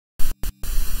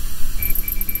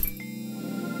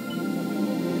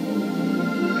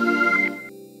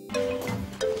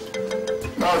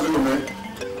How's it, man?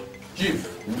 Chief,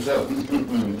 himself.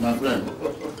 My friend.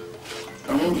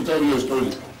 I want to tell you a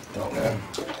story. Okay.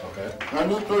 Okay.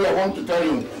 And this story I want to tell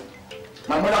you.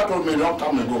 My mother told me a long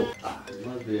time ago. It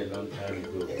must be a long time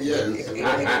ago. Yes.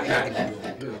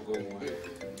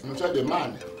 He said the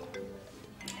man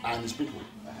and his people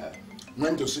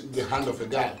went to seek the hand of a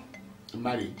guy to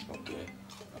marry. Okay.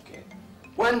 Okay.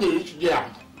 When they reached there,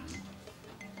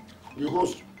 the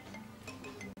host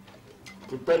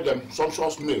prepared them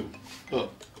sumptuous meal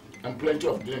and plenty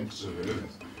of drinks.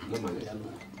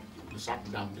 They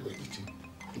sat down, they were eating,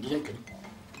 drinking,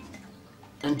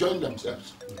 enjoying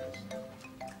themselves.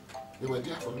 They were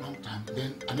there for a long time.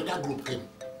 Then another group came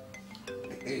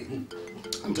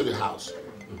into the house.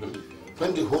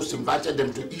 When the host invited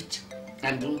them to eat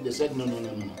and drink, they said no.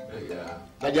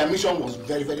 That their mission was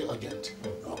very, very urgent.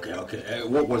 Okay, okay.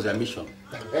 What was their mission?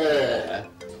 They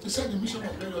said the mission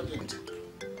was very urgent.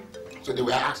 So they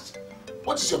were asked,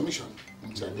 what is your mission?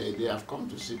 And said they have come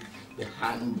to seek the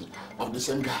hand of the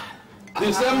same girl.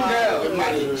 The same girl? The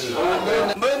marriage.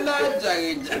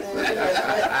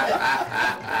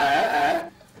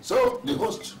 So the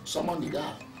host summoned the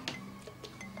girl.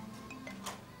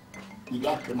 The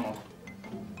girl came out.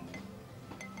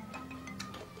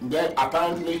 They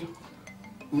apparently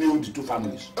knew the two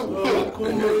families.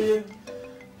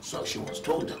 So she was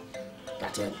told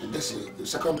that this is the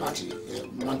second party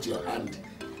wants your hand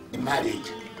in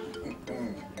marriage.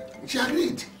 She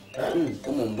agreed.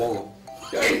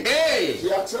 Hey!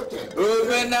 She accepted.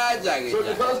 So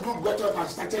the first group got up and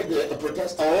started the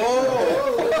protest.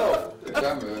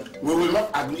 We will not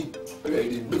agree.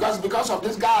 Because of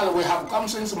this guy, we have come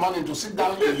since morning to sit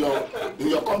down in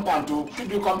your compound to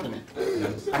keep you company.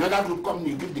 Another group come,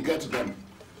 you give the girl to them.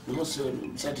 Because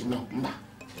said no,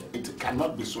 it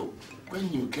cannot be so. When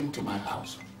you came to my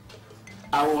house,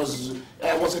 I was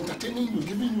entertaining you,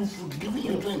 giving you food, giving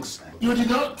you drinks. You did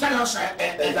not tell us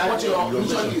what your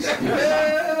mission is.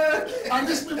 And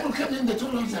these people came in, they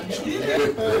told us their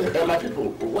mission. My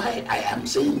people, why I am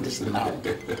saying this now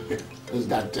is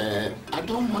that I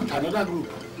don't want another group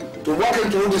to walk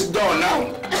into this door now.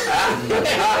 And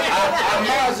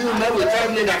now you will tell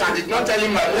me that I did not tell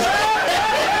him my mission.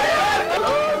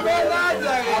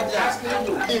 I'm asking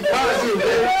you, if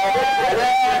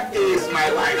where is my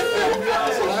wife?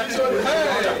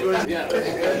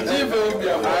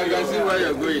 I can see where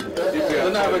you're going. You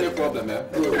don't have any problem,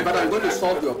 but I'm going to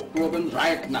solve your problem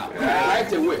right now,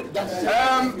 right away.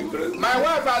 My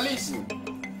wife Alice.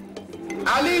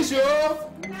 Alice, yo!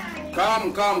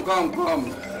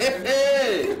 Come.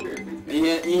 Hey!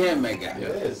 Here, Mega.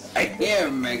 Yes. Here,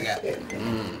 Mega.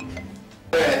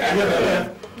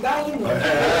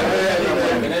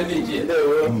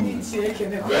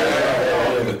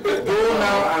 Go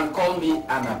now and call me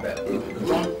Annabelle.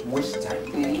 Don't waste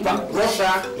time. Rush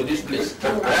her to this place.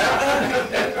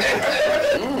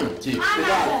 Chief.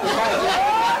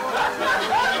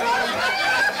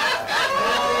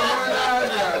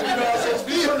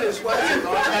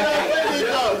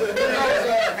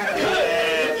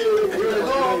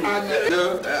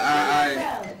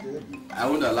 I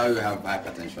won't allow you to have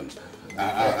hypertension.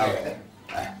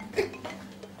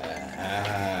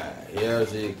 Here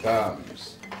she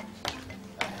comes.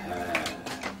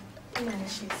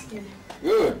 She's here.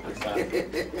 Good.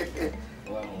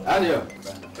 Adio,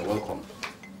 welcome.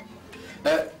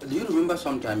 Do you remember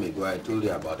some time ago I told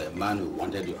you about a man who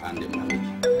wanted your hand in marriage?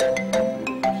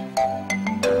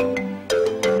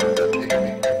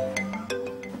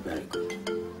 Very good.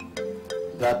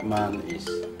 That man is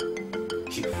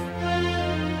Chief.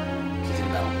 Sit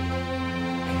down.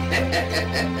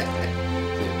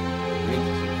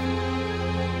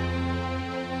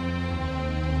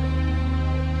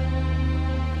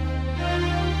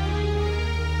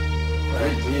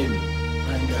 Right, Jim.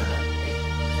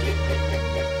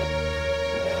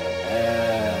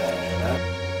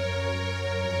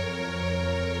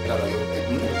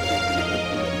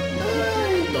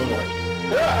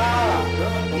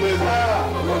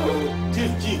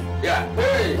 Chief. Yeah.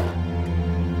 Hey.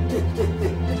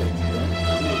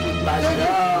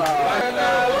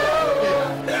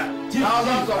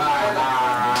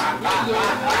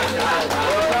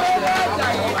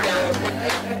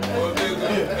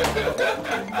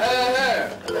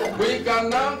 We can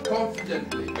now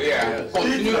confidently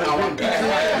continue our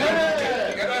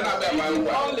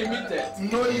unlimited.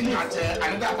 Knowing that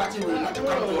another party will not come to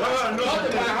us. Not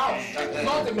in my house.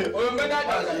 Not in me.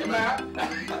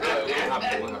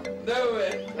 No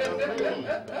way.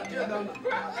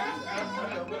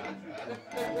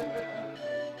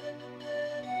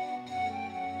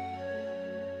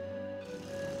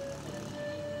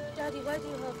 Daddy, why do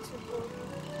you have to go?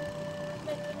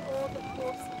 making all the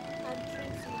hopes and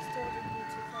dreams you stored in you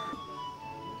to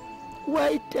vanish. Why,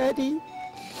 Daddy?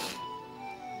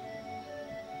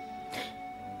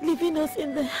 Leaving us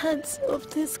in the hands of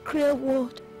this cruel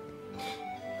world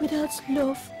without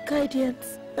love,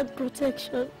 guidance, and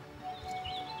protection.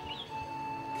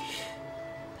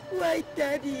 Why,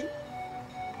 Daddy?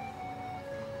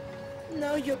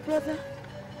 Now your brother,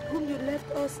 whom you left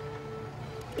us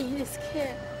in his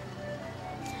care,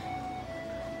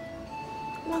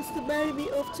 wants to marry me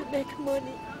off to make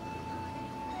money.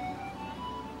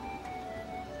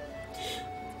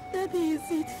 Daddy, is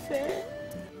it fair?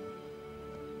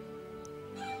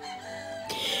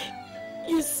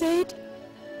 You said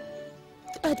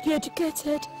I'd be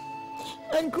educated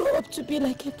and grow up to be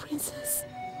like a princess.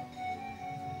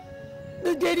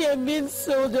 But Daddy, I'm being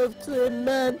sold off to a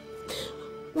man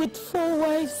with 4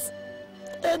 wives,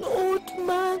 an old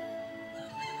man.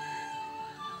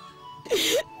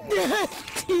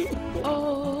 Daddy.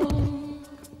 Oh,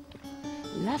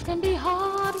 life can be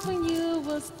hard when you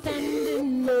were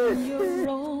standing on your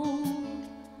own.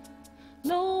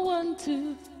 No one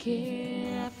to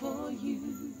care for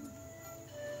you.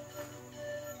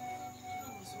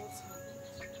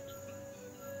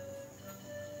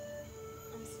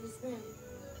 And since then,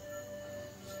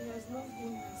 she has not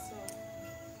been herself.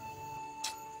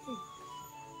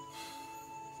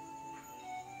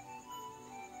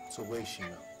 So where is she now?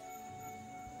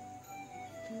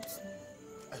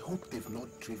 I hope they've not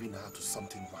driven her to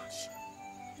something rash.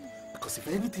 Because if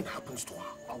anything happens to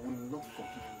her, I will not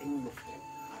forgive any of them.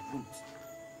 I won't.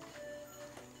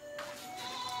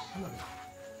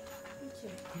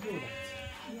 Okay. Are you alright?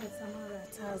 Yes, I'm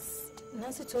alright. Has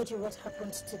Nancy told you what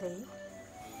happened today?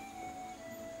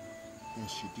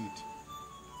 Yes, she did.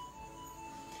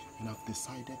 And I've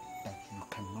decided that you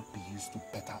cannot be used to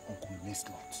better Uncle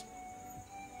Nestlot.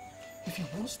 If he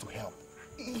wants to help,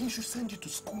 he should send you to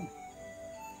school.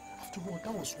 After all,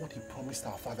 that was what he promised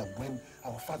our father when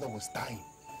our father was dying.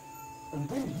 And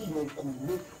when he and Uncle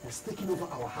Ne was taking over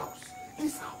our house,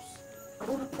 this house, and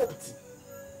all the property.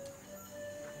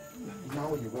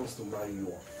 Now he wants to marry you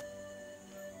off.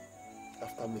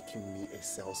 After making me a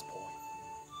sales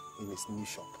boy in his new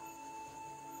shop.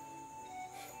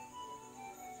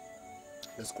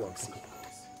 Let's go and see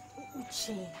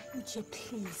him. Uche,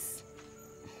 please.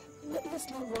 Let's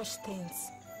not rush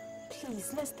things.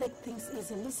 Please, let's take things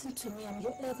easy. Listen to me. I'm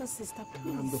your elder sister,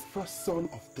 please. I'm the first son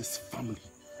of this family,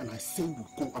 and I say we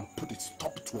go and put a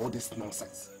stop to all this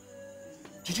nonsense.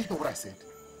 Did you know what I said?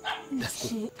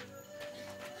 Let's go.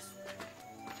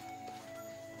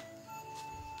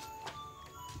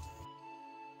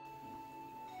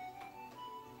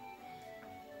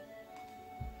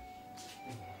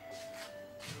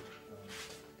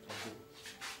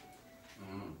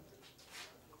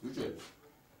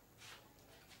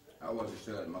 How was the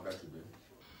sale at market today?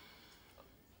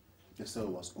 The sale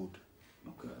was good.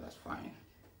 Okay, that's fine.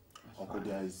 Uncle,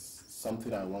 there is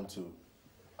something I want to,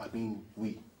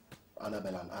 we,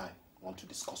 Annabelle and I, want to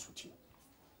discuss with you.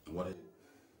 What is it?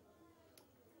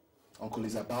 Uncle,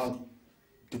 it's about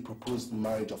the proposed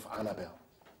marriage of Annabelle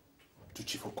to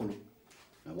Chief Okolo.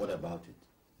 And what about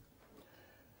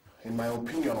it? In my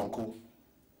opinion, Uncle,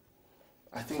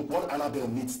 I think what Annabelle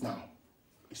needs now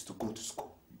is to go to school.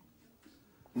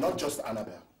 Not just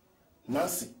Annabelle,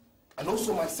 Nancy, and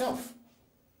also myself.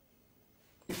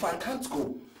 If I can't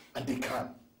go, and they can,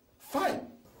 fine,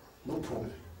 no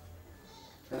problem.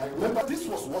 And I remember this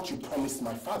was what you promised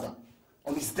my father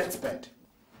on his deathbed.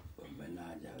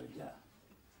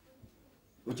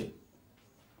 Uche,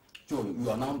 so you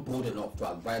are now bold enough to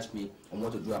advise me on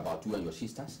what to do about you and your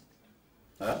sisters?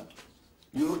 Huh?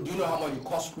 Do you know how much it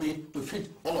cost me to feed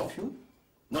all of you?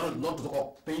 Not to talk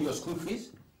of paying your school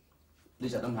fees?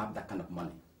 Please, I don't have that kind of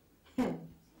money.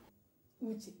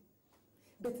 Uche,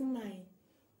 but mine,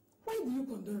 why do you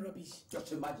condone rubbish?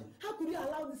 Just imagine. How could you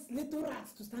allow these little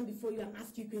rats to stand before you and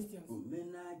ask you questions?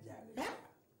 Eh?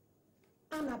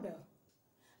 Annabelle,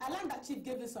 I learned that Chief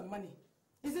gave you some money,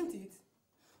 isn't it?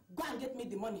 Go and get me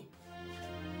the money.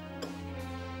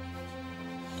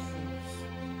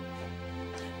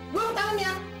 Go down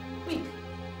here, quick.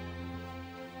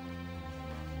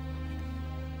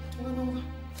 No.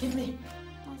 Give me.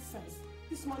 Nonsense.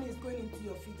 This money is going into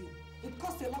your feeding. It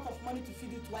costs a lot of money to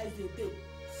feed you twice a day.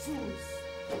 Fools.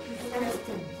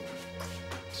 Everything.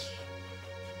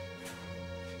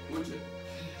 Uche.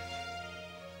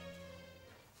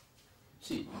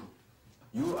 See,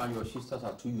 you and your sisters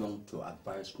are too young to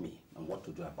advise me on what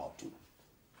to do about you.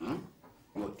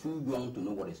 You're too young to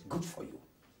know what is good for you.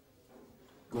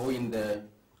 Go in there,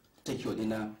 take your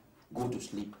dinner, go to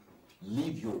sleep,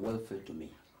 leave your welfare to me.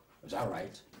 Is that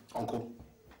right? Uncle,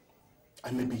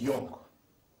 I may be young,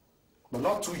 but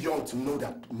not too young to know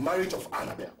that marriage of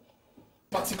Annabel,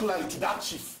 particularly to that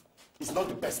chief, is not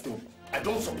the best thing. I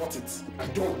don't support it. I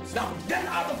don't. Now, get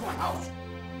out of my house!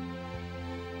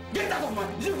 Get out of my...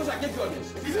 Is it because I gave you all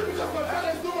this? Is it because my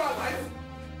parents know my life?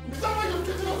 Is that why you're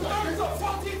treating us like this? Don't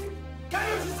support it! Can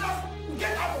you yourself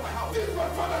get out of my house? This is my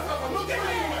father's house. I'm not getting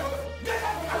out of my house. Get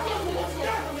out of my house! Get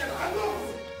out from here! I know.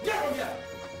 Get from here!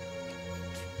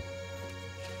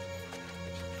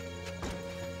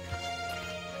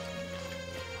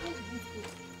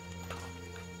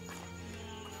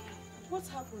 What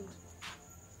happened?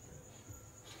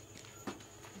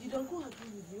 Did Uncle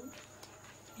agree with you?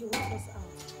 He wants us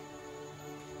out.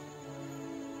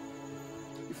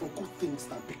 If Uncle thinks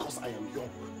that because I am young,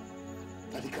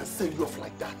 that he can sell you off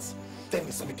like that, then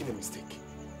he's making a mistake.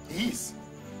 He is.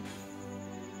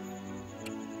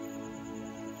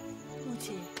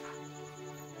 Uche,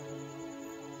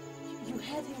 you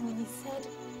heard him when he said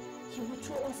he would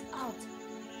throw us out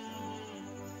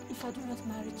if I do not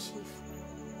marry Chief.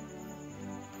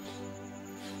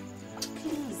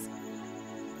 Please,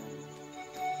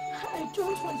 I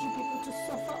don't want you people to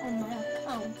suffer on my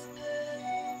account.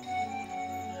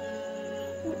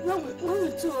 Where will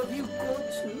the two of you go to?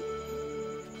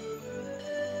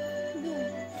 No.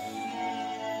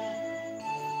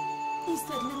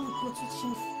 Instead, let me go to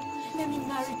Chief. Let me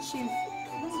marry Chief.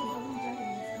 That's what I won't die in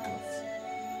his house.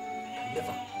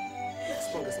 Never. As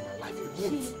long as in my life, you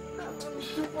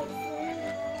won't.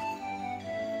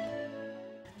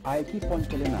 I keep on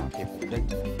telling our people that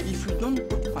if you don't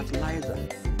put fertilizer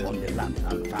on the land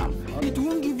and farm, it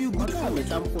won't give you good food.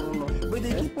 But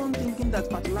they keep on thinking that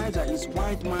fertilizer is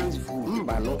white man's food.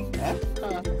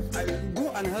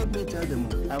 Go and help me tell them.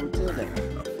 I will tell them.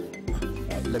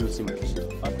 Let me see my picture.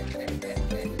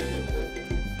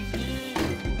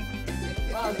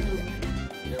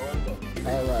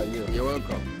 How are you? You're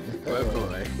welcome. Welcome,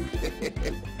 right?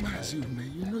 Mazioumé,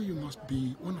 you know you must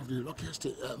be one of the luckiest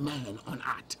men on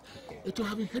earth to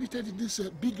have inherited this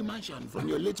big mansion from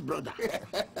your late brother.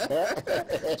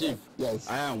 Chief, yes.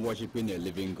 I am worshipping a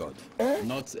living God,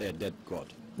 not a dead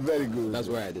God. Very good. That's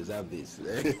why I deserve this.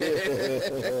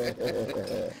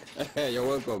 You're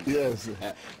welcome. Yes.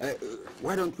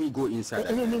 Why don't we go inside?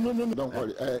 No, don't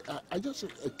worry. I just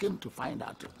came to find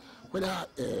out whether,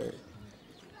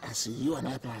 as you and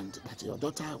I planned, that your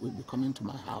daughter will be coming to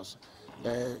my house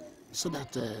so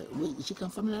that she can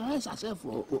familiarize herself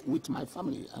with my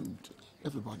family and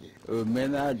everybody.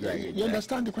 You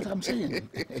understand what I'm saying?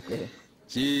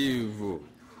 Chief,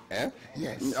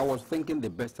 Yes. I was thinking the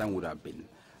best time would have been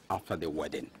after the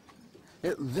wedding.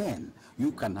 Then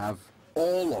you can have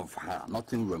all of her,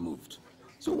 nothing removed.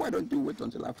 So why don't you wait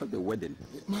until after the wedding?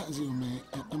 Mazioumé,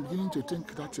 I'm beginning to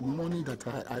think that the money that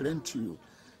I lent you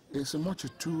is much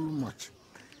too much.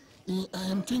 I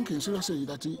am thinking seriously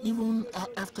that even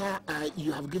after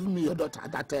you have given me your daughter,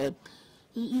 that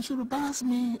you should balance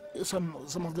me some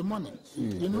of the money.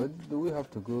 You know? Do we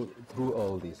have to go through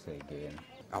all this again?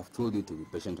 I've told you to be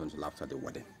patient until after the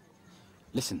wedding.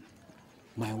 Listen,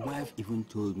 my wife even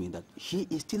told me that she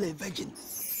is still a virgin.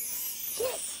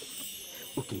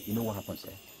 Yes. Okay, you know what happens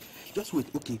there? Just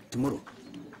wait. Okay, tomorrow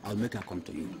I'll make her come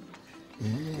to you.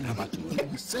 How about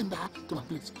tomorrow? Send her to my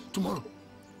place tomorrow.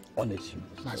 Honest.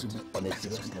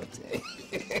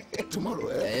 Tomorrow.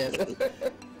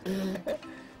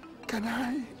 Can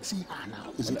I see her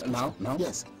now? Is it now?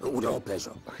 Yes. With all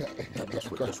pleasure.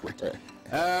 Just wait.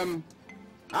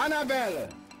 Annabelle!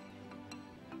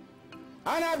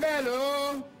 Annabelle!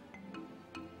 Oh!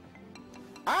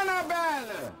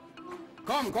 Annabelle!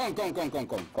 Come.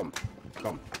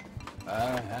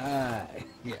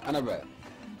 Yeah, Annabelle.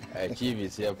 Chief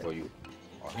is here for you.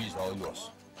 He's all yours.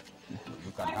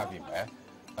 You can have him,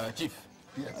 Chief,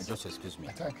 yes. Just excuse me.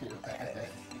 Thank you.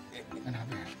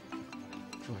 Annabelle.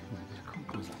 Joy, my dear, come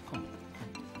closer, come.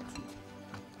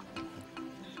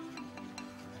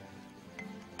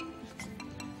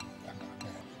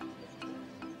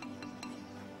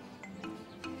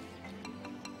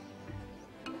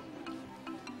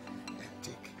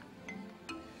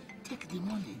 Take the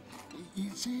money. You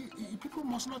see, people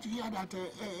must not hear that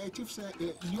Chief's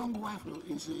young wife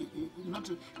is not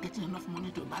getting enough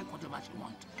money to buy whatever she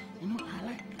wants. You know, I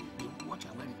like the watch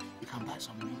her when you can buy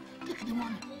some money. Take the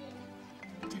money.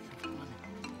 Take the money.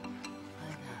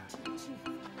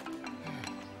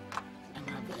 And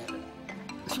my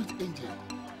sweet angel.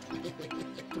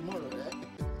 Tomorrow,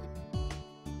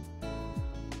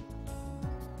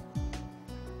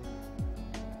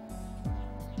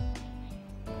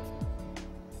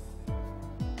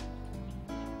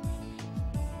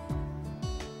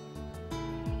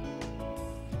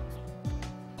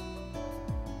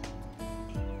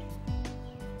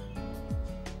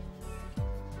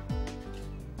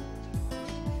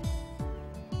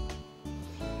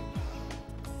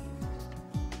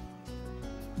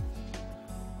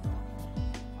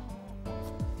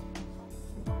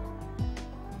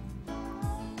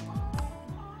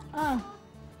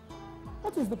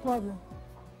 What is the problem?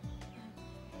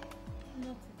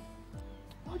 Nothing.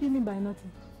 What do you mean by nothing?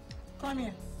 Come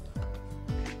here.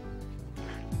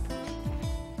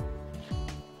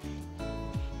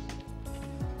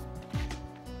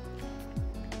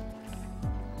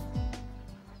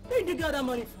 Where did you get that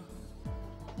money from?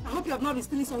 I hope you have not been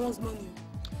stealing someone's money.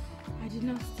 I did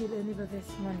not steal any of this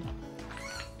money.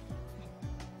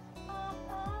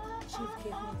 Chief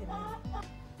gave me the money.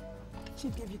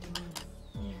 Chief gave you the money?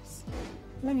 Yes.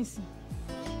 Let me see.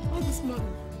 All this money?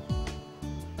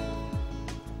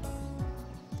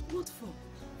 What for?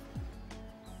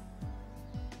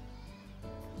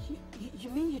 You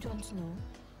mean you don't know?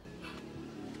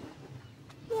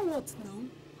 No, what now?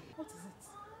 What is it?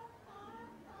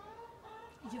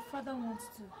 Your father wants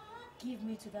to give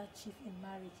me to that chief in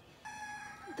marriage.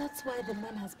 That's why the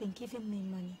man has been giving me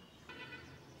money.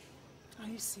 Are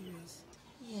you serious?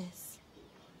 Yes.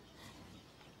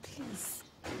 Please.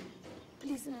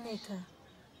 Please, Emeka.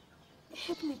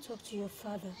 Help me talk to your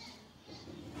father.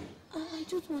 I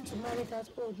don't want to marry that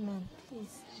old man,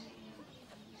 please.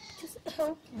 Just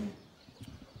help me.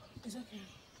 It's okay.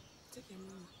 Take your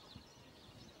money.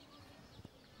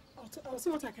 I'll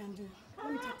see what I can do.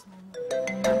 Let me talk to my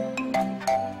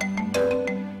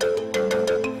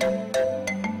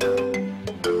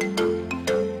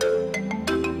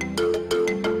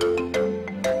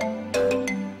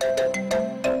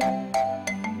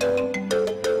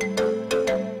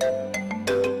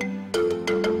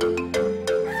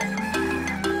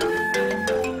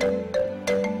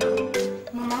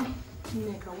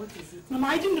Mama,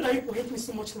 I didn't know that you hate me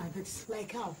so much like this.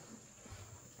 Like how?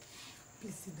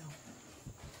 Please sit down.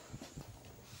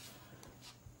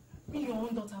 Be your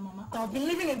own daughter, Mama. I've been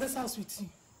living in this house with you.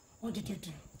 What did you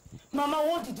do? Mama,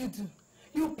 what did you do?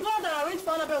 You planned and arranged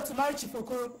for ANNABEL to marry Chief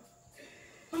Okoro.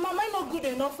 Mama, am I not good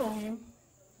enough for him?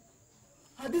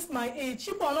 At this my age,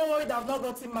 people are not worried I've not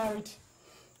gotten married.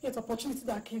 Yet opportunity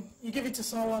that came, you give it to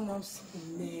someone else.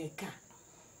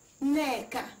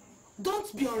 Neka,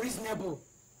 don't be unreasonable.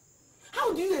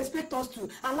 How do you expect us to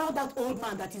allow that old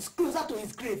man that is closer to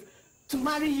his grave to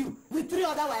marry you with 3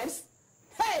 other wives?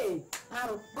 Hey,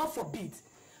 God forbid.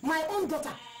 My own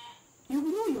daughter, you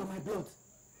know you are my blood.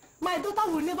 My daughter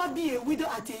will never be a widow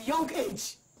at a young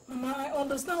age. Mama, I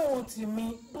understand what you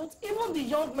mean, but even the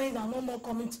young men are no more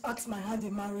coming to ask my hand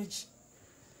in marriage.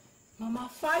 Mama,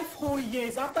 5 whole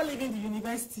years after leaving the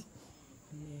university.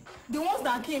 The ones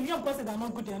that came, young person are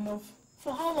not good enough.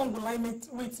 For how long will I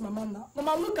wait, Mama, now?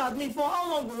 Mama, look at me. For how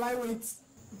long will I wait?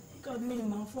 Look at me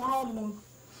now. For how long?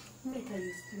 Meka,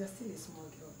 you are still a small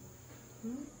girl.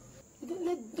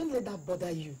 Don't let that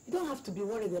bother you. You don't have to be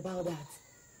worried about that.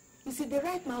 You see, the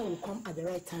right man will come at the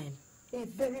right time. A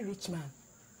very rich man.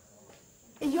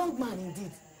 A young man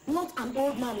indeed. Not an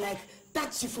old man like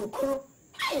that Chief Okoro.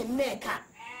 Hey, Meka.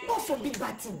 God forbid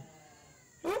bad thing.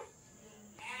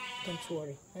 Don't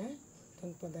worry.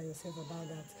 Don't bother yourself about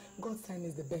that. God's time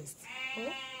is the best.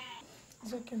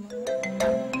 It's okay, Mama.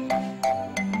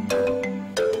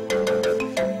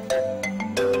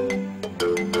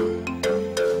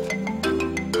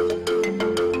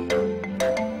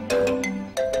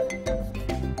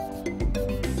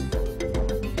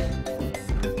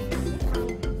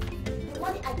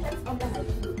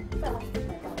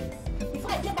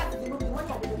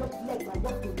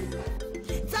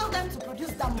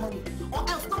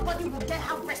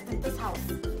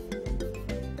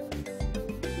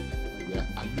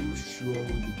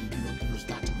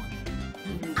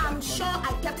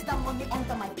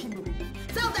 Under my pillow.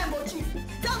 Tell them, oh Chief.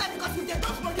 Tell them, because if they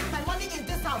don't produce my money in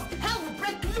this house, hell will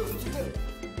break loose today.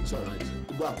 It's all right.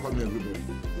 Go and call me everybody.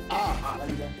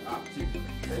 Chief.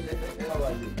 How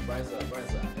are you? Fine, sir. Fine,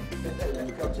 sir.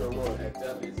 You kept your word.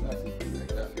 Exactly.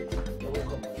 You're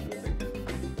welcome.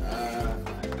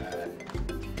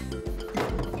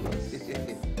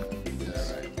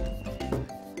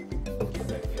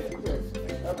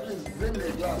 Please bring me a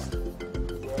glass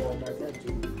for my friend to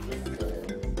drink.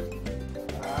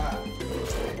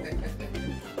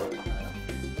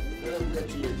 Let me get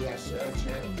you a glass.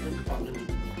 Drink from me.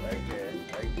 Okay.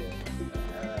 Thank you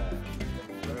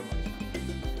very much.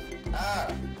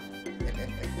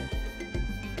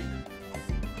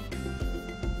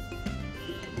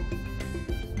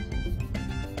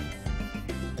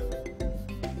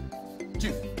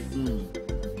 Chief,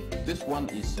 this one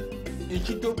is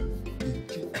Ichito.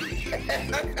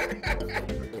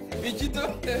 Ichito,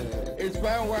 it's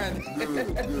fine wine. Good.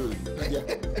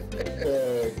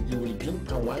 You will drink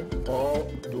palm wine or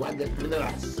do I get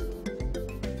minerals?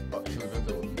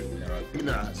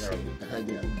 Minerals.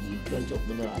 Plenty of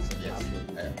minerals.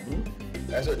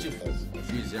 Yes. So Chief,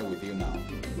 she is here with you now.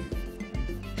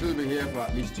 still be here for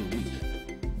at least 2 weeks.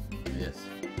 Yes.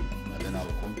 And then I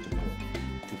will come tomorrow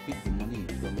to pick the money you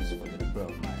promised for the repair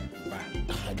of my van.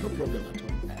 No problem at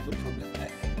all. No problem.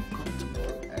 Come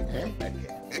tomorrow. Okay.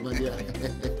 My dear.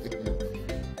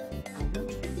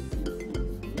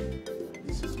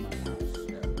 This is my house.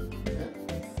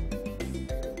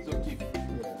 So, Chief,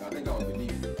 I think I will be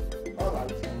leaving. All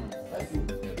right. Thank you.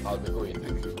 I'll be going.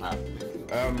 Thank you.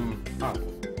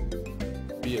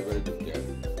 Be a very good girl.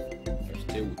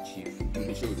 Stay with Chief.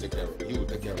 She will take care of you. He will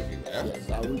take care of you. Yeah? Yes,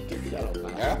 I will take care of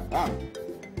that. Yeah?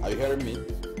 Are you hearing me?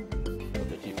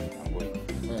 Okay, Chief, I'm going.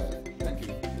 Thank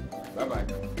you. Bye-bye.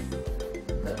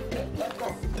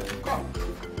 Come.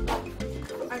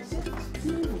 I said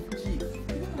stay with Chief.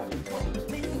 You don't have a problem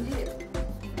staying here.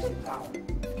 Sit down.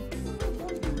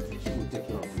 She will take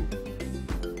care of you.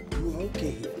 You are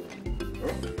okay here.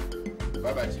 Huh?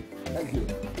 Bye-bye, Chief. Thank you.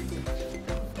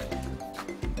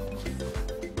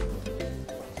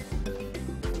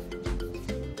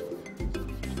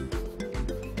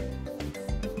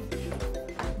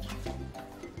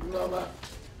 Mama.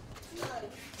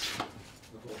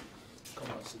 Come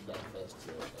on, sit down first.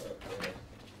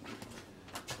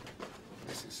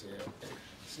 This is a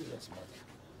serious matter.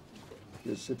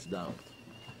 You sit down.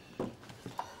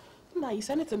 Nah, is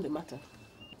anything the matter?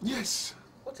 Yes.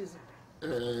 What is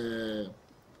it?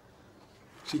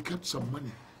 She kept some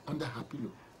money under her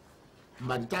pillow.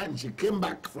 By the time she came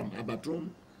back from her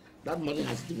bathroom, that money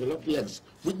has developed legs,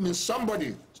 which means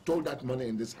somebody stole that money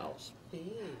in this house.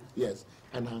 Hey. Yes,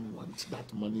 and I want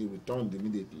that money returned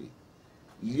immediately.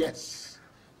 Yes,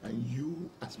 and you,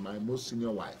 as my most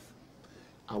senior wife,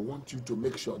 I want you to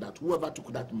make sure that whoever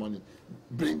took that money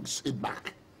brings it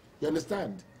back. You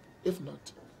understand? If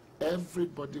not,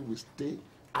 everybody will stay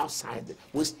outside.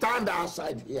 We stand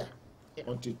outside here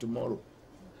until tomorrow.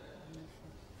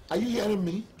 Are you hearing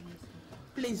me?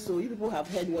 Please, so you people have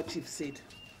heard what Chief said.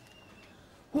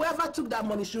 Whoever took that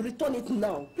money should return it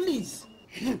now. Please.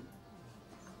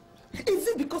 Is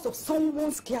it because of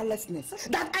someone's carelessness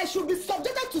that I should be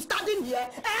subjected to standing here?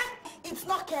 It's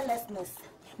not carelessness,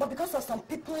 but because of some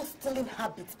people's stealing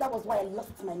habits. That was why I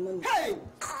lost my money. Hey!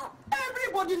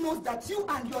 Everybody knows that you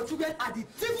and your children are the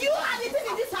thieves. You are the thief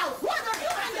in this house. What are you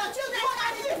and your children? What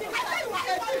are the thieves? I said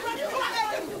you are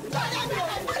a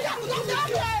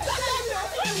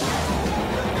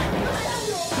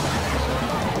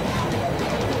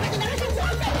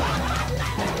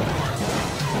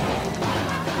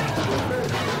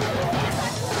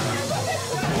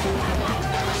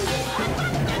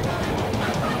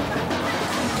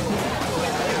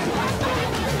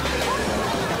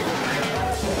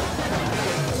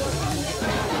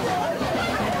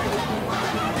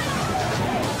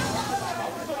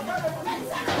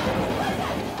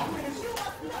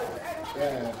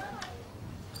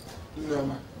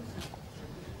Norma,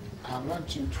 I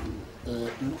want you to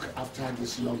look after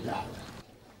this young girl.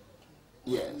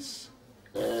 Yes.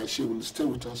 She will stay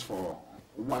with us for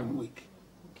 1 week.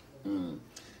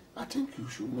 I think you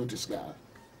should know this girl.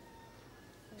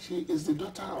 She is the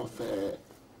daughter of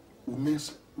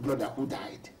Ume's brother who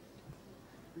died.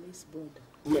 Ume's brother?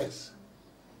 Yes.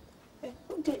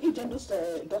 Ijendo's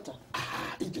daughter?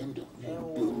 Ijendo.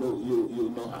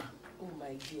 You know her. Oh,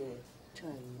 my dear.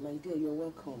 My dear, you're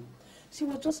welcome. She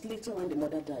was just little when the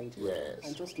mother died. Yes.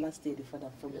 And just last day the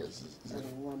father followed. Yes.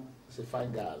 She's a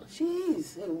fine girl. She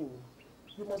is. Oh,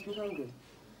 you must be hungry.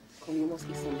 Come, you must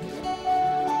eat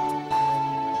something.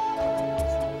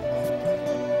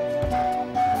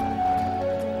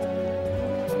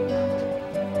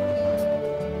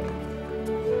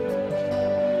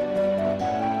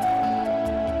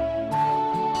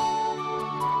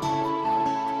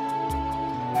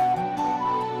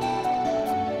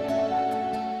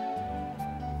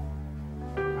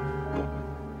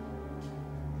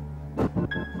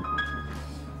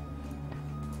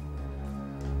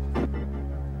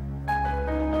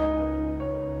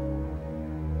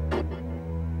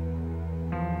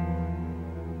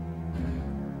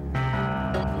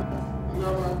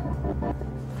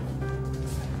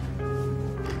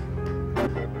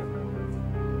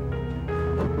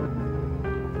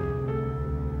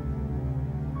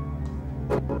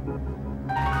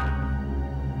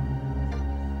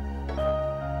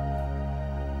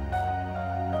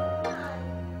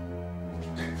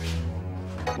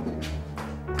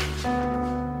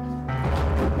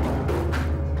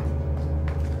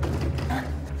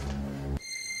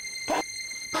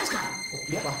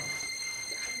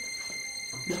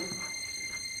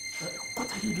 What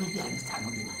are you doing here this time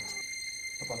of the night?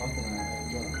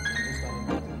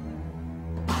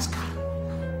 Pascal,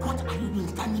 what are you been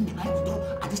standing behind the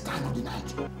door at this time of the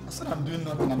night? I said I'm doing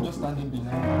nothing. I'm just standing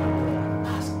behind.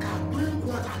 Pascal, doing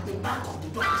what at the back of the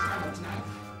door at this time of the night?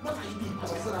 What are you doing? I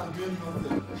said I'm doing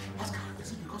nothing. Pascal,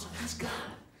 is it because of this girl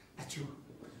that you...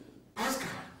 Pascal?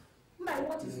 Man,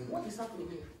 what is happening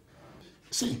here?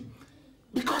 See,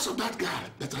 because of that girl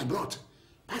that I brought,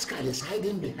 Pascal is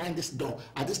hiding behind this door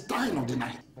at this time of the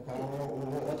night.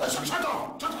 Shut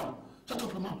up! Shut up! Shut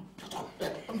up, Mom! Shut up!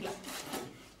 Come here.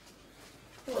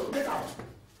 Get out!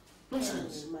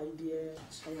 Nonsense! My dear,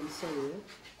 I am sorry.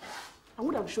 I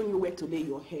would have shown you where to lay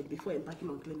your head before embarking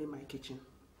on cleaning my kitchen.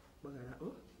 Bagara, huh?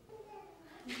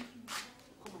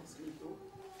 Come and sleep, oh.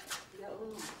 Yeah,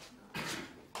 oh.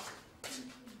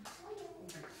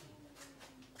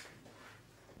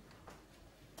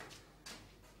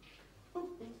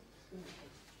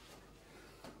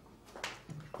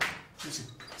 Listen,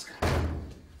 Pascal,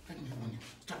 let me warn you.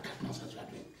 Stop that nonsense you are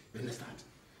doing. You understand?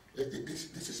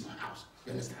 This is my house.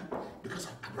 You understand? Because I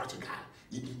brought a guy.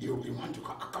 You want to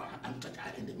come and touch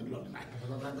her in the middle of the night.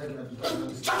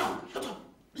 Shut up! Shut up!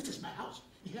 This is my house.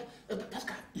 You hear?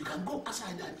 Pascal, you can go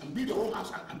outside and build your own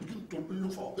house and begin to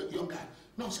look for a young guy.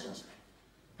 Nonsense.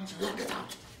 Nonsense. Yeah, get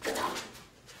out! Get out!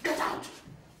 Get out!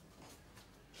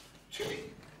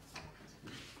 See?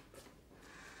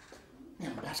 Me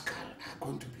and Pascal are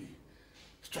going to be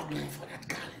struggling for that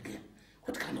girl again.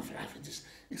 What kind of life is this?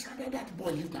 It's either that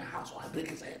boy leave my house or I break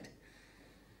his head.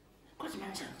 What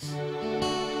nonsense.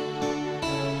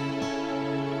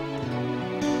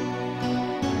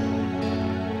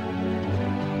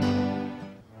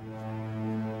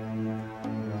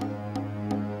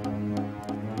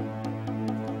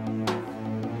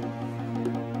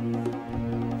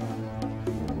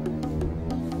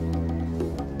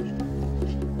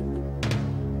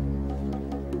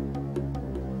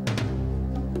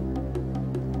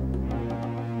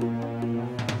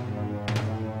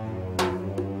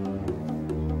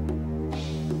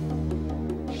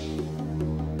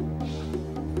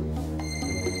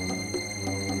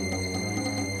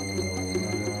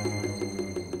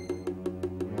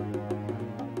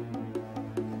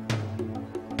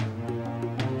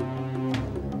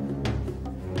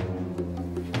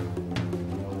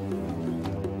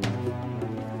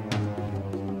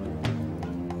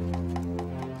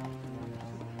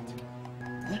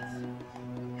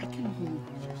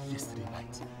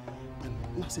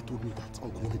 Nancy told me that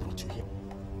Uncle Noli brought you here.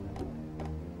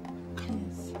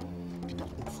 Yes. Did that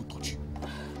old fool touch you?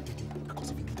 Did he?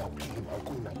 Because if he did, I'll kill him. I'll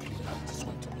go in and kill him. This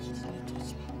one touched me.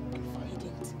 Okay, fine. He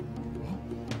didn't.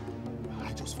 No?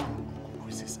 I just found Uncle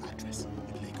Chris's address in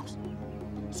Lagos.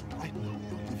 So right now,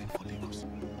 you're leaving for Lagos.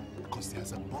 Because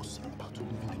there's a bus about to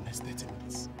leave in the next 30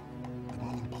 minutes. The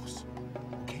morning bus.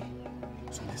 Okay?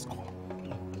 So let's go.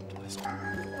 Let's go.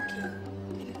 Okay.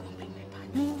 Let me go bring my bag.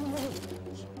 No.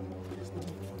 There's no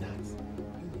need for that.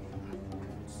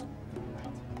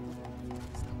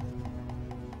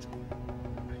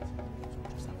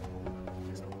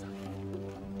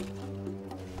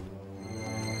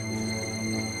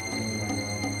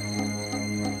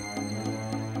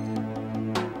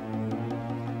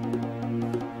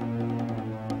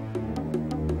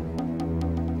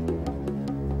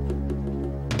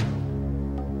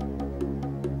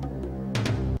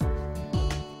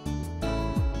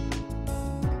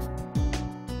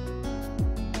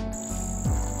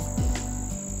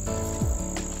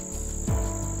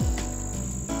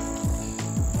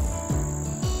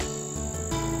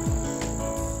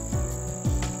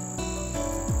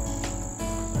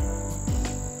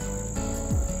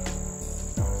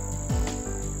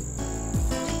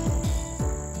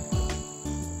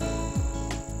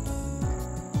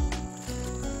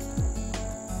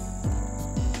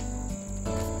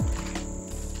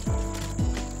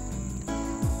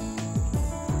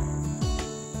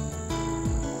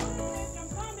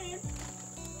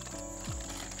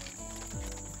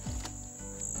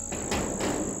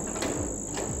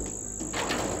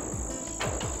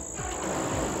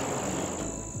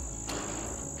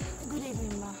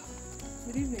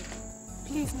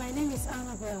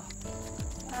 ANNABEL.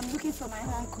 I'm looking for my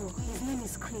uncle. His name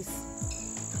is Chris.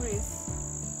 Chris?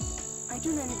 I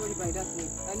don't know anybody by that name.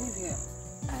 I live here.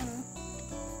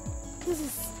 This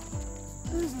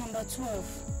is number 12.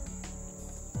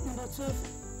 Number 12.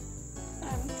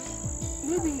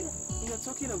 Maybe you're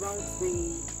talking about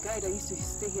the guy that used to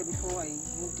stay here before I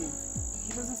moved in.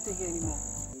 He doesn't stay here anymore.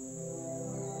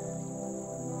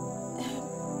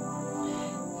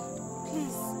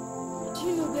 Please, do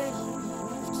you know where he moved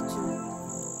to?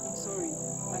 I'm sorry,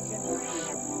 I can't help you.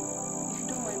 If you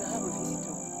don't mind, I have a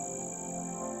visitor.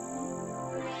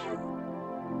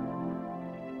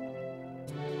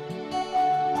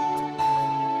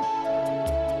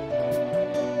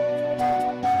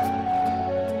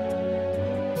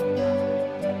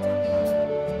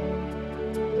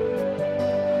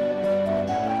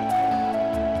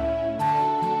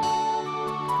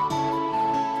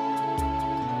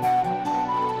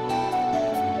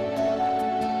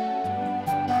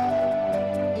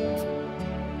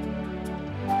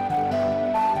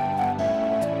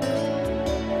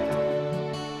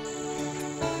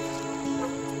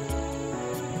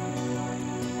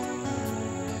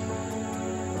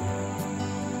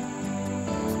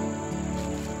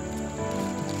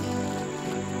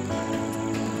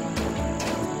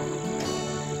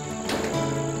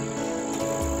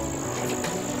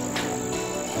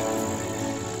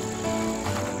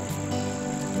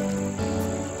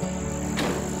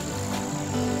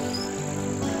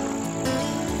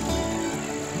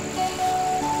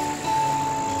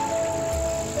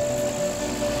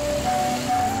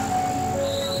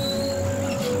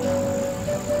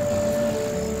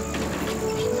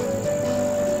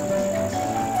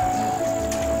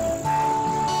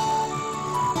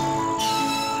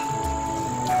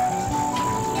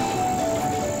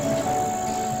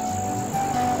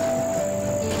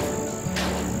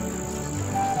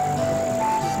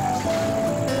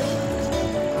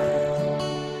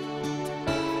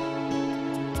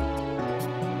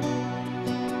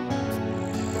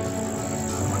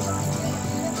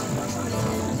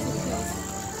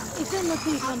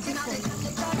 nothing you can do for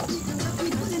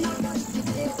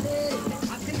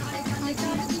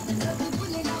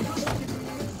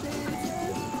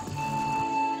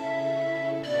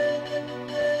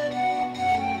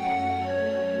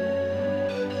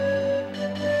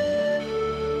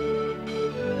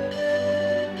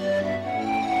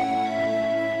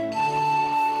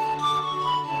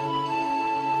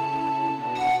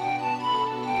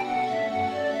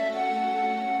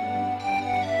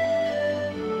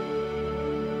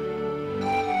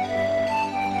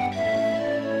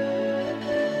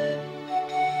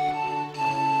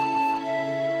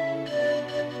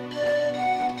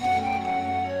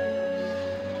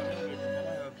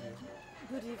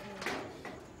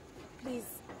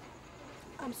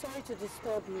to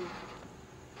disturb you.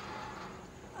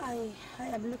 I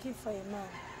am looking for a man.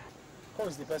 Who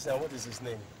is the person and what is his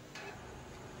name?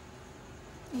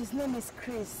 His name is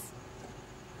Chris.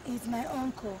 He's my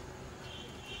uncle.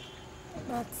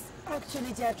 But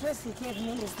actually the address he gave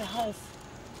me is the house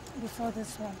before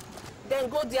this one. Then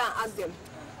go there and ask them.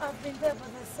 I've been there, but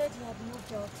they said he had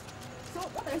moved out. So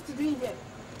what are you doing here?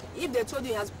 If they told you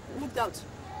he has moved out,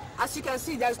 as you can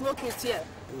see, there's no Chris here.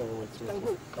 No, wait. Can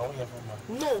go. Can we hear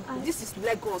from her? No, this is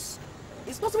Lagos.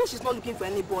 It's possible she's not looking for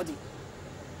anybody.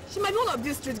 She might be one of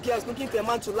these street girls looking for a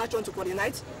man to latch on to for the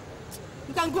night.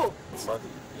 You can go. But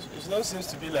it don't seem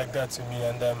to be like that to me,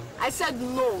 and I said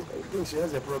no. I think she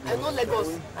has a problem. I know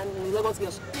Lagos and Lagos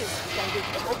girls. Please, you can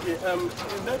go. Okay,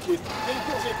 in that case,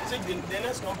 take the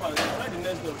next compound. Try the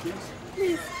next door, please.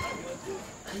 Please.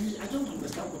 I don't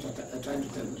understand what you're trying to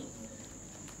tell me.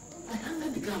 I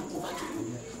handed the girl over to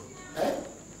you. Eh?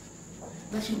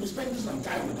 That she'll be spending some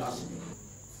time with us.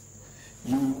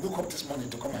 You woke up this morning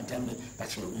to come and tell me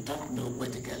that you don't know where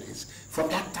the girl is. From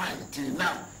that time till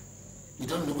now, you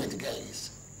don't know where the girl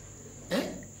is. Eh?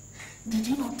 Did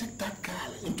you not take that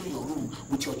girl into your room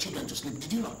with your children to sleep?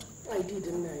 Did you not? I did,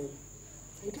 didn't I?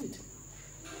 I did.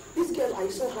 This girl, I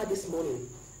saw her this morning,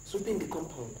 sweeping the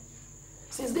compound.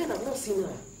 Since then, I've not seen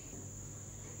her.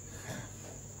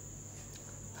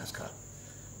 Pascal.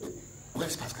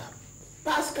 Where's Pascal?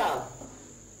 Pascal!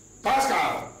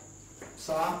 Pascal!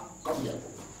 Sir, come here.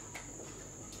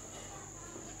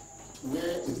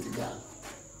 Where is the girl?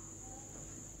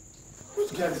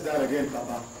 Which girl is that again,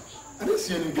 Papa? I didn't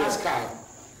see any girl.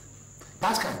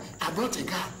 Pascal, I brought a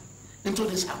girl into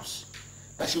this house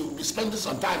that she will be spending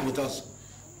some time with us.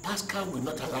 Pascal will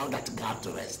not allow that girl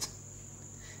to rest.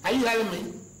 Are you hearing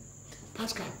me?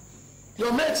 Pascal,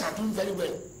 your mates are doing very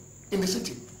well in the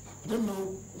city. I don't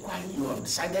know why you have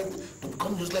decided to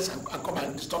become useless and come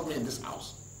and disturb me in this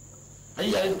house. Are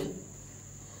you hearing me?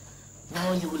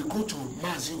 Now you will go to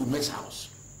Mazi Ume's house.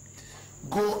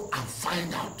 Go and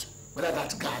find out whether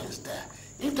that girl is there.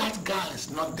 If that girl is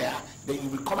not there, then you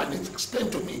will come and explain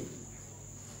to me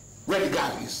where the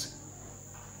girl is.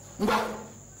 Mba,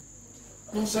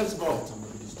 nonsense boy.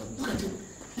 Look at him.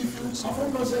 If you suffer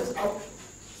nonsense out.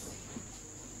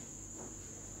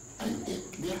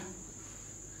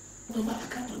 No, but I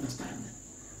can't understand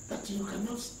that you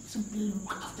cannot simply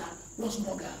look after one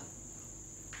small girl.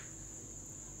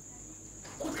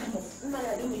 What kind of... No,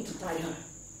 I don't need to tie her.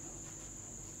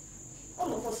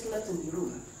 All of us slept in the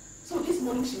room. So this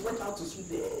morning she went out to sweep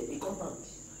the compound.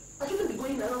 I shouldn't be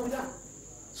going around with her.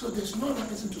 So there's no other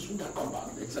person to sweep that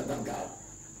compound except that girl.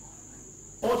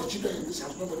 All the children in this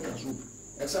house, nobody can sweep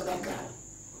except that girl.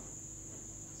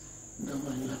 No,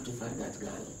 man, you have to find that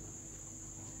girl.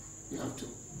 You have to.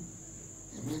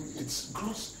 I mean, it's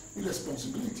gross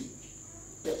irresponsibility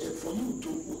for you to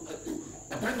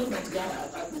abandon that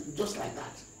girl just like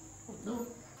that. No.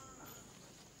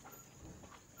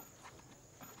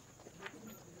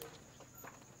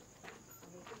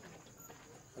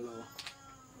 Hello.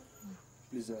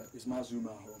 Please, is Mazuma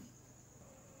home?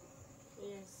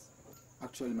 Yes.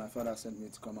 Actually, my father sent me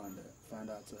to come and find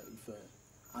out if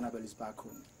Annabelle is back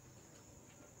home.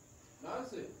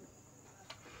 Nancy?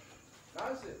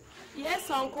 Nancy? Yes,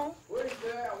 Uncle. Who is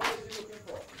there and what is he looking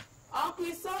for? Uncle,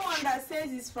 it's someone that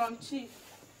says it's from Chief.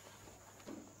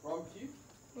 From Chief?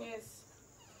 Yes.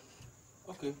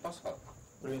 Okay, Pascal.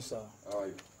 Great, sir. How are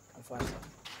you? I'm fine, sir.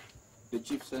 The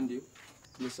Chief send you?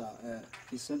 Yes, sir.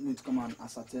 He sent me to come and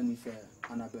ascertain if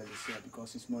Annabelle is here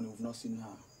because this morning we've not seen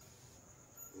her.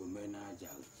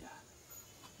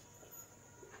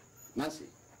 Nancy?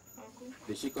 Uncle?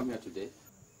 Did she come here today?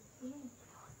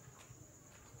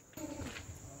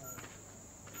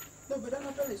 No, but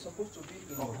Annabelle is supposed to be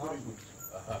in the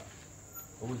house.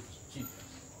 Who is Chief?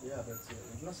 Yeah, but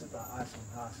we've not set our eyes on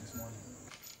her since morning.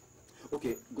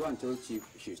 Okay, go and tell Chief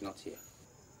she's not here.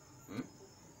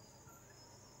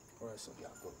 Alright, sir. Yeah,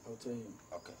 go. I'll tell him.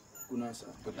 Okay. Good night, sir.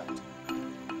 Good night.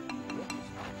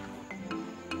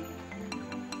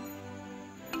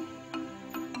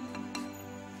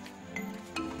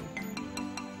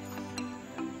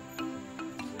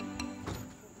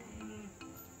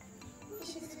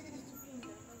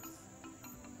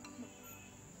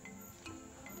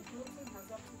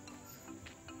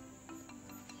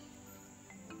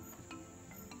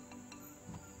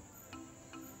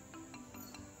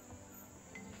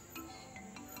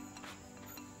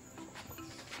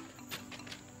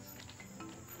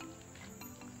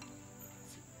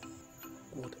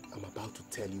 What I'm about to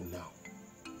tell you now,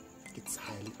 it's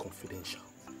highly confidential.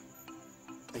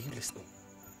 Are you listening?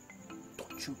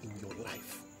 Don't you in your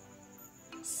life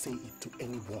say it to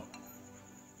anyone.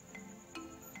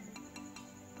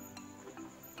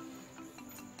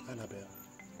 Annabelle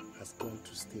has gone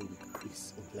to stay with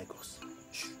Chris in Lagos.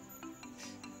 Shh.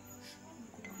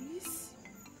 Chris?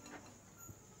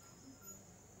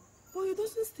 But he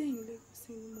doesn't stay in Lagos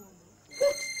anymore.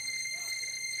 What?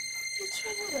 He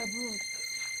traveled abroad.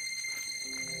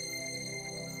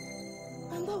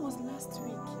 And that was last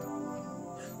week.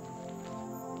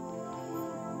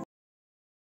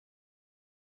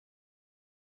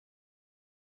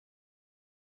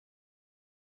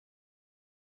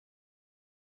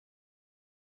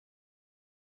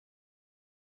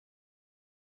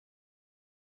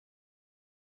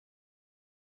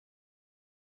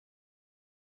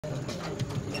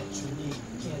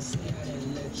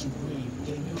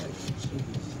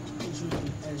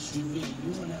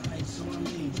 You wanna hide, so I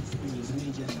made you freeze.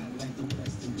 Made you hot like the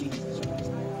Western Gates.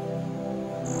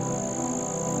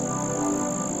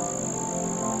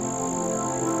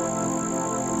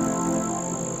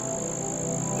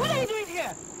 What are you doing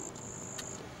here?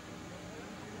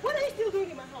 What are you still doing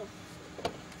in my house?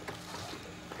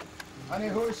 Honey,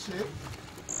 who is she?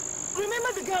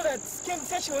 Remember the girl that came and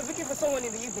said she was looking for someone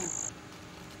in the evening?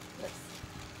 Yes.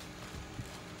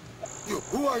 You,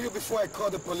 who are you before I call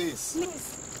the police?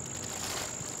 Please.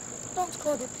 Don't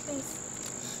call the police.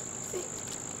 See,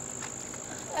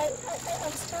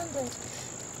 I'm stranded.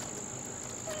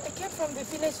 I came from the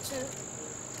village to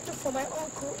look for my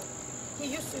uncle.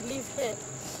 He used to live here.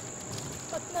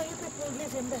 But now you people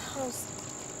live in the house.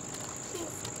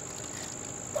 Please.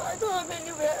 I don't have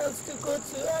anywhere else to go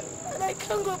to, and I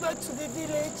can't go back to the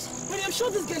village. But I'm sure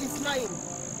this girl is lying.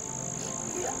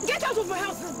 Get out of my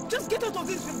house! Just get out of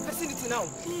this vicinity now!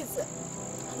 Please,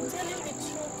 I'm telling the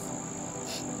truth.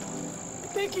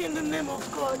 Thank you in the name of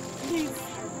God, please.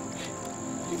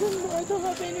 I don't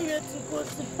have anywhere to go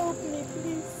to help me,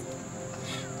 please.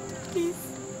 Please.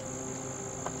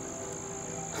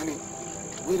 Honey,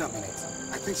 wait a minute.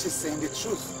 I think she's saying the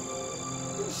truth.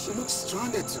 She looks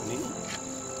stranded to me.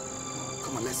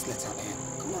 Come on, let's let her in.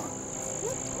 Come on.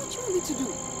 What do you want me to do?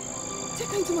 Take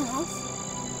her into my house?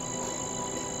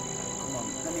 Come on,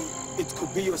 honey. It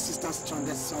could be your sister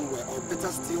stranded somewhere, or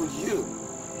better still, you.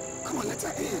 Come on, let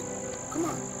her in. Come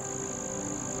on.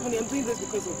 Honey, I'm doing this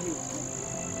because of you.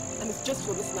 And it's just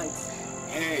for this night.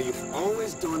 Hey, you've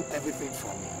always done everything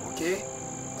for me, okay?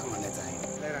 Come on, let her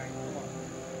in. Let her in. Come on.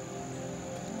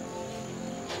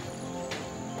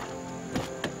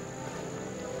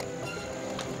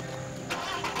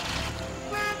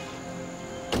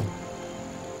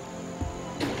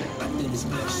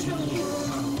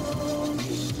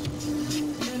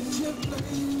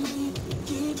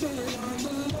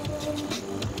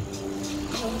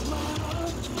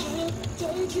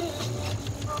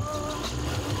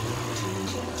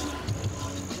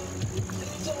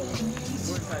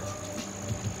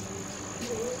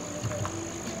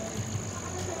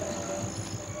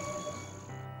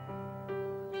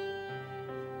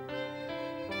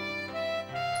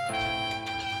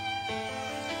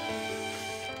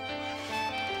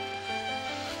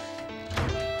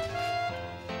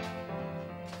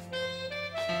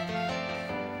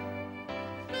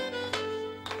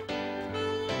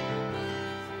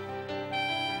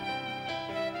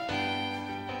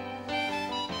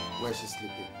 Where's she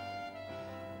sleeping?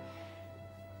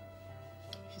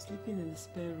 She's sleeping in the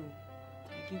spare room.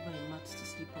 I gave her a mat to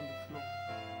sleep on the floor.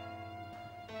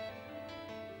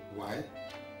 Why?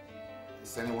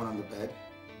 Is anyone on the bed?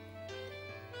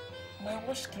 My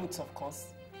washed clothes, of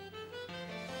course.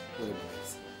 Wait a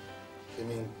minute. You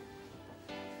mean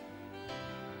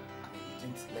you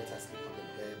didn't let her sleep on the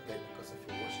bed because of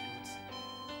your wash clothes?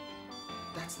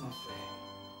 That's not fair.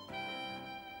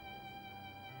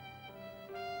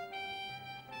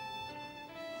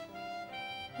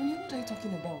 Honey, what are you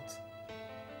talking about?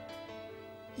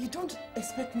 You don't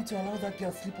expect me to allow that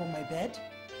girl sleep on my bed?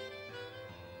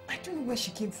 I don't know where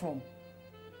she came from.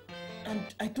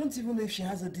 And I don't even know if she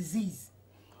has a disease.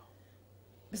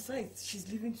 Besides, she's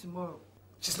leaving tomorrow.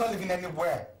 She's not living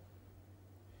anywhere.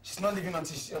 She's not living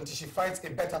until she finds a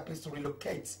better place to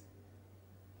relocate.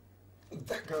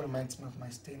 That girl reminds me of my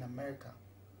stay in America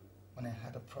when I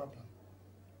had a problem.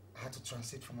 I had to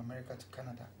transit from America to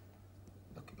Canada.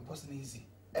 Look, it wasn't easy.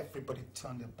 Everybody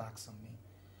turned their backs on me.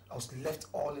 I was left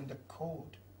all in the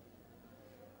cold.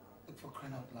 Look, for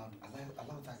crying out loud,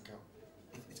 allow that girl.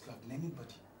 It could have been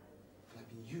anybody. It could have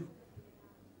been you.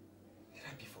 Let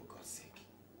her be, for God's sake.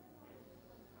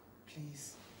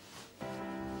 Please.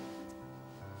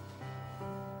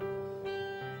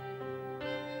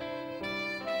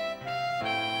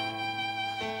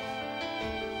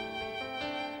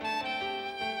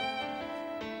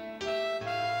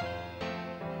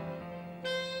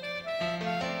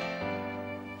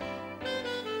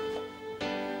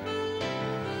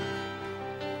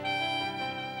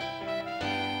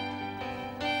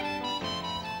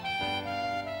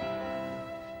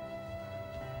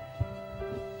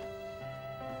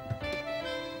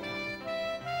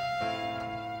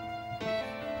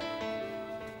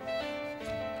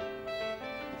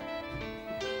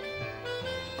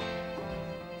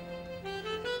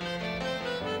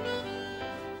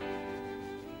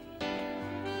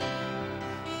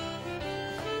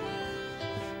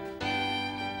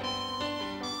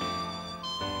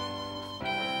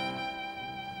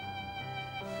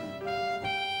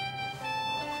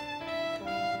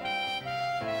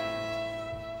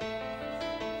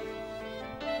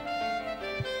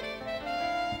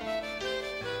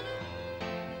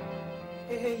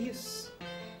 Hey, yes.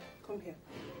 Come here.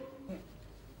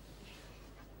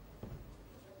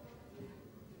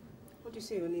 What do you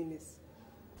say your name is?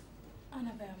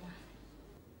 ANNABEL.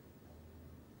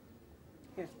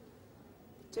 Here.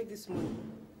 Take this money.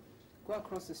 Go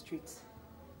across the street.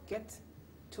 Get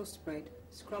toast bread,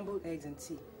 scrambled eggs and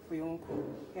tea for your uncle.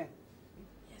 Here.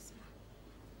 Yes, ma'am.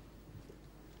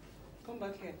 Come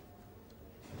back here.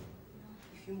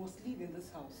 If you must live in this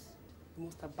house, you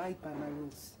must abide by my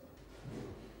rules.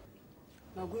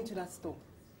 Now go into that store.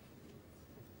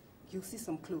 You'll see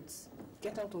some clothes.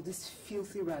 Get out of these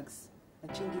filthy rags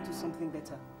and change into something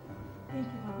better. Thank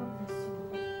you, my God bless you.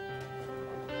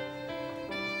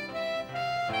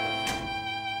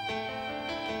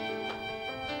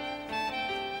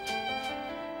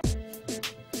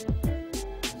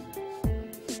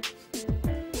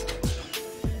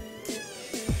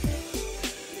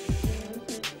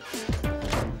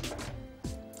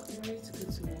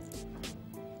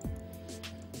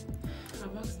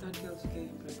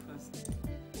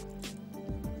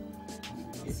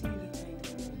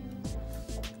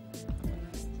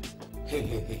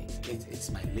 Hey, it's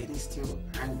my lady still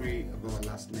angry about our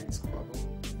last night's squabble?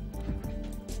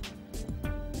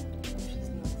 She's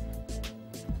not.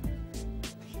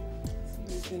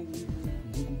 See you in the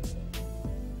evening.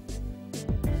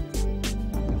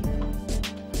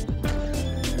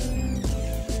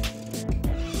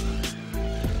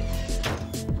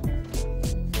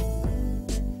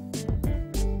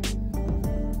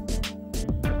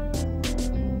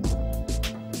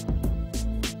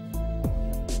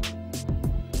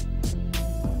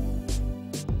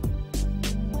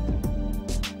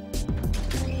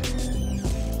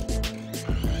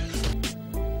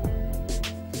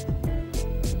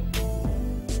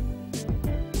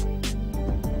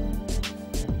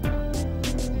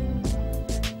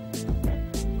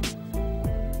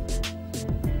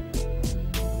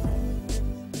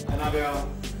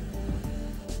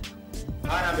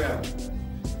 ANNABEL.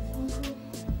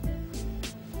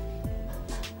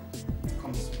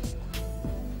 Come this way.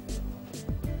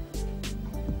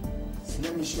 So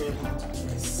let me show you how to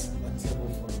place a table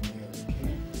for a meal,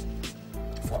 okay?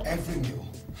 For every meal,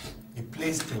 you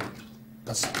place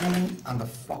the spoon and the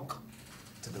fork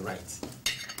to the right.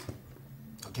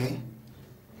 Okay?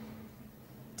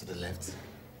 To the left.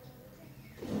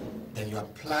 Then you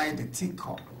apply the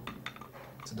teacup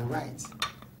to the right.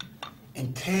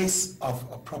 In case of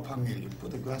a proper meal, you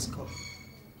put the glass cup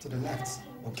to the left,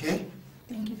 okay?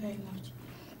 Thank you very much.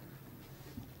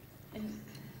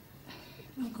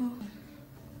 Uncle,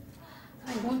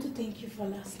 I want to thank you for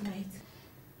last night.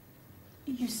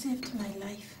 You saved my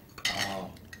life. Oh,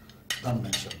 don't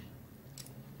mention.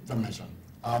 Don't mention.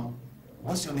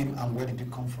 What's your name and where did you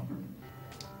come from?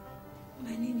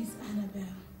 My name is ANNABEL.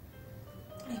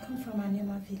 I come from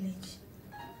Anema village.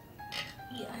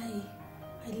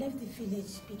 I left the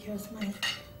village because my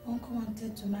uncle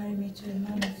wanted to marry me to a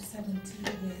man of 70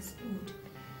 years old.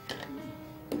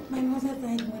 My mother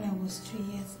died when I was 3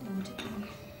 years old and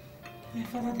my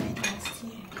father died last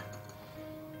year.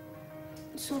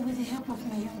 So with the help of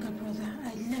my younger brother,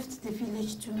 I left the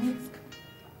village to meet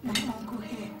my uncle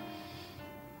here.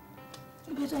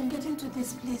 But on getting to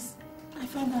this place, I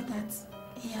found out that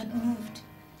he had moved.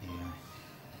 Yeah.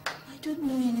 I don't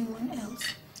know anyone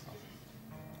else.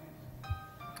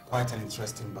 Quite an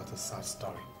interesting but a sad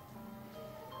story.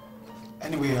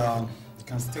 Anyway, you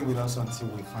can stay with us until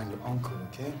we find your uncle,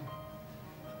 okay?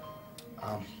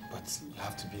 But you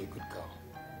have to be a good girl.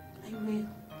 I will.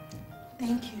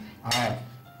 Thank you. All right.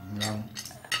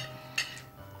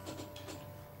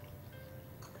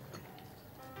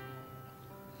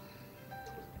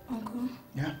 Uncle?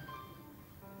 Yeah?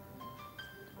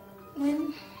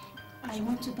 When I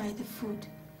went to buy the food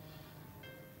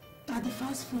at the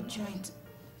fast food joint,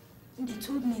 they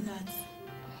told me that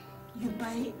you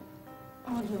buy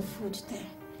all your food there.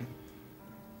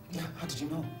 Yeah, how did you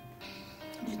know?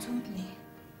 They told me.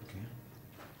 Okay.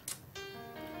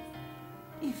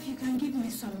 If you can give me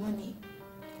some money,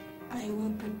 I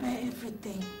will prepare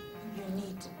everything you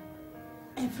need.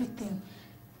 Everything.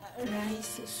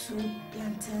 Rice, soup,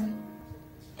 plantain,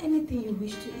 anything you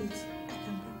wish to eat, I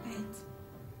can prepare it.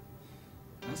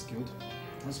 That's good.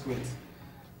 That's great.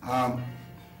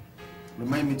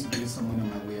 Remind me to give you some money on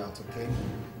my way out, okay?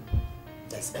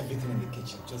 There's everything in the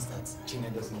kitchen, just that Gina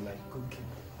doesn't like cooking.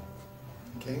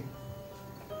 Okay?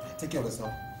 Take care of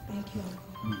yourself. Thank you,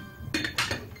 Uncle.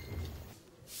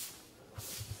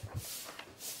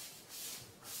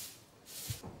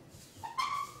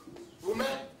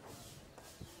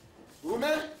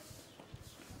 Woman?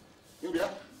 You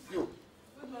there? You.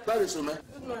 That is Ume.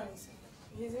 Good morning, sir.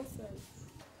 He's inside.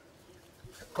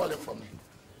 Call him for me.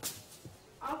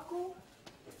 Uncle?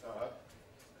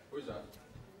 Who is that?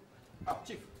 Ah,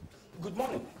 Chief. Good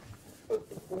morning.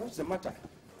 What's the matter?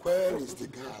 Where is the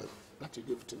girl that you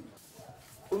gave to me?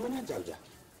 Umena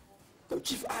Jalja.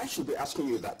 Chief, I should be asking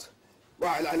you that.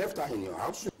 Well, I left her in your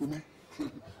house. Ume,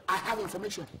 I have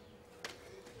information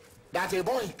that a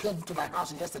boy came to my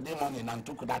house yesterday morning and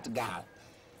took that girl.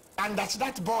 And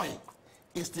that boy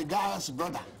is the girl's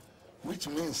brother, which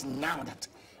means now that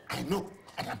I know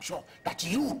and I'm sure that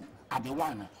you are the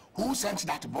one who sent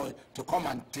that boy to come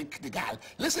and take the girl.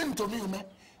 Listen to me, Ume.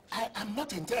 I am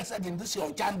not interested in this your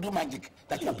Jandu magic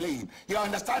that you're playing. You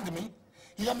understand me?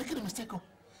 You are making a mistake. Oh.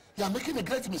 You are making a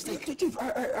great mistake. Chief,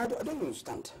 I don't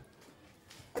understand.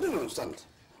 I don't understand.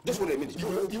 Just wait a minute.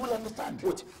 You will understand.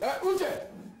 Wait. Uche!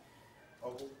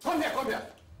 Come here, come here.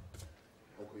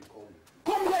 Okay, call me.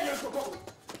 Come here, yes, come.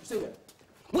 Stay here.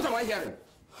 What am I hearing?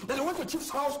 That they went to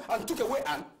Chief's house and took away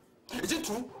Anne? Is it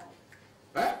true?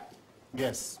 Eh?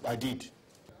 Yes, I did.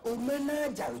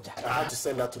 Umena Jalja. I had to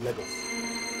send her to Lagos.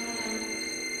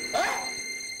 Eh?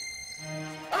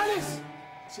 Alice!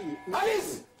 See,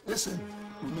 Alice! Listen,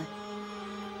 Ume.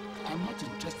 I'm not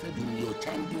interested in your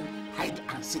Chandu hide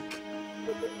and seek.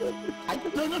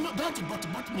 No,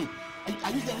 don't but me.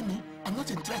 Are you hearing me? I'm not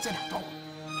interested at all.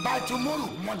 By tomorrow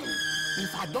morning,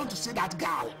 if I don't see that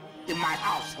girl in my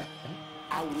house,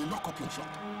 I will lock up your shop.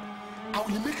 I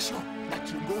will make sure that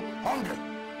you go hungry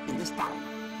in this town.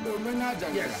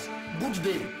 Yes. Good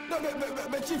day. No,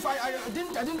 but Chief, I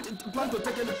didn't plan to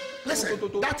take it. Listen,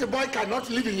 that boy cannot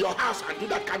live in your house and do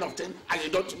that kind of thing, and you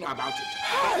don't know about it.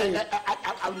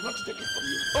 I will not take it from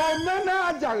you. Oh,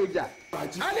 Mena Jarija.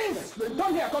 Alice,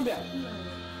 come here, come here.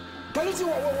 Can you see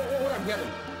what I'm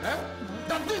hearing? Eh?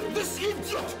 That this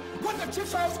idiot went to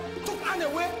Chief's house, took Anne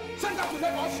away, sent her to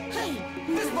Lagos. Hey,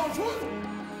 this bonjour.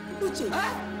 Uche.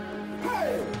 Eh?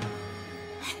 Hey.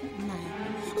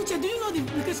 Uche, do you know the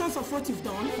implications of what you've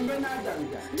done?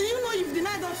 Do you know you've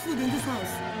denied us food in this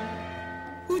house?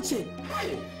 Uche.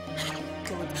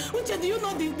 God. Uche, do you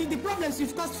know the problems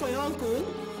you've caused for your uncle?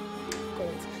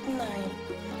 God. Nine.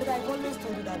 But I've always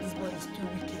told you that this boy is too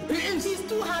wicked. He's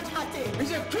too hard-hearted.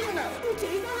 He's a criminal.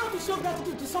 Uche, you don't have to show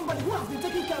gratitude to somebody who has been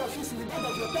taking care of you since the death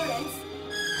of your parents.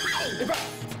 In fact,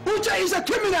 Uche is a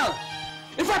criminal.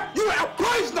 In fact, you are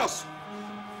poisonous.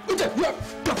 Uche, you are...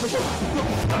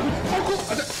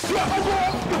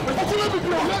 Uncle, let me go.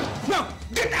 Now,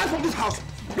 get out from this house.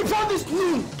 Before this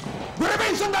noon, wherever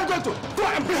you send that girl to, go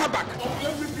and bring her back.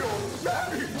 Let me go.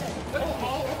 Let me go.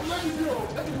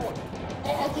 Let me go.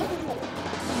 Uncle, let me go.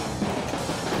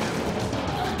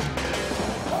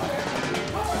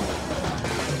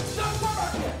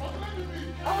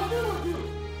 I'll deal with you.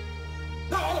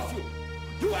 Now all of you,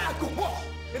 you are co-hosts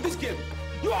in this game.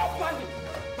 You are planning.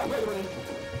 Now where are you running to?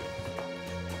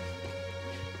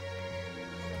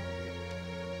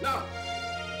 Now,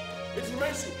 it's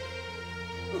mercy.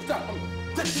 Look, stop.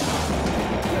 Take it.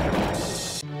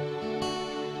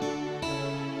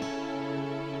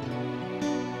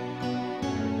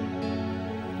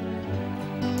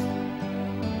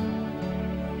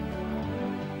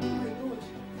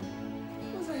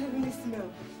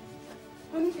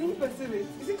 Can you perceive it?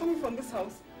 Is it coming from this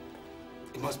house?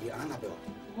 It must be Annabelle.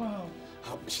 Wow.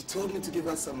 She told me to give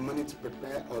her some money to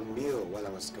prepare a meal while I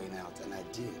was going out, and I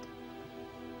did.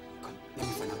 Come, let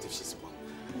me find out if she's home.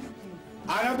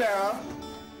 Annabelle!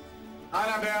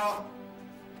 Annabelle!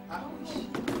 Welcome,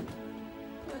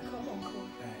 Uncle.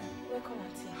 Welcome,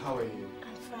 Auntie. How are you?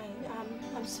 I'm fine.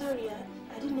 I'm sorry.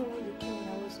 I didn't know when you came in.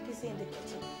 I was busy in the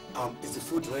kitchen. Is the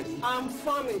food ready? I'm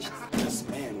famished. Yes,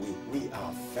 man. We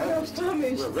are famished. I'm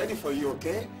famished. We're ready for you,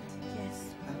 okay? Yes.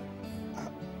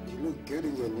 You look good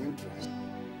in your new dress.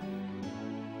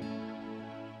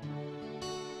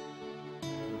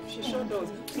 She sure does.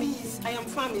 Please, I am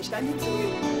famished. I need to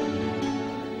eat.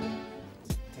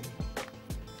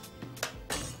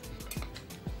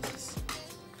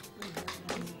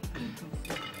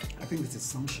 I think this is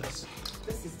sumptuous.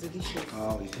 This is delicious.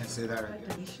 Oh, you can say that right.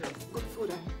 Delicious. Good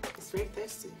food. It's very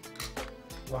tasty.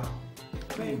 Wow.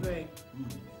 Very, very.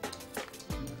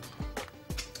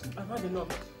 I've had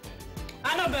enough.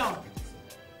 Annabelle!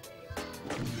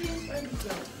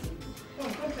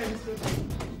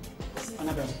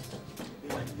 Annabelle,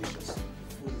 they are delicious.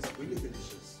 Food is really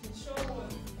delicious. It sure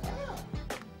was.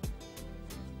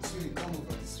 Sweetie, come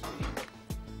over this way.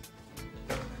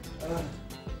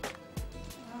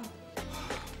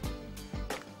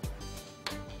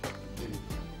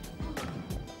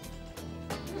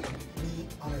 Me,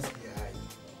 honestly,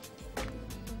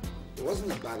 it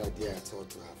wasn't a bad idea at all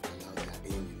to have allowed her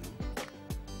in, you know.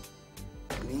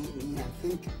 Me, I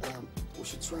think we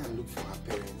should try and look for her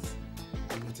parents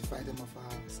and notify them of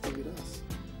her stay with us.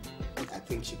 I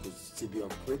think she could still be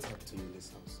of great help to you in this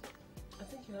house. I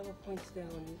think you have a point there,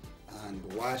 Oni.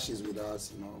 And while she's with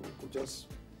us, you know, we could just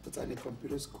put her in a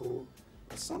computer school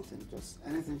or something, just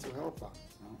anything to help her,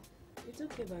 you know. It's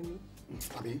okay by me.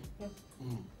 Abi? Yeah.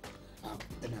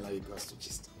 Let me allow you girls to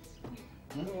gist.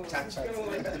 Oh, Chat. all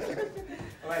right,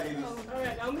 ladies. All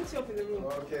right, I'll meet you up in the room.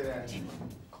 Okay, then.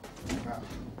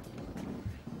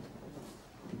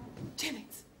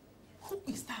 Janet, who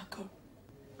is that girl?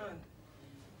 Anne,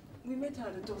 we met her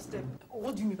at the doorstep.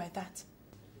 What do you mean by that?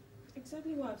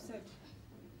 Exactly what I've said.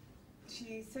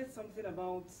 She said something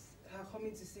about her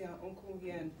coming to see her uncle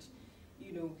here and,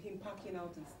 you know, him packing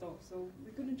out and stuff. So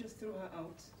we couldn't just throw her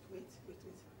out. Wait.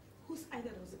 Whose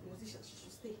idea was it she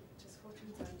should stay? Just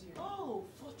Fortune's idea. Oh,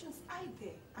 Fortune's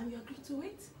idea. And you agreed to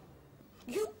it?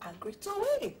 You agreed to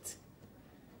it?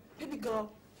 Baby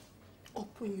girl,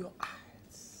 open your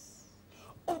eyes.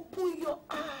 Open your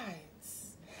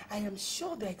eyes. I am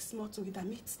sure there is more to it than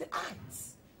meets the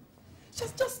eyes.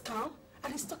 She's just come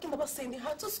and is talking about sending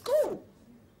her to school.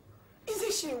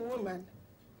 Isn't she a woman?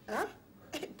 Huh?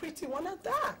 A pretty one at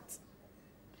that.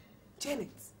 Janet,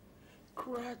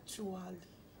 gradually,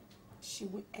 she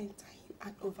will enter him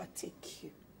and overtake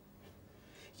you.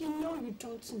 You know you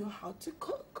don't know how to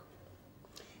cook.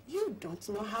 You don't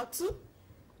know how to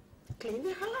clean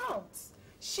the house.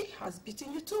 She has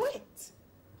beaten you to it.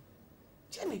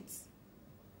 Janet,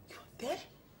 you're there?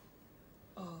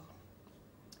 Oh,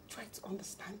 try to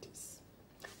understand this.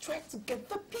 Try to get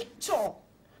the picture.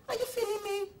 Are you feeling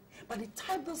me? By the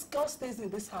time this girl stays in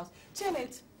this house,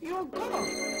 Janet, you're gone.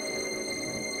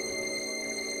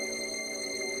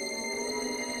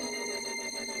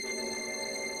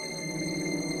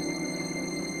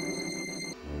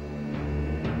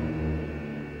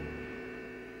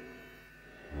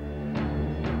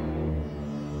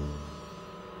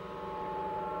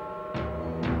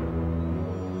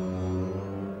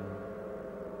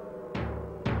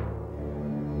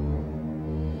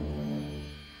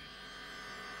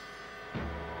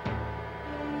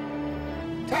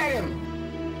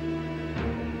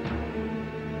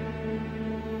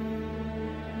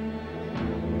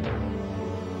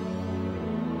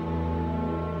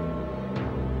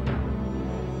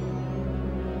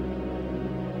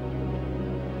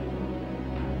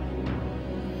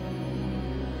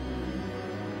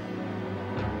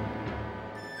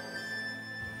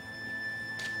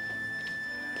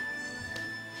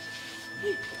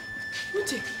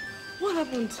 What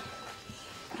happened?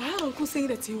 I heard Uncle saying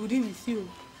that he would be with you.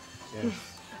 Yes.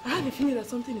 I had a feeling that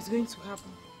something is going to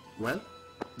happen. Well,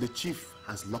 the chief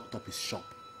has locked up his shop.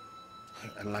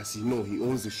 And as you know, he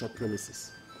owns the shop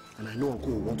premises. And I know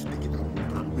Uncle will want to take it out.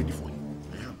 I'm ready for him.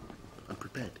 I am. I'm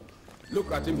prepared.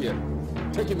 Look at him here.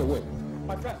 Take him away.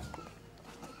 My friend.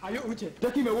 Are you Uche?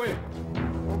 Take him away.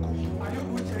 Uncle. Are you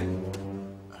Uche?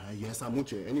 Yes, I'm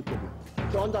Uche. Any problem?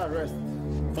 You're under arrest.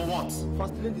 For what? For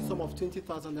stealing the sum of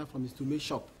 20,000 naira from his Tume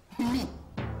shop. Me?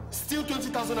 Steal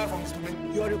 20,000 naira from his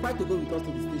Tume? You are required to go with us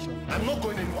to the station. I'm not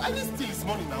going anywhere. I didn't steal his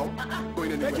money now.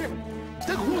 Going anywhere. Take him.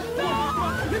 Take who?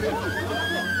 Leave him.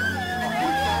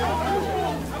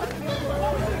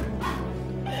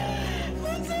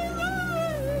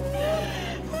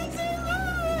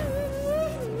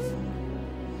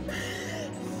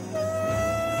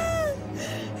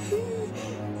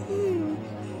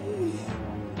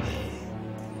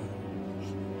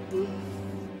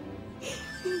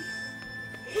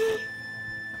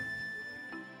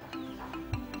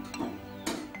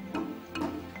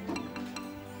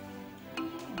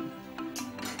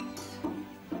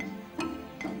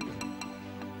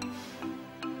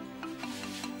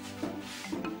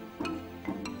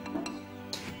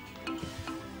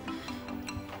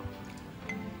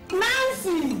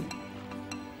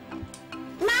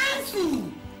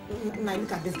 Now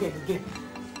look at this girl again.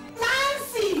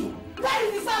 Nancy! Where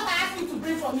is the stuff I asked you to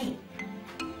bring for me?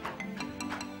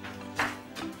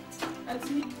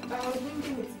 Auntie, I was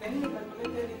thinking it's then if I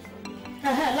collected it from you.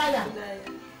 Liar!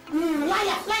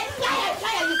 Liar!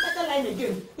 You started lying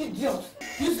again. Idiot!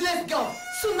 Useless girl!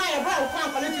 Soon now your brother will come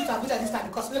and collect you to Abuja this time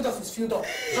because Lagos is filled up.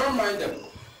 Don't mind them.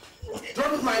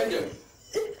 Don't mind them.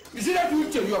 You see that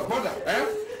future, your brother, eh?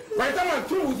 By the time I'm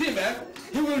through with him, eh?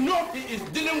 He will know he is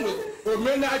dealing with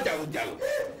Omena Jalu.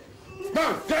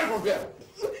 Now, get from here.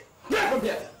 Get from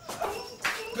here.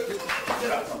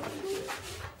 Get out from here.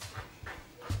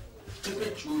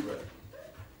 Stupid children.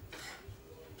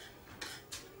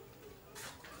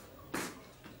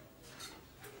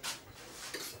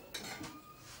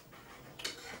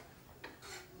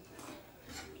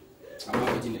 I'm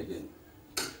not waiting again.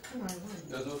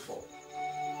 There's no fault.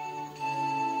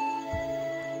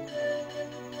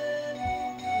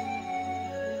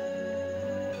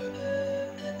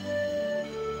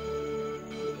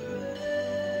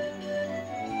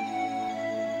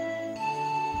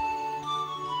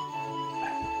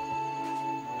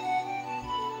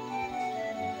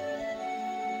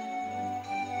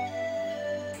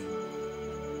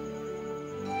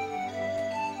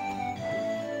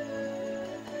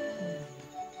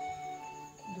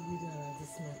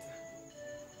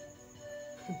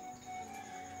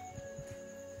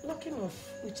 Locking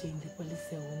off Uche in the police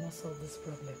cell will not solve this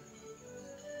problem.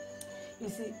 You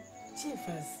see, Chief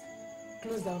has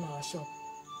closed down our shop.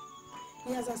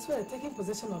 He has as well taken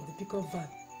possession of the pickup van.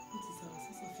 It is our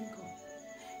source of income.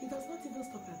 He does not even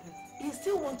stop at that. He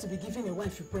still wants to be given a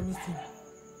wife you promised him.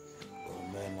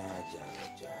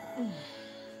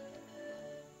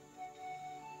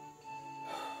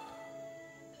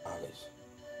 Alice,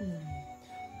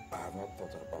 I have not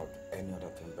thought about any other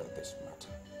thing but this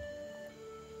matter.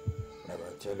 When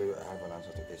I tell you I have an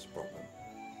answer to this problem,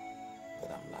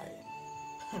 then I'm lying.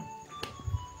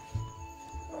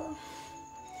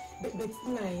 But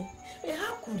Nai,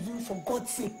 how could you, for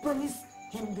God's sake, promise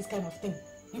him this kind of thing?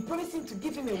 You promised him to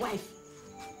give him a wife.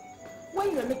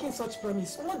 When you are making such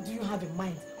promise, what do you have in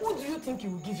mind? Who do you think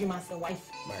you will give him as a wife?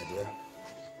 My dear,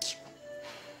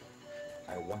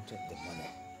 I wanted the money.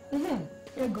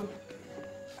 Here you go.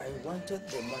 I wanted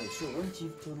the money. So when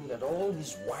Chief told me that all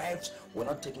his wives were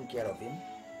not taking care of him,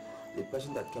 the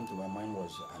person that came to my mind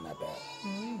was ANNABEL.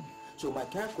 So my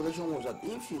calculation was that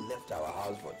if he left our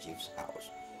house for Chief's house,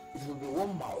 it will be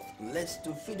one mouth less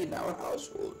to feed in our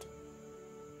household.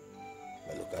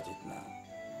 But look at it now.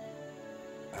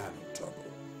 I am in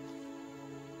trouble.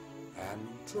 I am in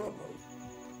trouble.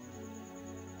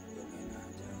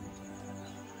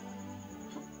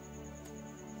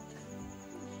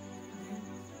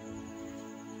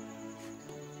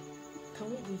 Can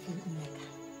we give him Emeka?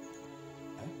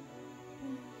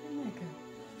 Emeka,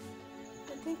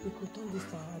 I think we could turn this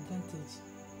to our advantage.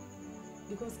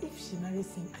 Because if she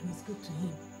marries him and is good to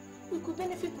him, we could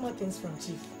benefit more things from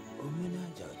Chief.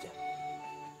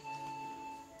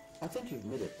 I think you've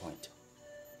made a point.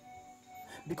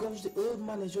 Because the old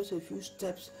man is just a few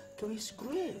steps to his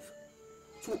grave.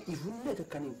 So if Emeka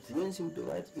can influence him to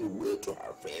write a will to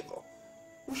her favor,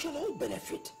 we shall all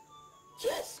benefit.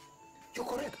 Yes, you're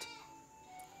correct.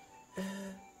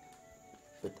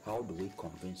 But how do we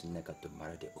convince Emeka to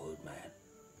marry the old man?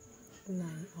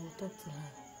 Nah, I'll talk to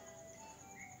her.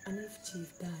 And if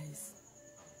Chief dies,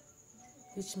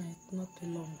 which might not be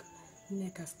long,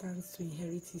 Emeka stands to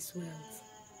inherit his wealth.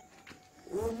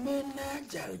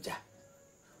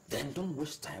 Then don't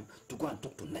waste time to go and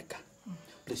talk to Emeka.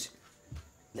 Please,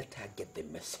 let her get the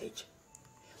message.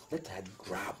 Let her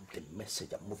grab the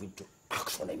message and move into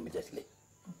action immediately.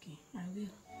 Okay, I will.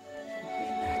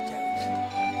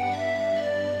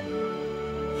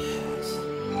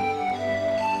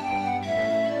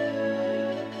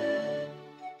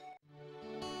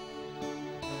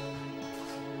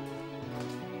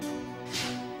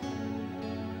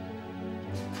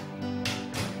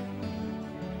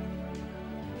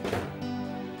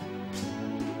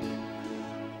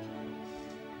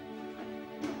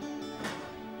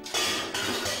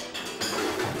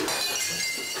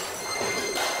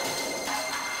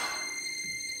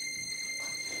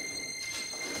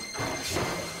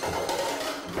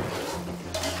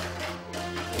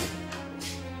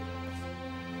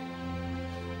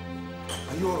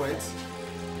 Are you alright?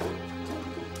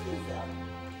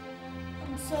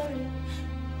 I'm sorry.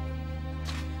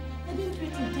 I didn't do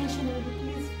it intentionally,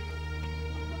 please.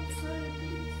 I'm sorry,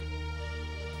 please.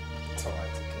 It's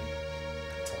alright, okay?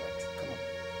 It's alright. Come on.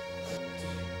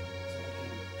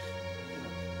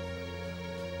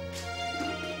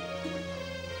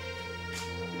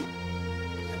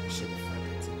 Should be fine.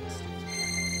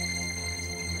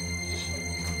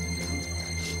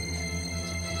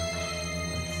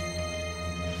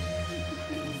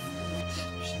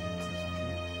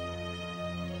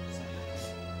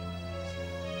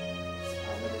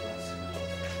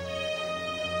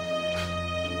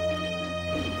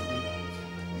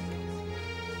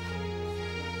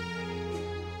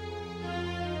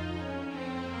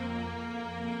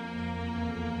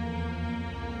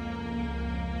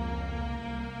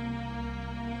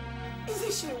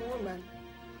 Is she a woman?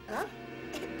 Huh?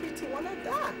 A pretty one at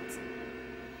that.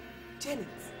 Janet,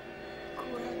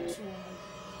 gradually,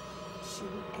 she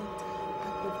will enter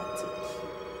and overtake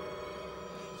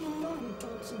you. You know you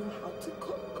don't know how to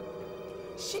cook.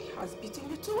 She has beaten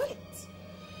you to it.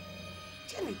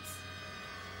 Janet,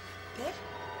 there?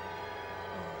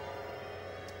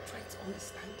 Try to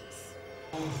understand this.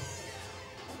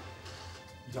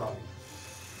 Darling,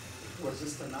 it was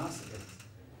just an accident.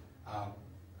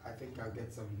 I think I'll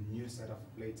get some new set of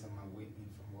plates on my way in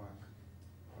from work.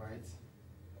 All right?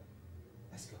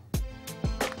 Let's go.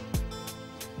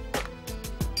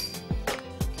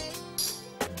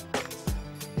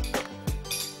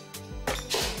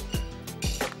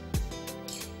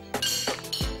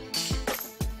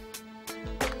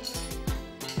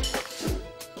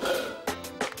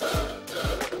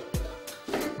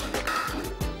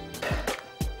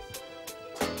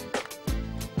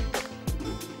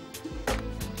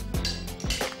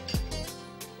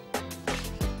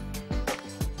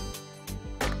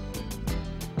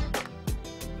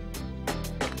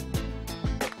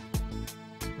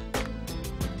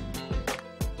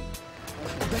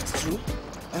 That's true.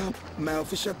 My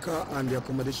official car and the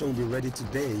accommodation will be ready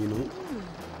today, you know.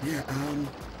 Yeah,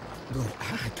 God,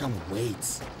 I can't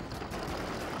wait.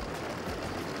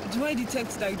 Do I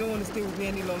detect that you don't want to stay with me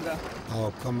any longer?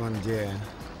 Oh, come on, dear.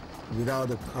 Without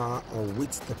the car or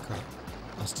with the car,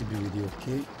 I'll still be with you,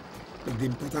 okay? But the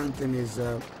important thing is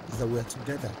that we're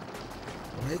together,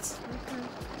 right? Okay.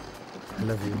 I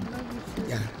love you. Love you too.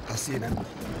 Yeah, I'll see you now.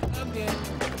 Love you.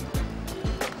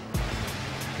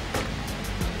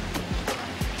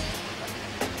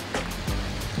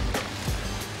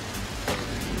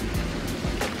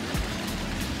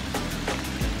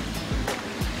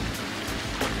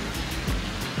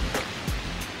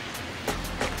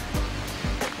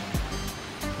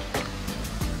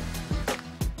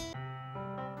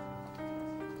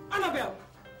 Annabelle!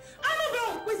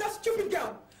 Annabelle! Where's that stupid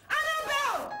girl?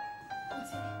 Annabelle!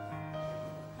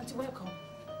 Auntie, welcome.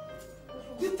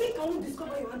 You think I won't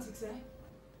discover your antics, eh?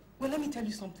 Well, let me tell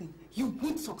you something. You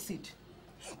won't succeed.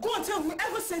 Go and tell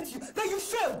whoever sent you that you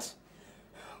failed!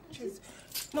 Jeez.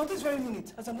 Now this very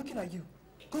minute, as I'm looking at you,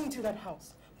 go into that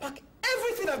house, pack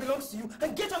everything that belongs to you,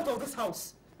 and get out of this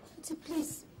house. Auntie,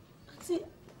 please. Auntie,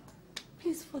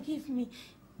 please forgive me.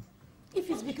 If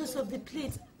it's because of the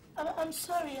plate, I'm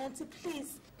sorry, Auntie,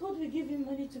 please. Don't we give him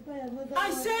money to buy another I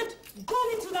one? said, go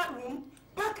into that room,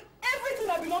 pack everything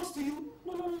that belongs to you.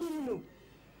 No.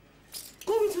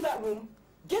 Go into that room,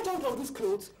 get out of these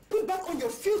clothes, put back on your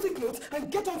filthy clothes,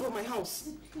 and get out of my house.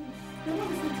 You're not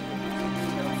listening to me.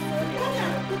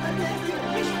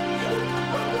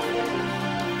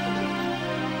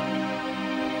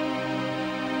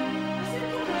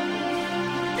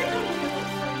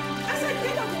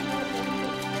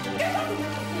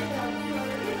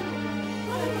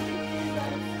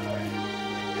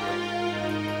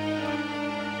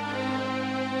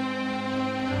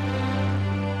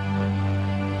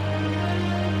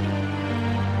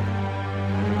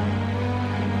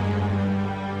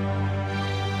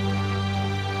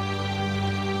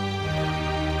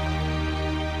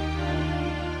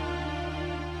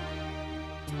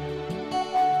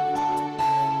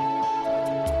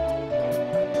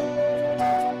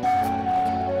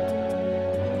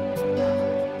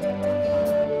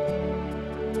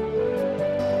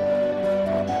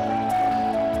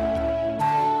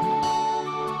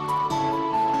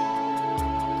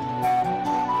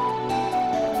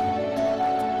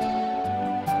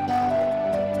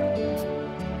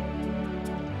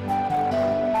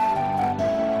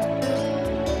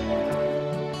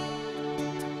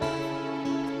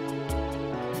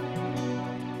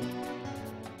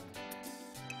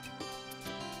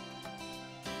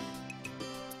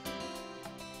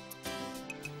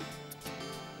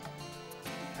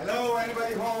 Hello,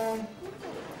 anybody home?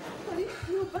 Honey,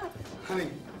 you're back. Honey,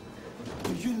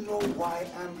 do you know why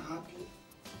I'm happy?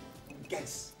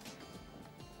 Guess.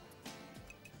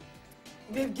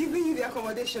 They've given you the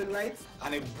accommodation, right?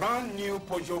 And a brand new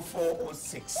Peugeot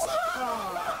 406.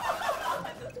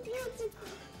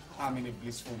 I'm in a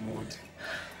blissful mood.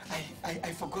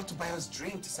 I forgot to buy us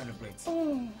drink to celebrate.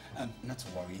 Not to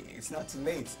worry, it's not too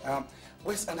late.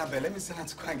 Where's Annabelle? Let me send her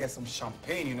to go and get some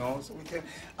champagne, you know, so we can...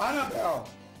 Annabelle!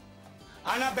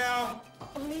 Annabelle!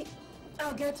 Honey,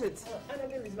 I'll get it.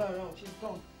 Annabelle is not around. She's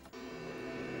gone.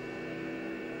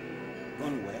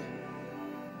 Gone where?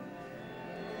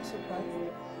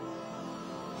 Surprised.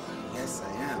 Yes,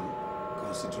 I am,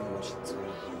 considering what she told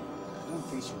me. I don't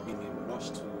think she'll be in a rush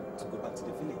to go back to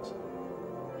the village.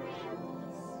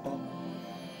 Oh,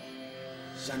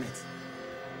 Janet,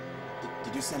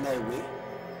 did you send her away?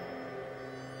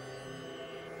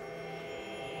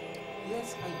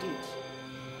 Yes, I did.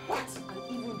 What?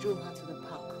 I even drove her to the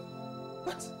park.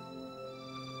 What?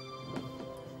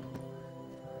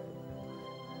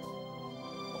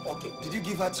 Okay, did you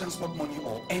give her transport money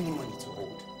or any money to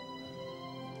hold?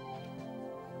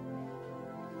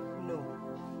 No.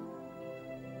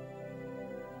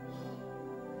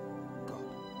 God,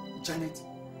 Janet,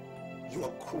 you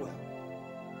are cruel.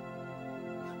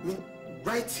 I mean,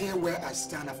 right here where I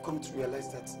stand, I've come to realize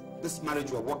that this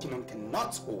marriage we're working on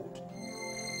cannot hold.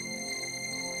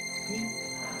 I mean,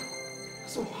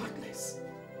 so heartless.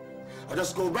 I'll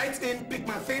just go right in, pick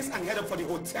my things, and head up for the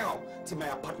hotel till my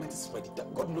apartment is ready.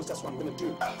 God knows that's what I'm gonna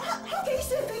do. How can you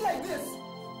say a thing like this?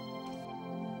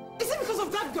 Is it because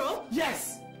of that girl?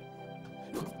 Yes!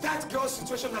 Look, that girl's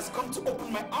situation has come to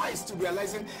open my eyes to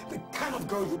realizing the kind of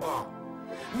girl you are.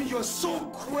 I mean, you're so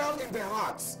cruel in the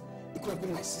heart. It could have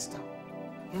been my sister,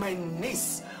 my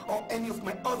niece, or any of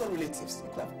my other relatives.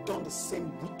 It could have done the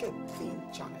same wicked thing,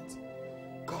 Janet.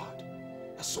 God,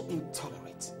 you're so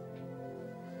intolerant.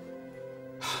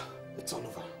 It's all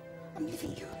over. I'm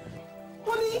leaving you.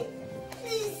 Honey,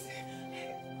 please,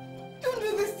 don't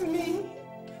do this to me.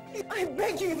 I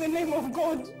beg you in the name of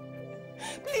God.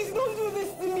 Please don't do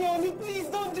this to me, honey. Please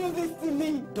don't do this to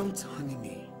me. Don't honey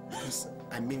me, because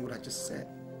I mean what I just said.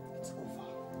 It's over.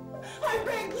 I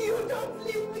beg you, don't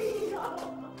leave me.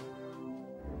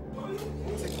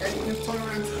 Take any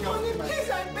intolerant girl Honey, in my... please,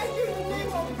 I beg you in the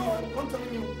name of God. Don't tell me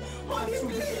you. Honey,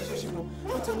 please.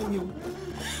 Don't tell me you.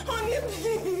 Honey,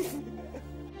 please.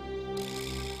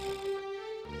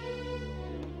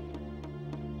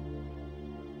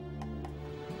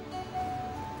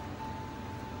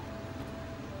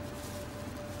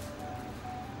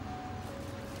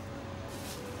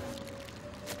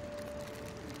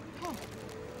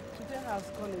 Has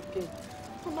gone again.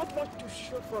 Not much to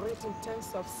show for it in terms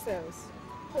of sales.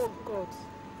 Oh God,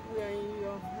 we are in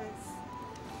your hands.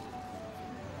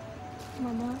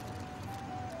 Mama,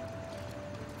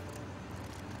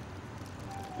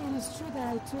 it is true that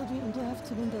I told you in the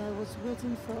afternoon that I was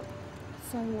waiting for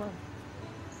someone.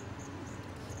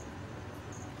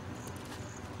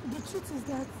 The truth is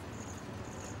that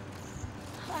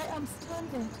I am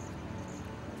stranded.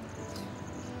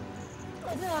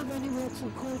 I don't have anywhere to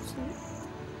go to.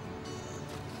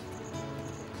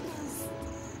 Please.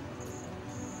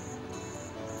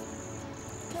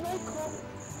 Can I come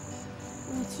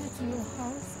with you to your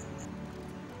house?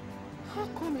 How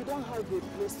come you don't have a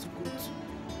place to go to?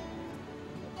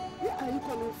 Where are you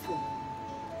coming from?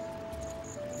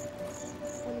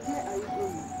 And where are you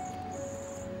going?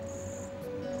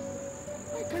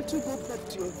 Why can't you go back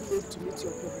to your village to meet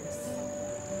your parents?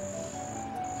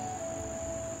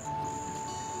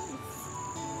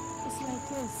 Like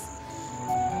this.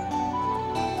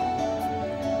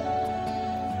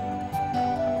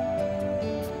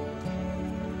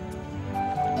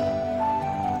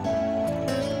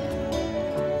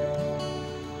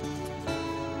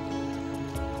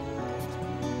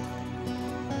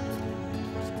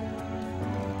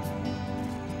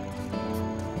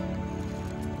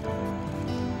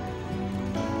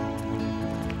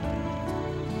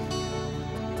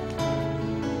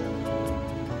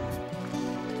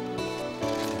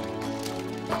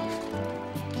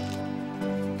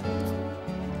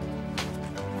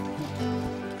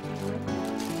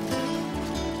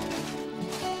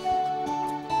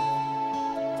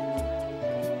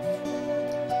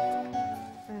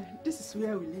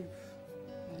 Where we live,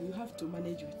 you have to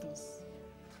manage with us.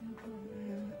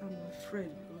 I'm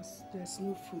afraid because there's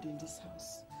no food in this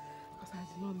house. Because I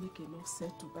did not make enough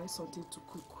sense to buy something to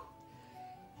cook,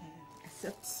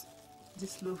 except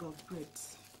this loaf of bread.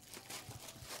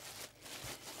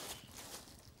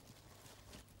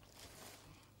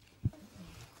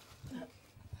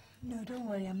 No, don't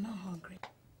worry, I'm not hungry.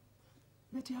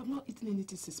 But you have not eaten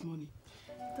anything since morning.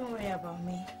 Don't worry about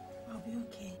me. I'll be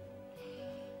okay.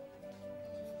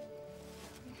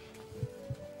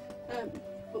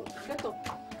 Get up.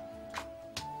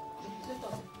 Get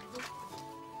up.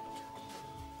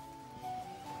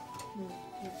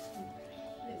 Please.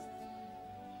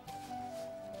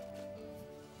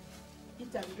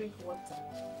 Eat and drink water.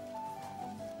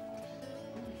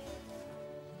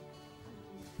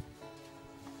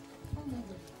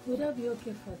 Would that be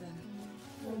okay for them?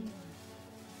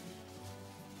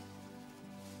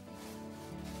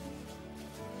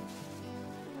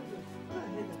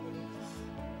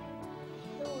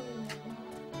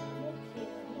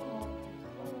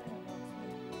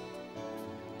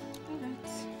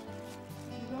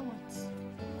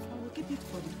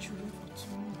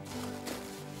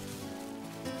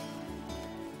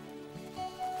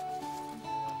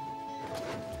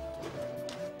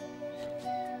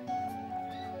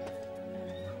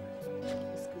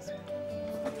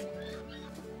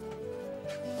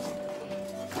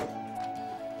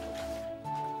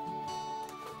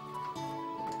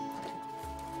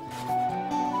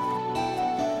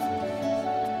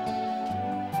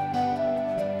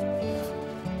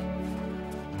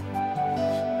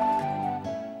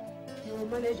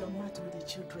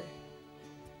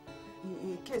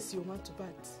 case you want to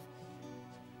bath,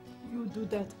 you do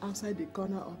that outside the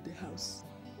corner of the house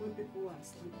when people are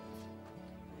asleep.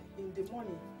 In the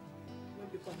morning, when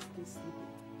people are still sleeping.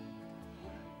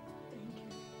 Thank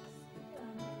you.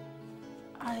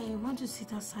 I want to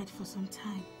sit outside for some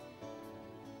time.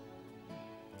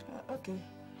 Okay.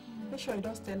 Make sure you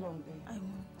don't stay long then. I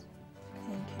won't.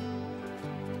 Thank you.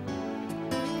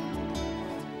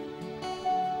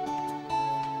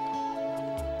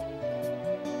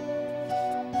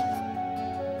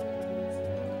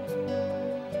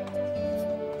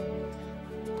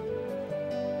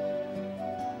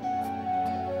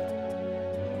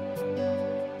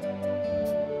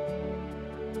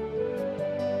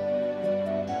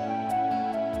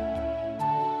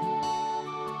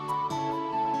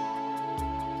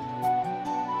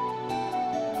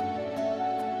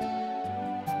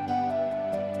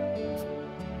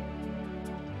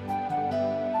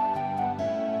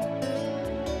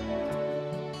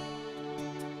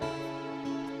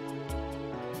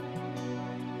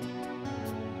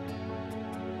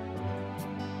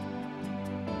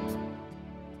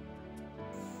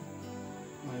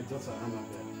 Daughter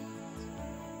Annabelle,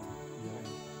 you are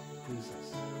a princess.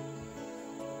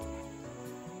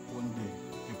 One day,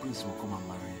 a prince will come and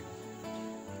marry you,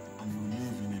 and you will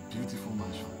live in a beautiful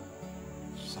mansion,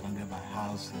 surrounded by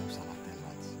house helps and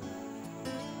attendants.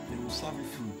 They will serve you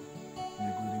food in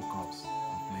the golden cups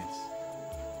and plates,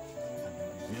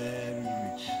 and you will be very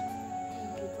rich.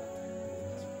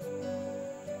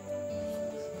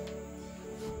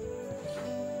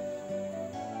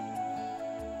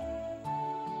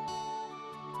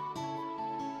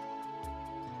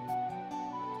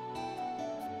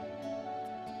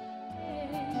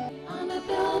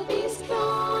 Annabelle, be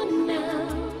strong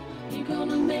now. You're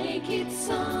gonna make it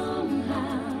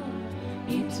somehow.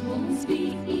 It won't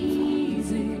be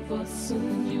easy, but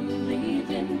soon you live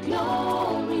in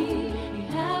glory. You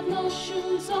have no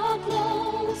shoes or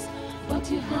clothes, but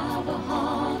you have a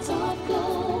heart of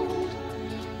gold.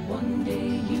 One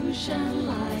day you shine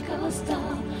like a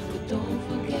star, but don't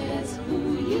forget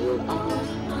who you are.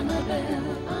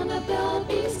 Annabelle, Annabelle,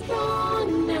 be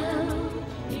strong now.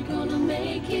 You're gonna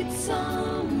make it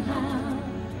somehow.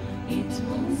 It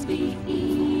won't be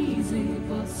easy,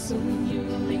 but soon you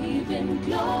live in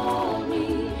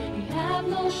glory. You have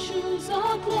no shoes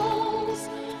or clothes,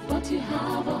 but you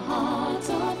have a heart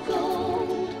of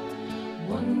gold.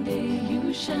 One day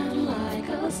you shine like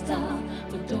a star,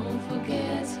 but don't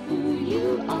forget who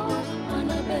you are,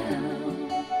 Annabelle.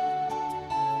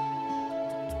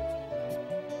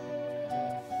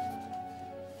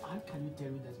 How can you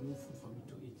tell me there's no food for me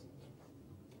to eat?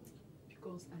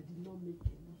 Because I did not make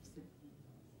enough sense.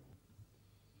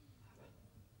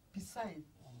 Besides,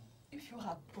 if you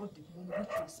had brought the money which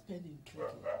you spend in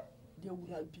drinking, there would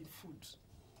have been food.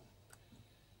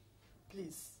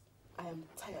 Please, I am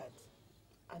tired.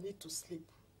 I need to sleep.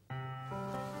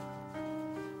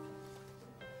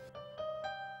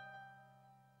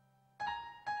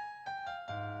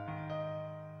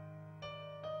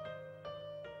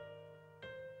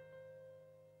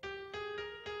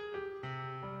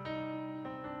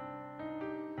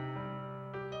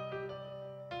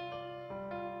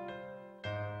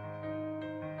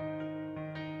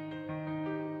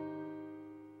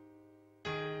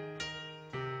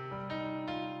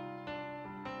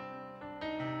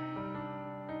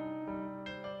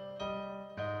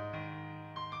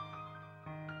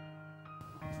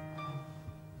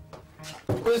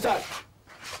 Who is that?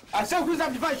 I said, who is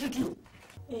that before I shoot you?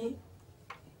 Hey,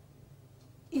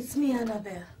 it's me,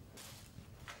 Annabelle.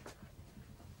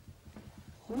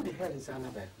 Who the hell is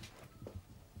Annabelle?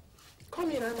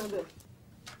 Come in, Annabelle.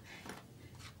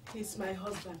 He's my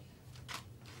husband.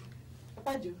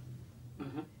 Papajo.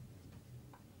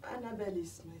 Annabelle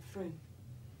is my friend.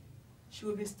 She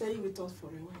will be staying with us for a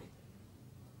while.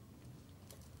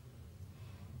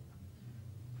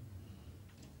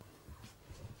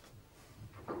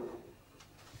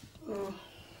 Oh.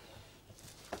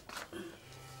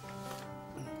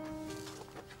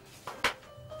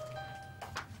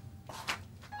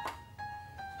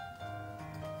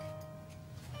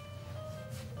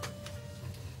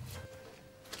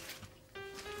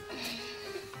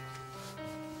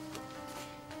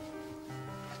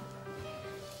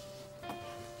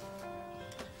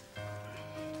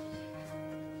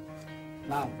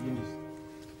 Now, Eunice,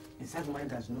 is that why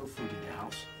there's no food in the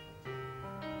house?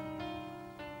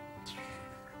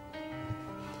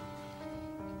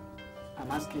 I'm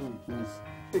asking you, Eunice.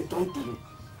 Hey, talk to me.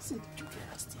 See, the children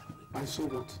are still awake. I saw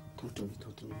what? Talk to me,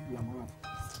 talk to me. You are moral.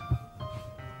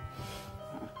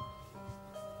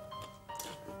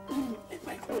 Oh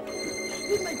my God.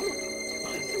 Oh my God.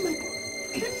 Oh my God.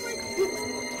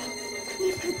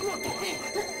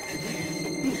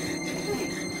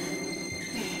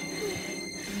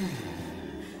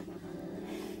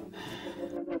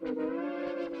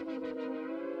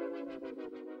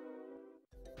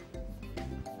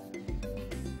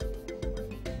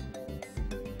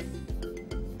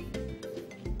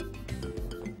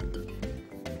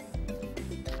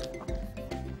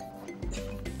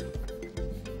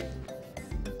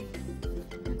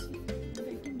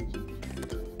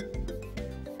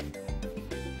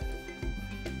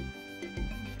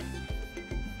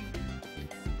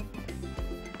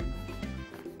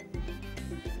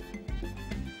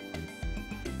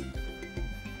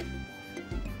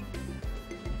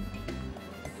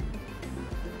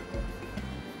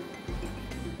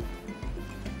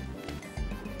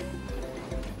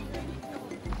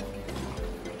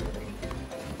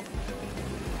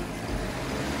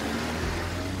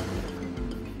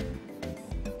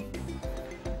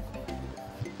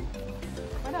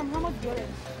 How much do you want?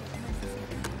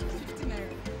 50 naira.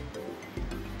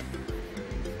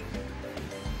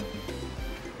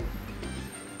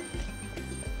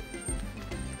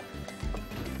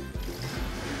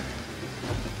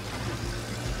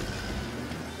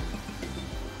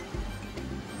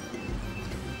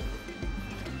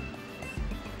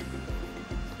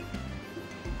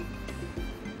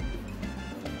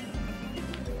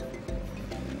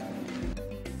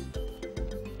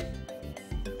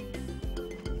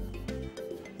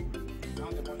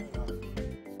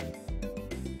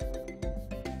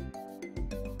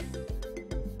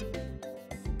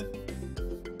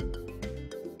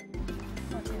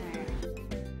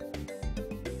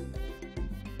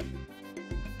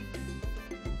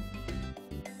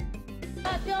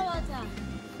 Pure water.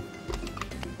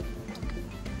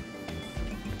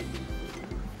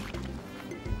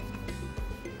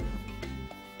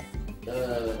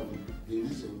 The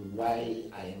reason why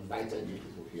I invited you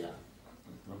people here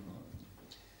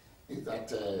is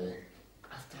that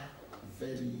after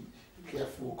very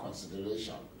careful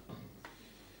consideration,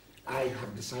 I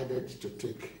have decided to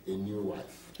take a new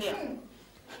wife. Yeah.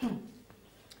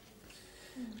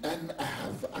 And I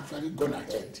have actually gone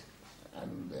ahead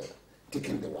and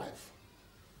taken the wife.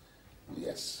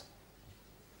 Yes.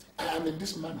 I am in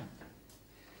this manner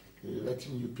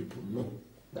letting you people know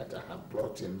that I have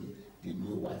brought in the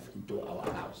new wife into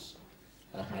our house.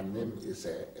 Her name is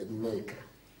Emeka.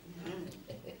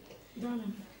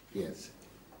 Darling. Yes.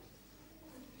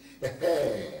 I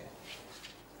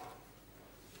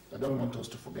don't want us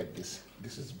to forget this.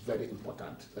 This is very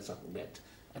important. Let's not forget.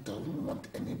 I don't want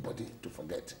anybody to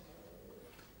forget.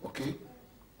 Okay?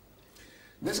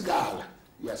 This girl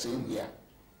you are seeing here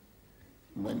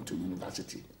went to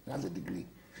university, has a degree.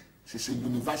 She's a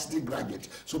university graduate.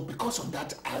 So because of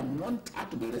that, I want her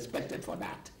to be respected for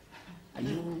that. Are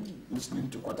you listening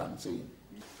to what I'm saying?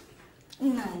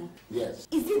 No. Yes.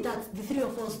 Is it that the three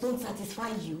of us don't satisfy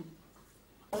you?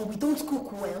 Or we don't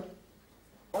cook well?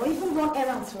 Or even run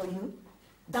errands for you?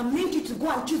 That made you to go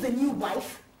and choose a new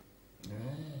wife?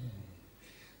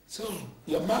 So,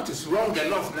 your mouth is wrong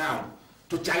enough now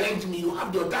to challenge me. You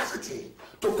have the audacity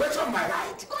to question my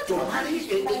right to marry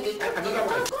another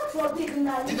wife. God forbid,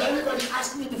 no. Did anybody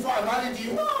ask me before I married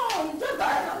you? No, just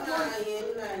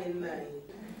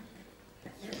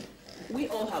We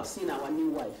all have seen our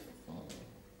new wife,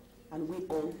 and we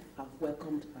all have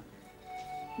welcomed her.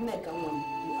 Nneka,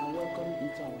 you are welcome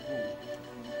into our home.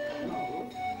 No,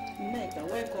 Nneka,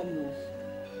 welcome you.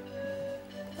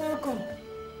 Welcome.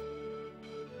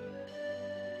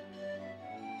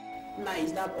 Now,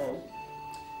 is that all?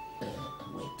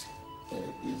 Wait.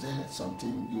 Is there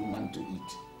something you want to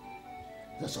eat?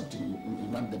 Is there something you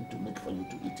want them to make for you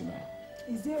to eat now?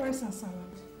 Is there rice and salad?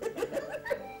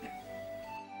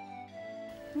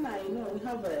 No, you know, we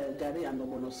have gari and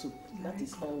obono soup. That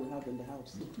is all we have in the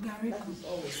house. Gari. That is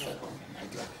all we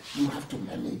have. You have to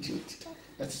manage it.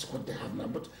 That is what they have now.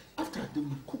 But after they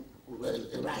will cook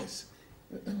rice,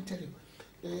 let me tell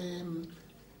you,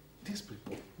 these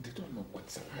people, they don't know what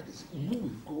salad is. You will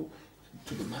go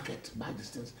to the market, buy these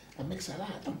things, and make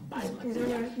salad, and buy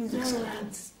material, make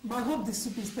salad. But I hope the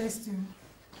soup is tasty.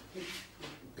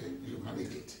 You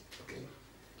manage it, okay?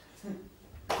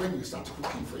 When you start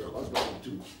cooking for your husband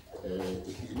too,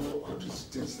 you know all these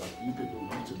things that you people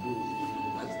want to do in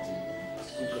university,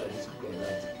 cook like this, cook like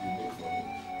that, you make for me.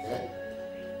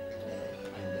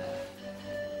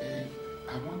 And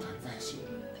I want to advise you,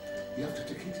 you have to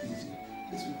take it easy.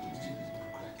 This will put you in the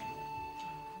book like you.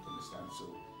 Understand? So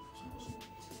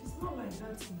it's not like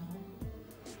that now.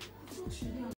 I thought she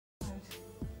didn't hide.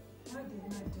 Why did I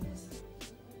do this?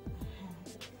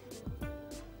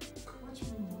 Watch me,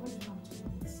 what do you want to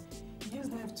do? Use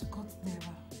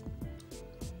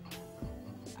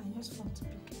want to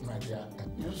pick it. My dear,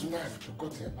 use knife to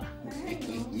cut your back.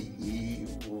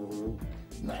 Oh,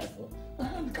 knife. My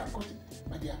hand can cut it.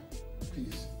 My dear,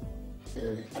 please.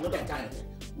 Another time,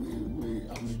 I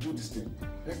will do this thing.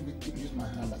 Let me use my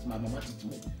hand as my mama teach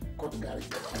me. Cut garlic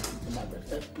and put in my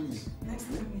bread. Please. Next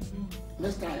time,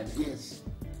 Next time, yes.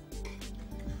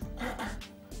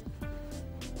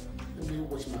 Let me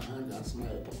wash my hand as my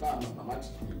papa and my mama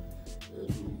teach me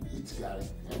to eat garlic.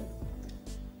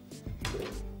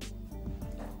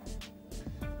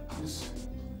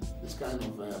 This kind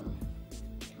of love.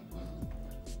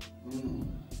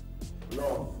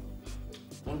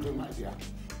 Don't do, my dear.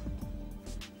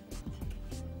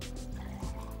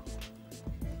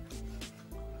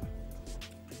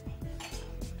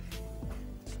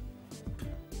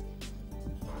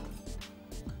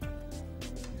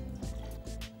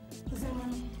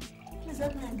 Please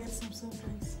help me and get some soup,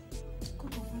 please.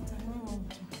 Cook of water, I don't want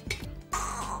to.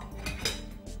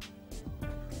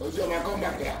 Ozoma, come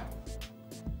back here.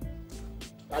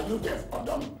 Are you deaf or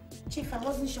dumb? Chief, I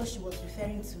wasn't sure she was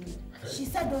referring to me. She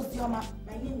said Ozioma.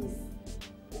 My name is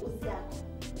Ozia.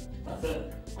 My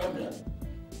friend, come here.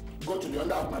 Go to the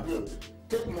under of my bill.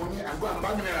 Take money and go and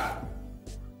buy mineral.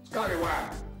 Carry one.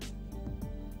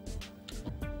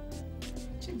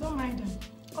 Chief, don't mind them.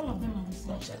 All of them are the same.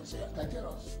 Nonsense,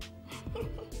 dangerous.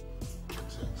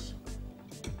 Nonsense.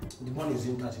 The money is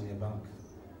intact in the bank.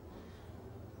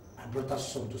 I brought that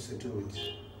sum to settle it.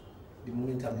 The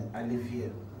moment I live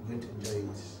here, I'm going to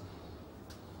enjoy it.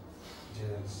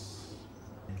 Yes.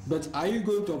 But are you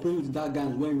going to operate with that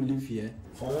gang when you live here?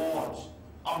 For what?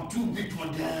 I'm too big for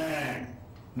them.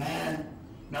 Man,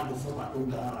 now before my own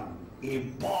gun. A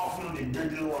powerful and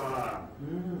deadly one.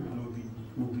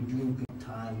 We'll be doing big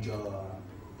time job.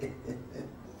 Hey,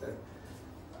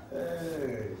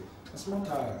 that's not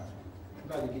tired.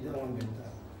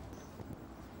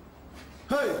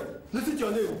 Hey, listen to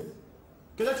your name.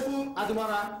 Kelechiku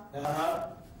Adimara.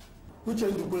 Who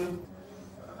changed the way?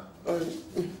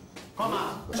 Come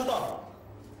on, shut up.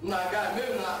 Nah, guy,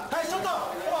 maybe not. Hey, shut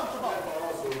up. Come on, shut up.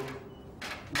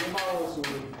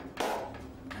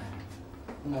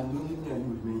 I'm leaving you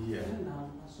with me here.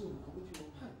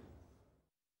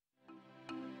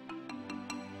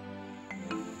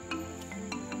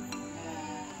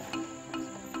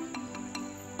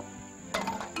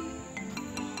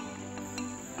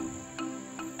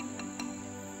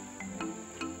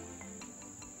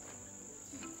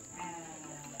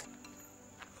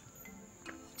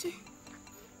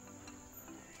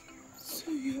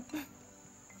 So you're back.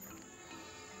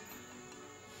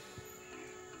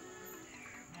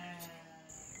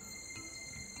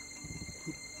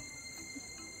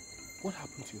 What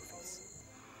happened to your face?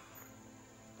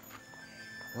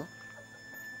 Huh?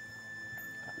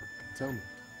 Tell me.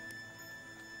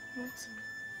 Nothing.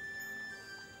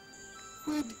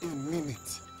 Wait a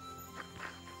minute.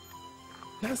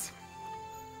 Nancy,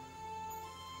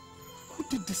 who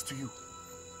did this to you?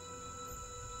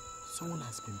 Someone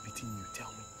has been beating you, tell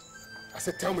me. I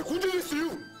said, tell me, who did this to you?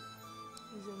 Isn't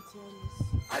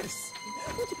Alice.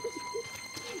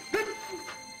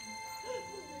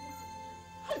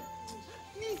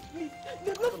 Please,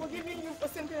 they're not forgiving you for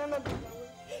sending ANNABEL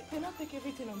away. They'll not take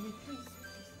everything on me, please.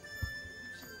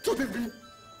 So they've been...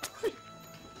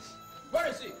 Where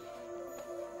is he?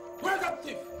 Where is that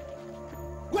thief?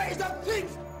 Where is that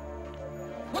thief?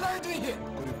 What are you doing here?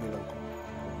 Good evening, Uncle.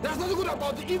 There's nothing good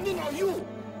about the evening or you.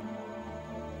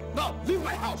 Now, leave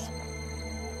my house.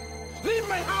 Leave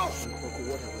my house! Uncle,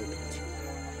 what have I done?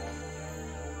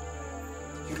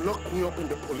 You locked me up in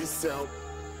the police cell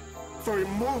for a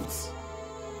month.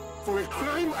 For a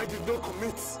crime I did not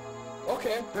commit.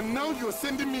 Okay. And now you're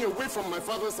sending me away from my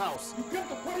father's house. You came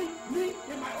to put me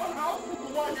in my own house?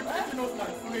 Why are you taking those my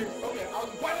slaves? Okay, I'll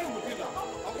quarrel with you now.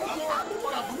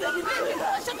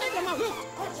 Shut up your mouth!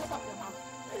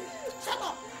 Shut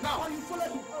up! Now,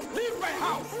 leave my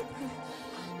house!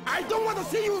 I don't want to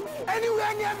see you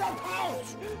anywhere near that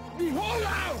house! The whole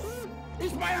house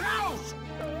is my house!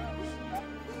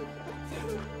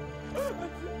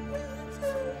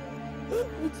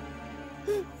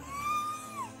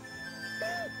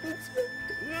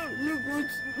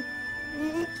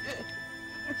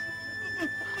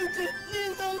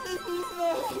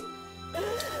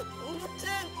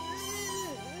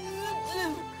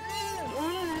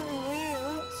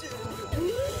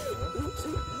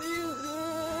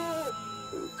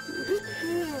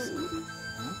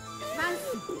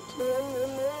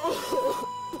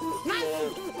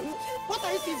 What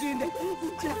are you still doing there?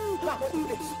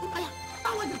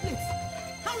 How was the place?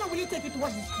 How long will you take it to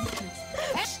wash this plate?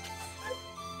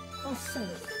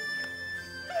 Nonsense.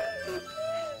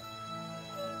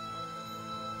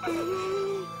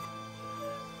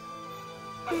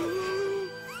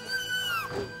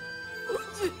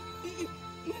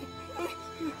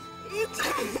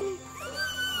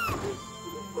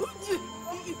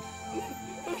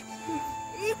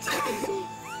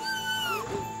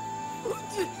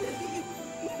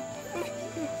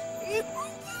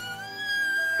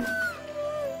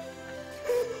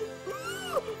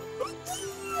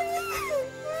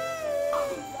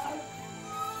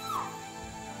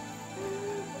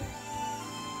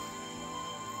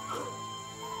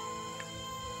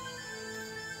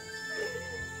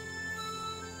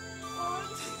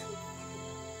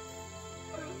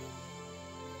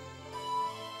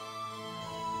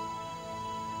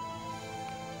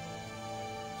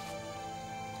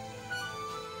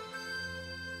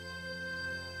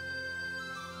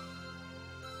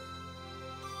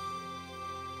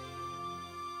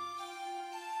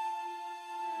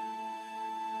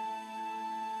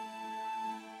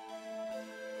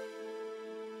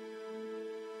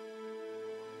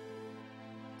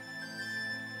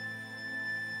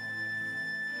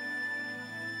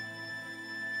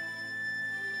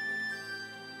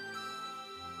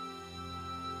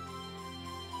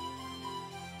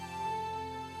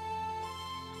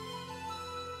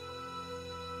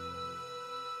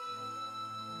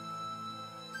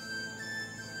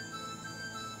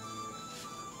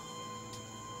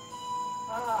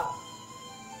 Ah,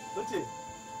 Lucy,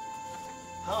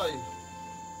 how are you?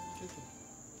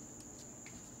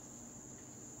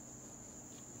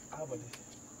 How about it?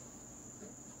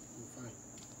 I'm fine.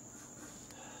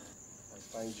 I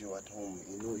find you at home.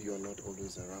 You know you're not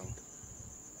always around.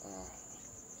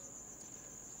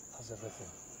 How's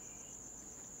everything?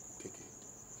 Kiki,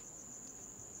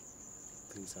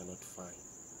 things are not fine.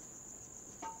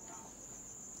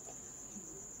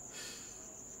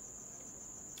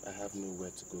 I have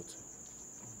nowhere to go to.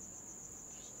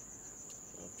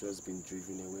 I've just been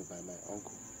driven away by my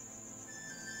uncle.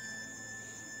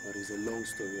 But it's a long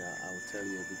story. I'll tell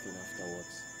you everything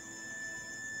afterwards.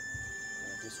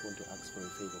 I just want to ask for a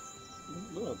favor.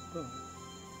 Go.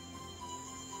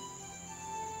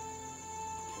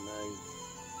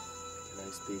 Can I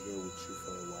stay here with you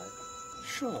for a while?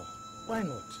 Sure, why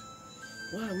not?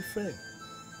 Why are we friends?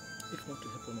 If not to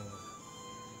help one another.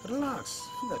 Relax,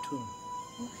 feel at home.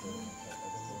 Okay.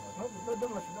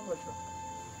 Don't rush.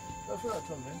 I feel at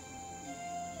home, man.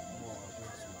 No, I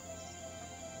don't smoke.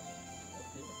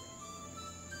 Okay.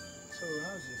 So,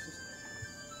 how's your sister?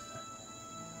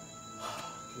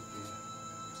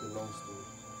 It's a long story.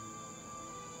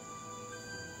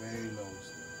 A very long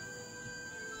story.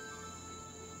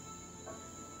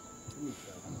 Let me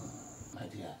try. My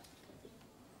dear,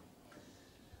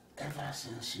 ever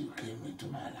since you came into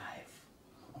my life,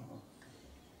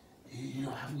 you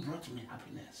have brought me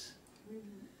happiness.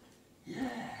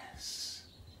 Yes.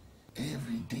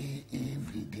 Every day,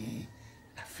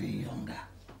 I feel younger.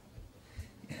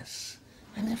 Yes.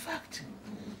 And in fact,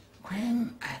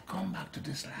 when I come back to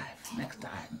this life next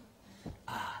time,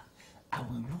 I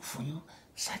will look for you,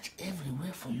 search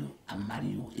everywhere for you, and marry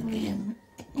you again.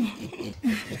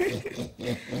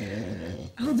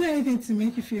 I'll do anything to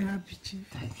make you feel happy, Chief.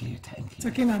 Thank you.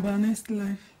 Talking about next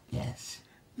life. Yes.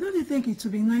 Don't you think it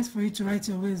would be nice for you to write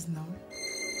your wills now?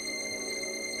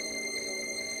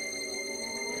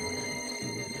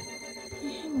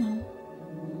 Yeah, no.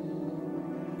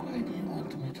 Why do you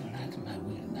want me to write my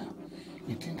will now?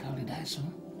 You think I will die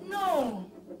soon? No!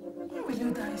 Why will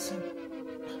you die soon?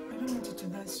 I don't want you to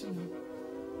die soon.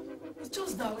 It's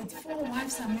just that with 4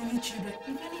 wives and many children,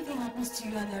 if anything happens to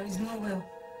you and there is no will,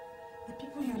 the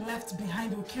people you left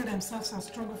behind will kill themselves and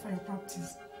struggle for your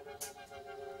properties.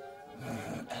 I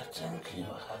think you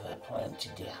have a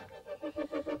point there.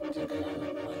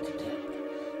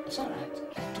 It's all right.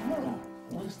 Tomorrow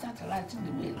we'll start writing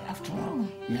the will. After all,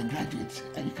 you're a graduate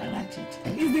and you can write it.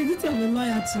 It's the duty of a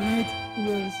lawyer to write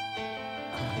wills.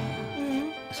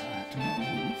 It's all right. Tomorrow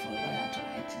we'll look for a lawyer to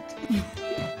write it.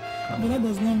 But that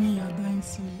does not mean you're dying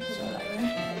soon. It's all right.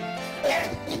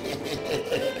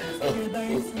 You're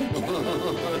dying soon.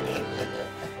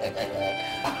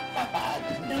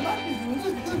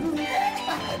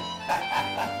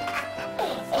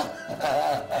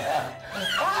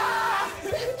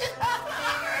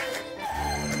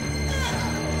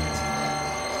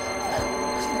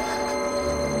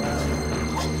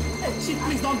 Chief,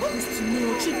 please don't do this to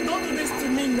me. Chief, don't do this to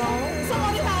me now.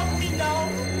 Somebody help me now.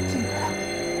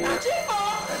 Chief,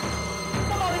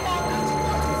 somebody help me.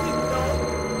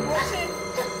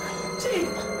 Chief.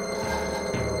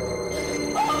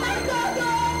 Oh my God, no.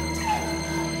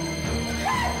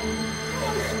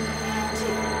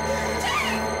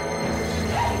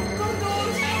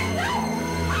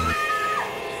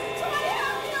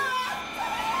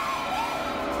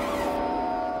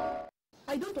 I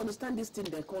don't understand this thing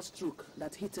they call stroke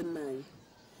that hit him now.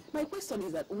 My question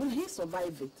is that, will he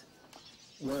survive it?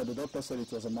 Well, the doctor said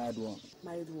it was a mild one.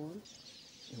 Mild one?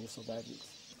 He will survive it.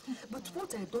 But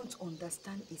what I don't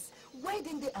understand is, why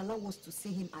didn't they allow us to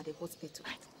see him at the hospital?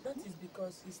 That is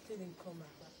because he's still in coma.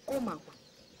 Coma?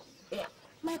 Yeah.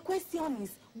 My question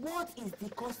is, what is the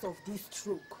cause of this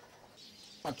stroke?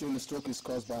 Actually, the stroke is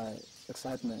caused by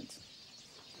excitement.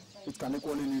 It can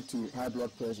equally lead to high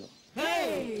blood pressure.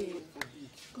 Hey!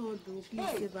 God, oh, please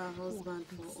save our husband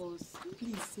for us.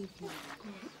 Please save him.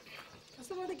 Can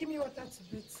somebody give me water to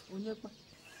breathe?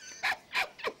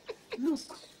 Look,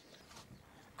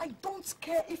 I don't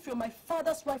care if you're my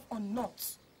father's wife or not.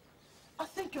 I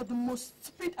think you're the most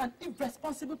stupid and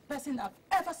irresponsible person I've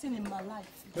ever seen in my life.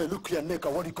 Hey, look here,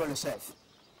 Neka, what do you call yourself?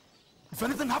 If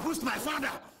anything happens to my father,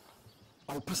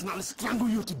 I will personally strangle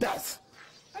you to death.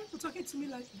 Why are you talking to me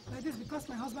like this? Because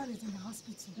my husband is in the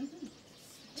hospital.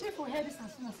 Chief will hear this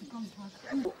as soon as he comes back.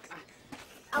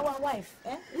 Our wife,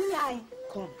 eh?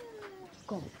 Come.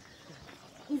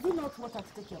 Is it not water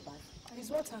to take your bath? It's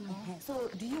water now. So,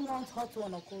 do you want hot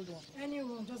one or cold one?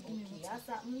 Anyone, just give me water.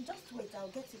 Just wait, I'll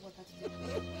get you water to take.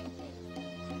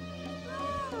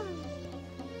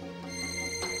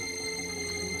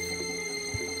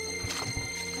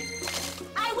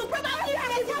 I will probably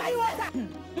get you water!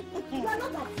 You are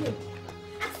not afraid.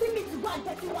 Asking me to go and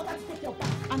get you water to take your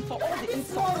bath. And for all the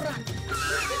insult.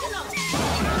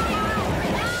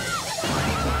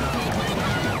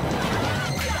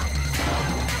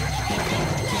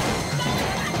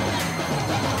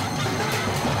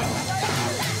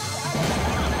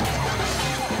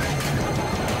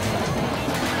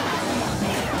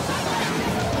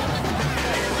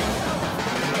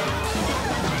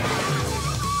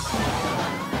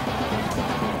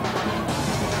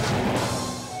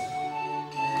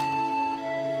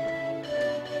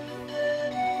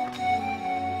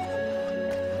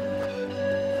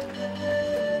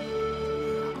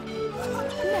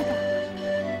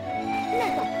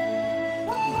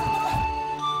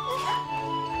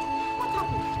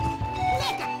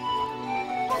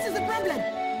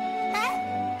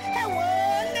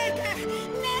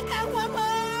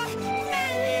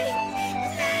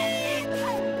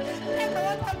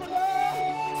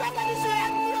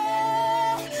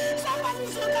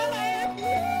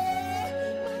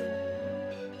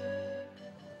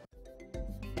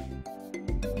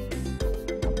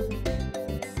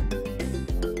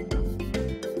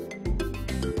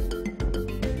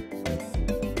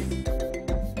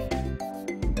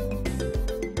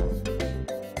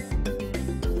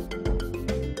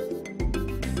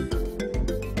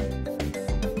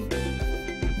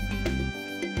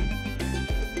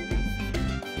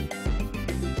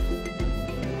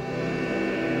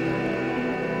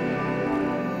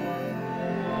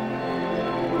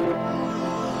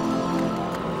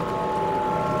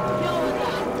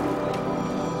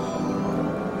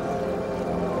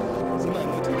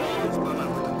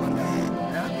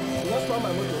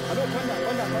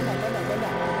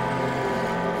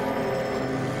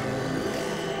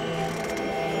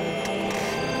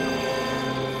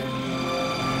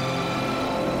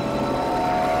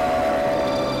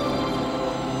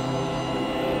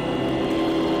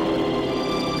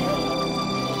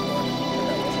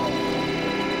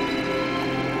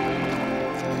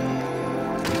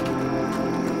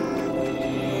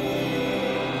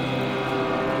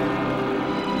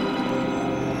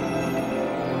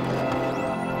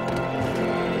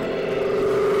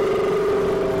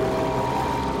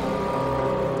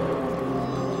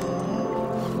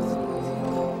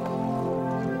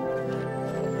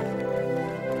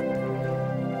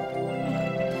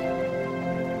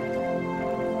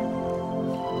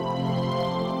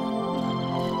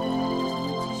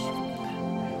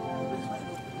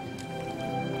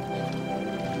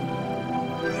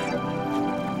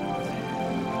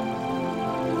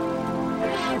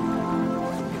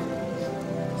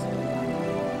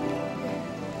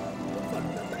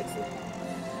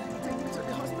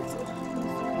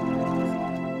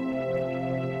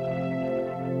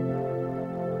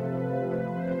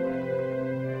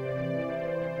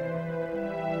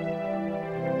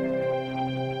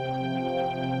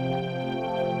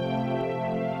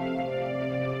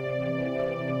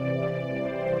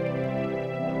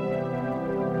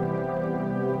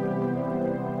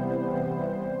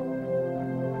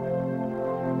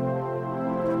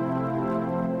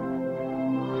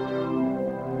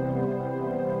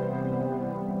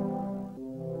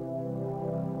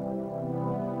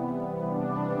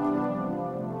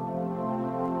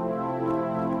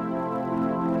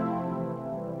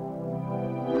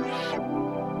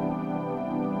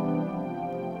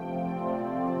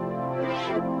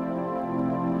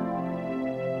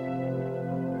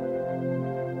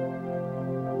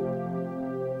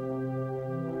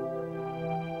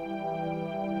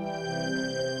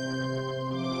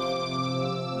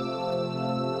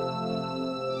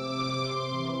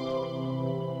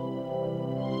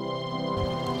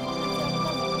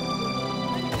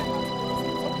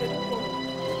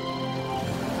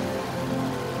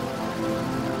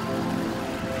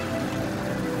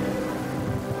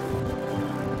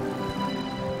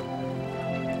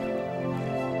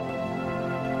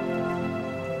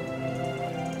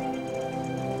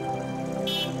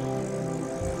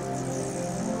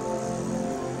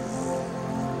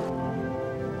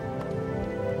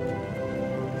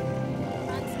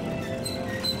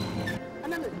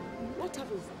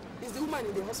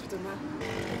 in the hospital now?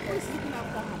 Who is looking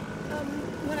after her?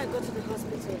 When I got to the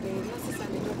hospital, the nurses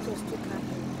and the doctors took her.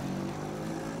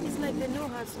 It's like they know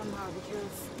her somehow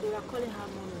because they were calling her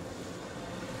mommy.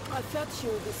 I felt she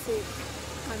would be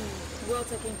safe and well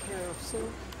taken care of, so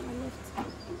I left.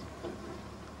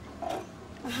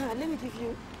 Let me give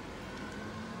you.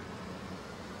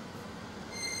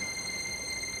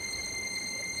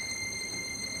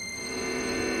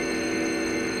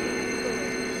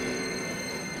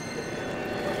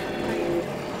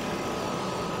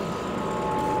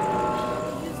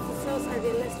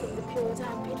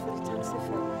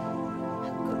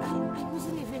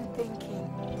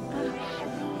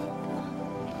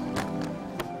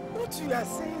 You are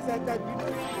saying that I will not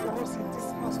leave the house in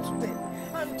this house today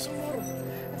and tomorrow,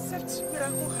 except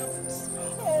miracle happens.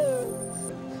 Oh,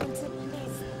 Auntie,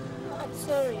 please, I'm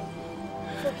sorry.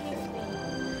 Forgive me.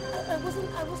 I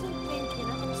wasn't thinking.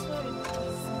 I'm sorry,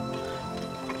 please.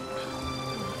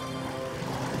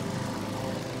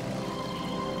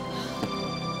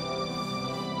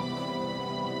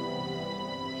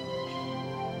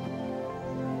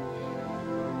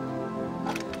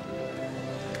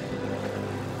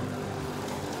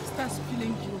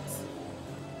 Feeling guilt.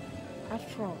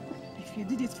 After all, if you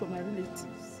did it for my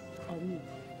relatives or me,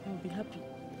 I'll be happy.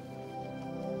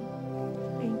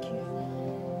 Thank you.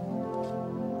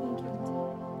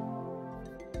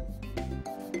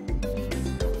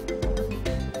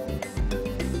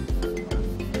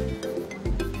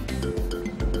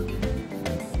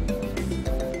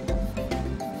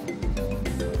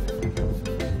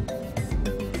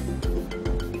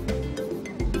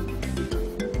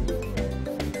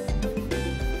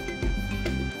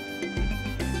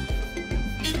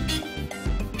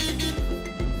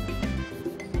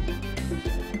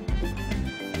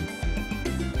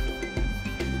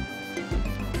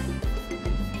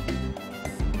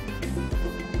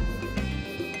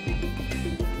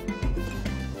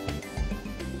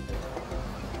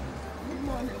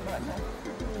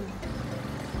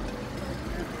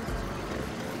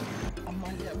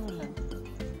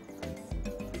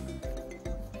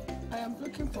 I am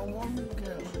looking for one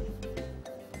girl.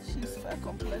 She's fair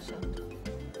complexioned.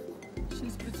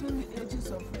 She's between the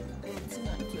ages of 18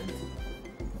 and 20.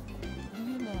 Do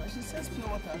you know her? She says pure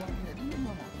water around here. Do you know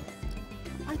her?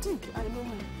 I think I know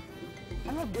her.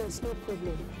 I hope there's no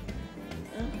problem.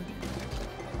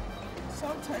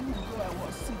 Some time ago I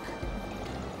was sick.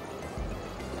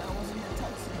 I was in a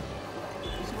taxi.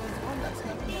 She was the one that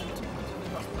helped me and took me to the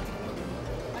hospital.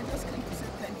 I just came to say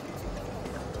thank you to her.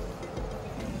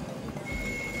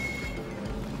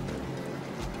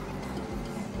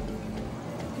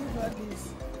 Give her this.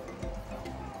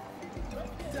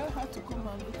 Tell her to come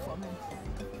and look for me.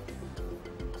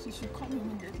 She should come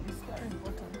immediately. It's very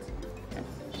important.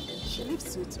 She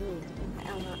lives with me. I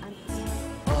am her auntie.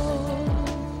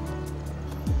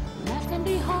 Life can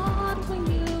be hard when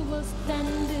you were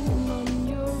standing on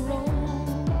your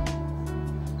own.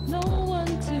 No one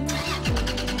to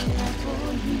care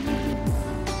for you.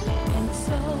 And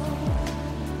so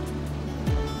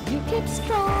you keep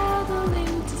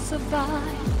struggling to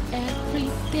survive every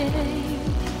day.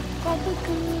 But the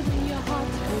good in your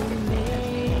heart will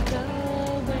make a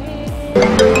way.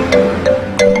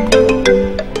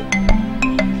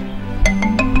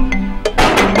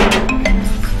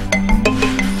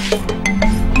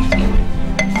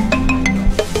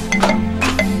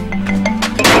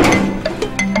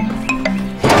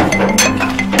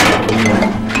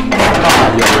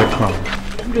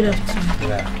 Good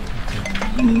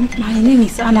afternoon. My name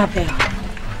is Annabelle.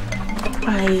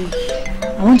 I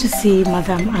want to see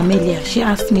Madame Amelia. She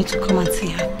asked me to come and see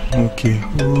her. Okay.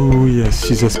 Oh yes,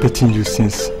 she's expecting you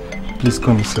since. Please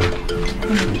come inside.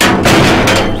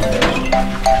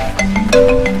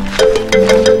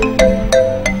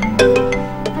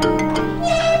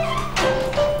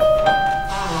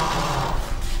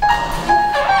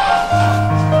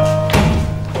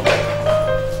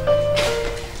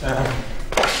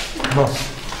 Boss,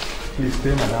 please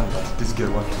tell Madame that this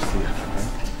girl wants to see her. Okay?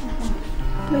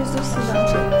 Please do sit down.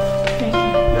 Thank you.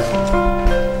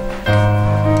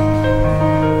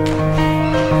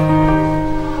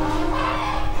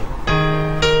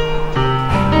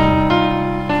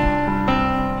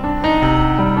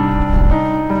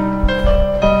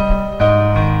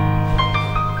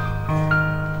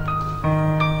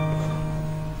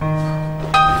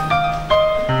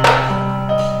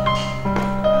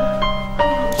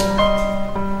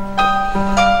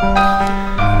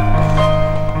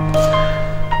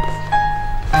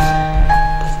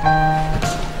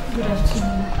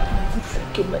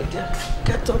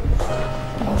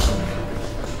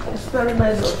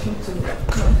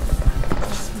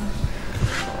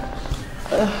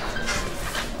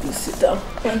 Please sit down.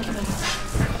 Thank you.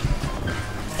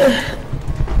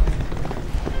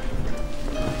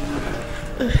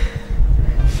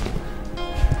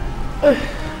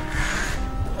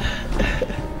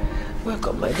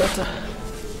 Welcome, my daughter.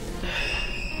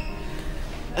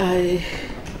 I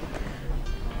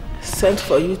sent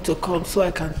for you to come so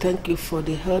I can thank you for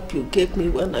the help you gave me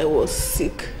when I was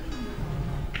sick.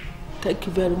 Thank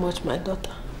you very much, my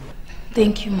daughter.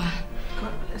 Thank you, ma.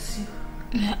 God bless you.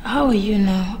 How are you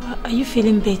now? Are you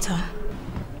feeling better?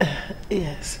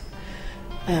 Yes,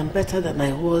 I am better than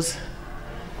I was.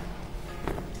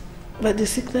 But the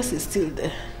sickness is still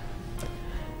there.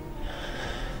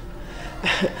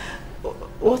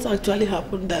 What actually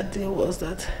happened that day was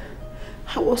that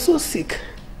I was so sick.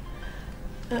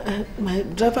 My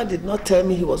driver did not tell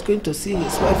me he was going to see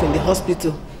his wife in the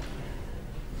hospital.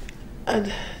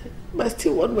 And my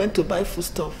steward went to buy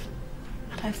foodstuff.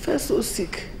 And I felt so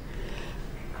sick.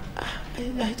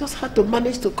 I just had to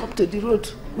manage to come to the road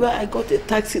where I got a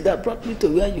taxi that brought me to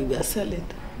where you were selling.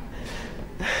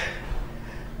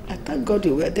 I thank God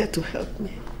you were there to help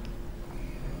me.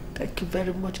 Thank you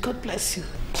very much. God bless you.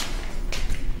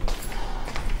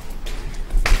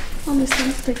 Mommy,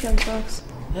 please take your gloves.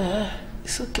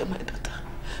 It's okay, my daughter.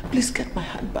 Please get my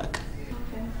hand back.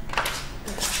 Okay.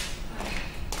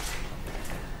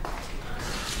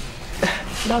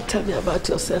 Now tell me about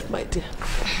yourself, my dear.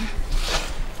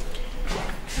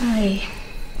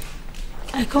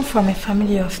 I come from a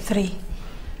family of 3.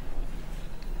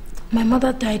 My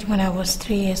mother died when I was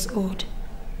 3 years old.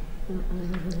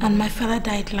 And my father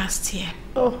died last year.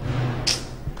 Oh.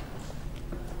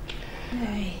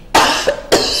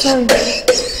 Sorry.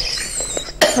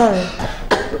 Sorry.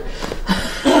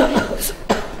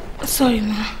 Sorry,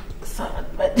 ma.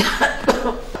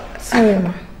 Sorry,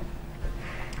 ma.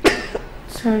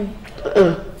 Sorry.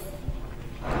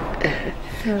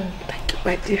 Sorry. Thank you,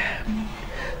 my dear.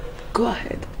 Go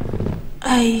ahead.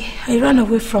 I ran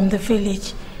away from the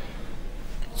village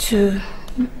to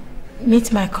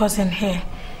meet my cousin here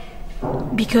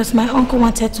because my uncle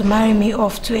wanted to marry me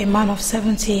off to a man of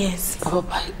 70 years. Oh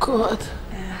my God.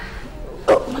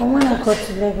 And when I got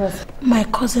to Lagos, my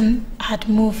cousin had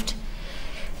moved.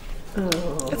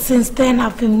 Since then,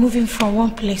 I've been moving from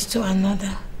one place to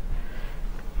another.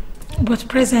 But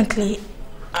presently,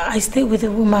 I stay with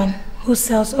a woman who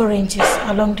sells oranges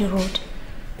along the road.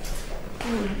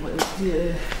 Oh my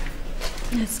dear.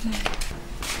 Yes, ma'am.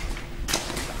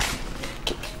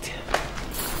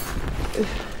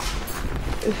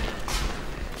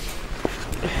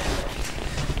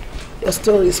 Your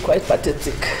story is quite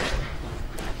pathetic.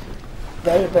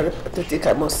 Very, very pathetic,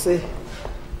 I must say.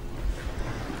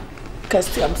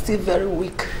 Because I'm still very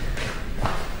weak.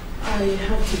 I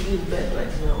have to be in bed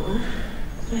right now. Huh?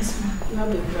 Yes, ma'am. You have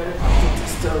a very pathetic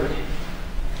story.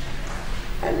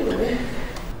 Anyway,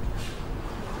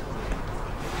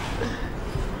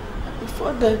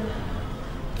 before then,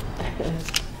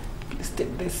 please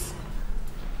take this.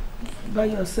 Buy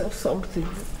yourself something.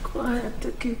 Go ahead,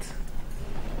 take it.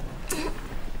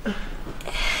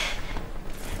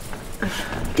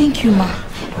 Thank you, ma.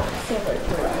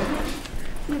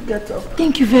 You get up.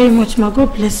 Thank you very much, ma.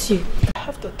 God bless you. I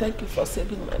have to thank you for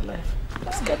saving my life.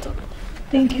 Let's get up.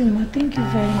 Thank you, ma. Thank you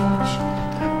very much.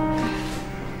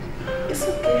 It's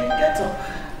okay. Get up.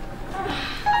 I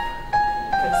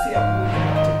see I'm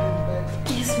going to bed.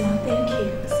 Yes, ma. Thank you.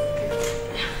 It's okay.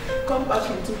 Come back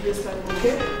in 2 days time,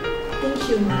 okay? Thank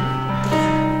you, ma.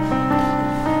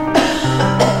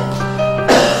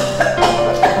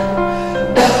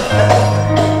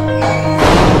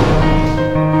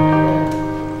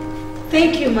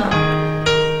 Thank you, ma.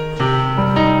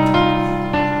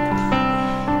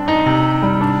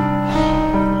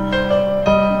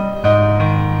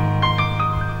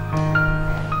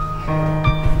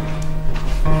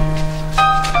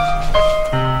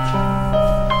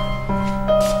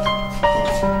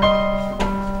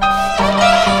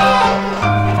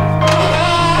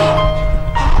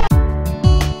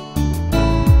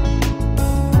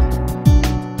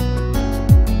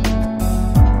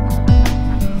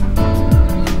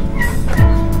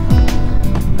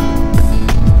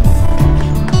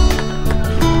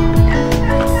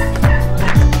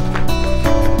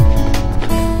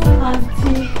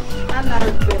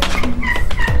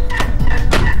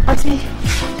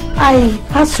 I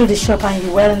passed through the shop and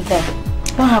you weren't there.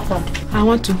 What happened? I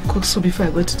want to cook soup before I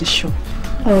go to the shop.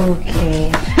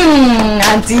 Okay.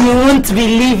 Auntie, you won't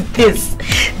believe this.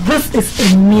 This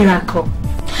is a miracle.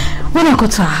 When I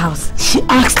got to her house, she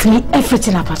asked me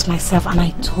everything about myself and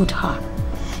I told her.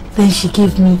 Then she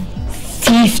gave me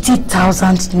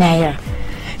 50,000 naira.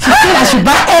 She said I should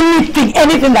buy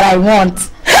anything that I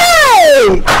want.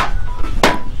 Hey!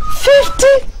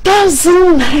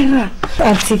 50,000 naira.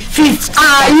 Auntie, 50.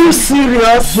 Are you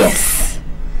serious? Yes.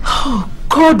 Oh,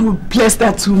 God will bless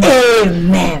that woman.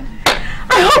 Amen.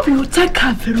 I hope you will take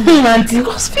her very well, Auntie.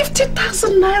 Because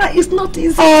 50,000 naira is not easy.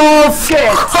 Of course,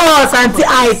 Auntie.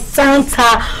 I thanked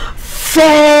her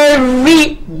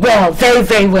very well. Very,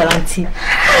 very well, Auntie.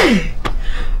 Hey.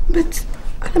 But,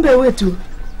 Annabelle, wait.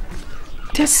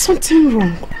 There's something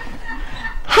wrong.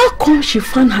 How come she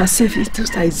found herself into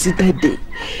that day?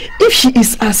 If she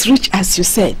is as rich as you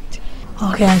said.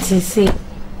 Okay, Auntie, see.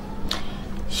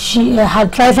 Her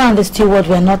driver and the steward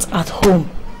were not at home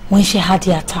when she had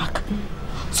the attack.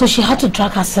 So she had to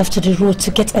drag herself to the road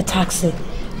to get a taxi,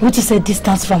 which is a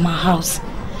distance from her house.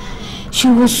 She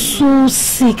was so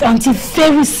sick, Auntie,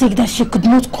 very sick, that she could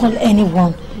not call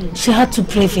anyone. She had to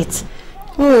brave it.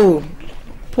 Oh,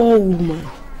 poor woman.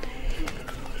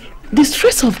 The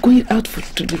stress of going out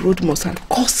to the road must have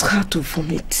caused her to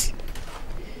vomit.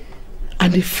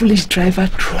 And the foolish driver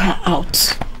threw her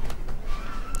out.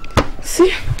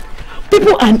 See,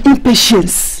 people are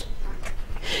impatient.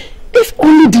 If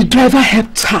only the driver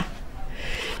helped her,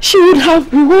 she would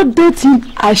have rewarded him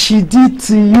as she did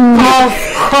to you. Of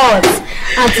course.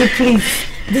 Auntie, please.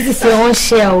 This is your own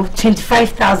share of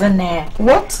 25,000 naira.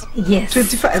 What? Yes.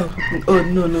 25? Oh,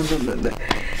 no.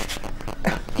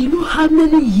 You know how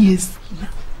many years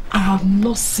I have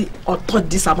not seen or touched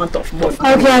this amount of money?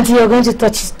 Okay, Auntie, you're going to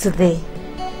touch it today.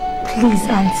 Please,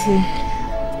 Auntie.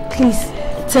 Please,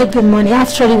 take the money.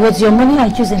 After all, it was your money I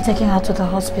used in taking her to the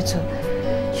hospital.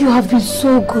 You have been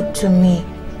so good to me.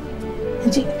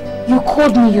 And you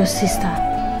called me your sister,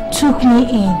 took me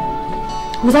in,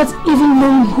 without even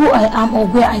knowing who I am or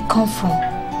where I come from.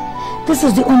 This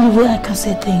is the only way I can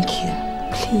say thank you.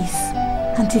 Please,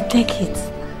 Auntie, take it.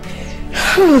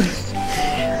 Oh,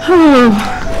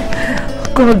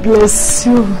 God bless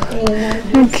you.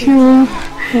 Thank you.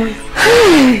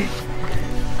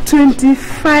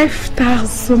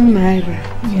 25,000 naira.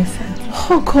 Yes, Auntie.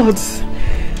 Oh, God.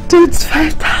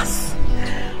 25,000.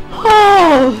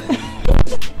 Oh.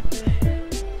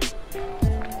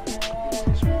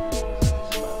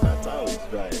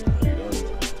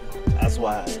 That's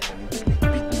why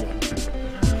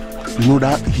you know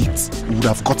that hit would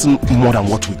have gotten more than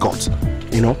what we got.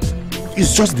 You know,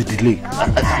 it's just the delay.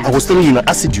 I was telling you,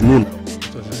 acid, you know.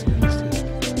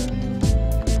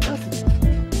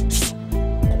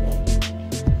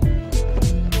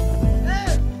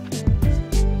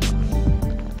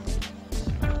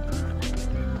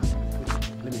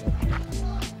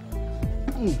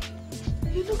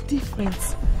 You look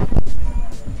different.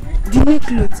 The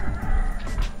necklace,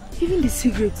 even the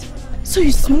cigarette. So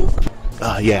you smoke?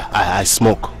 Yeah, I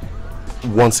smoke.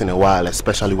 Once in a while,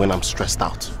 especially when I'm stressed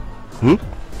out.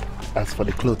 As for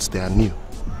the clothes, they are new.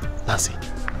 That's it.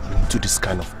 I'm into this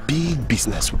kind of big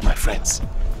business with my friends.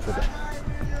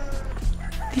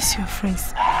 These your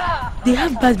friends. They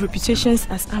have bad reputations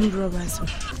as armed robbers.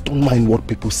 Don't mind what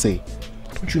people say.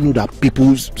 Don't you know that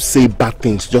people say bad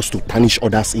things just to tarnish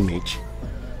others' image?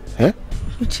 Eh?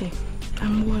 Uche,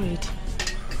 I'm worried.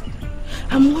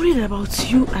 I'm worried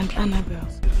about you and Annabelle.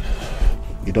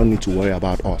 You don't need to worry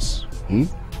about us.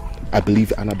 I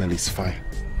believe Annabelle is fine.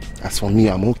 As for me,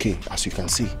 I'm okay, as you can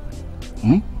see.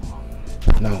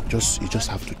 Now, you just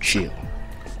have to chill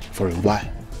for a while.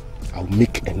 I'll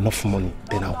make enough money,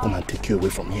 then I'll come and take you away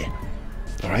from here.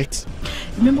 Alright?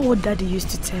 Remember what Daddy used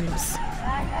to tell us?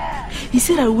 He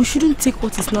said that we shouldn't take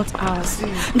what is not ours.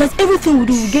 That everything we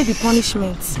do will get the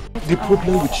punishment. The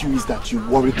problem with you is that you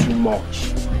worry too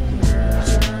much.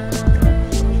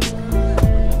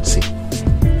 See.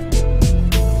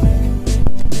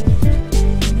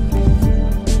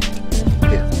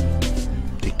 Here.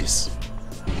 Take this.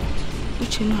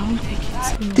 Uche, no, I won't take it.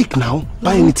 Take now.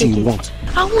 Buy anything you want.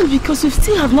 I won't, because you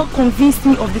still have not convinced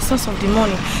me of the source of the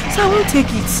money. So I won't take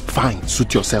it. Fine,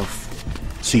 suit yourself.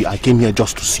 See, I came here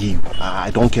just to see you.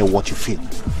 I don't care what you feel.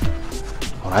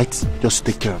 Alright? Just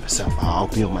take care of yourself. I'll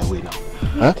be on my way now.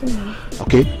 Huh?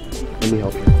 Okay? Let me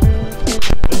help you.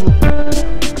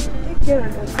 Take care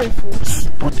of yourself.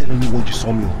 Don't tell anyone you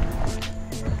saw me.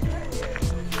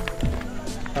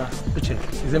 Uche,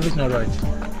 is everything alright?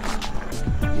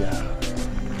 Yeah.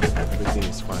 Everything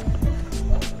is fine.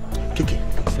 Kiki.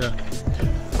 Yeah.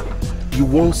 You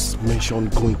once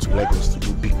mentioned going to Lagos to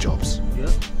do big jobs. Yeah.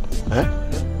 Huh? Yeah.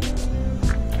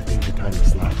 I think the time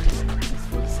is now.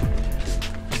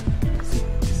 See,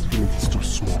 this village is too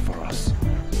small for us.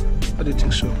 I don't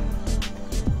think so.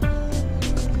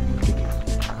 Kiki,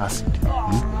 acid.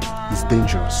 It's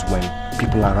dangerous when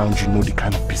people around you know the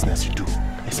kind of business you do.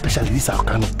 Especially this our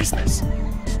kind of business.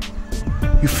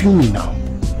 You feel me now?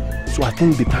 So I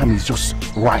think the time is just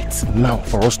right now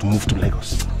for us to move to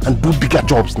Lagos and do bigger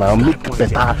jobs now, make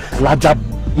better, larger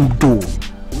dough.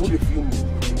 You feel me?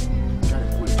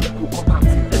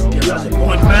 That's the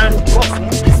point, man.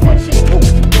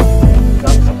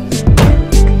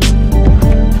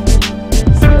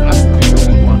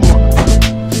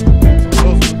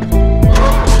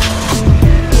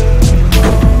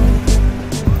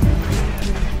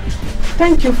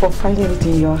 Thank you for finding it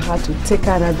in your heart to take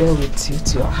Annabelle with you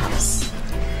to your house.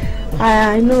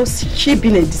 I know she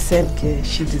being a decent girl,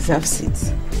 she deserves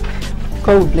it.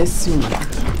 God will bless you, madam.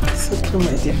 It's okay,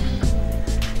 my dear.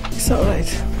 It's all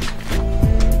right.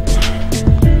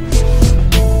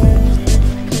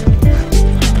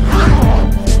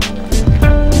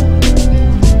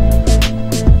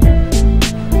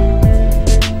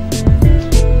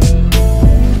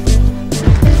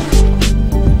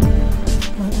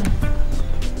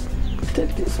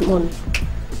 Money.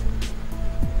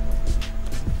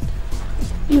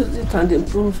 Use it and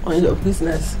improve on your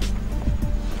business.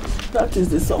 That is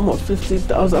the sum of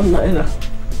 50,000 naira.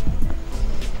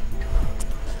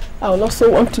 I will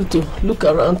also want you to look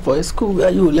around for a school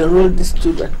where you will enroll these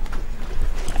children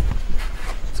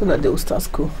so that they will start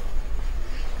school.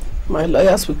 My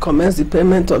lawyers will commence the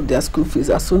payment of their school fees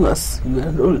as soon as you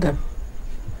enroll them.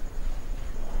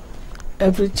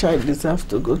 Every child deserves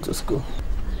to go to school.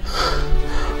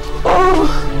 Oh,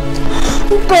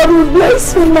 God will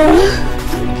bless you, man.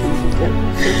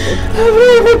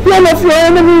 Every plan of your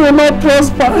enemy will not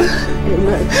prosper.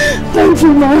 Amen. Thank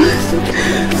you, man.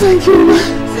 Thank you, man.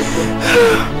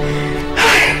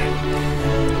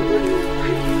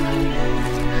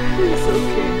 It's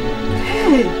okay.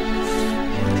 Hey.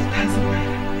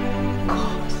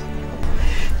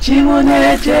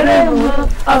 Chimune Jeremo,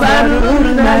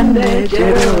 Abarun Nande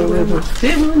Jeremo,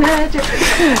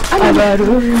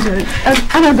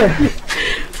 Annabelle,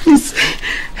 please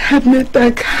help me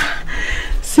thank her.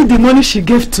 See the money she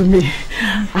gave to me,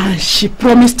 and she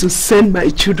promised to send my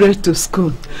children to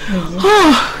school.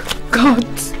 Oh, God.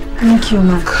 Thank you,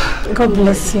 ma. God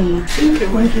bless you, ma.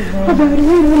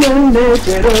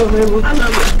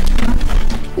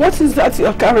 What is that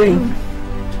you're carrying?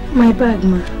 My bag,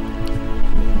 ma.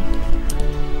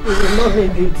 You will not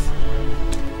need it.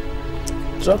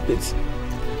 Drop it.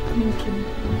 Thank you.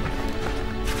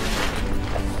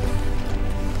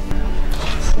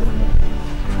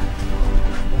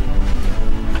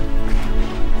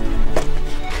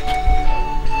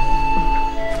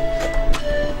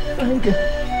 Thank you.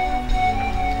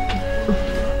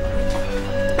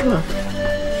 Come on.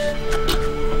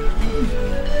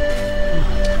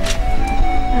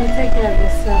 I'll take care of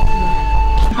yourself, ma.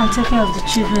 I'll take care of the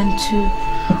children too.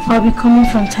 I'll be coming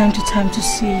from time to time to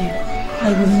see you.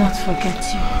 I will not forget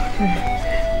you.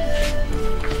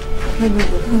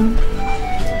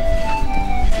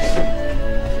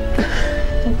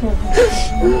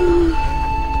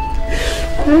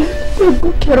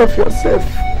 Take care of yourself.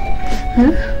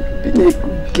 Be a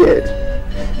good girl.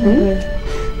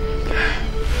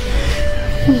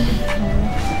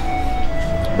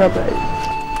 Bye-bye.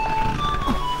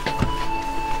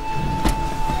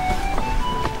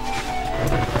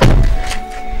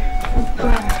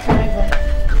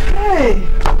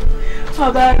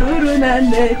 Abaruru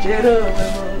nande jero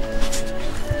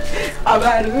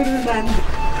Abaruru nande.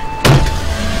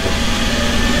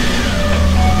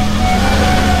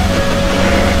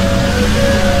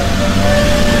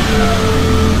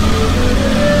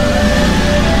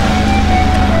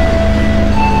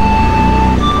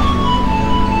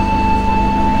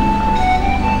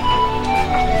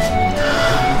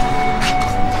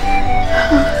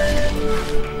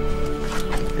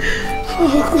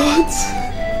 Oh God.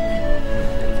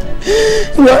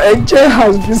 Your angel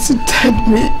has visited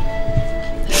me.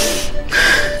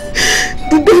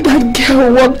 The day that girl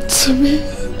walked to me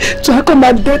to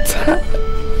accommodate her,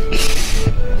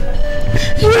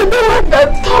 you are the one that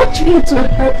touched me to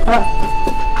help her.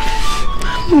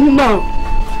 Now,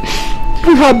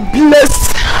 you have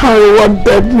blessed and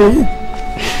rewarded me.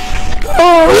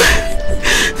 Oh,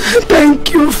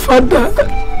 thank you, Father.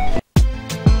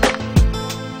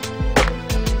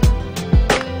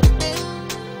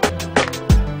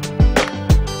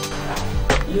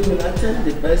 You will attend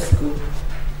the best school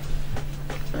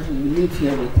and you live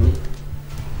here with me.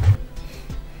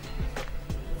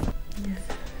 Yes.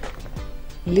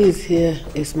 Liz here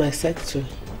is my secretary.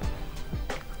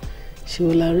 She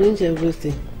will arrange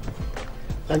everything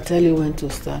and tell you when to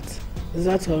start. Is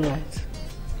that all right?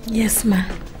 Yes, ma.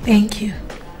 Thank you.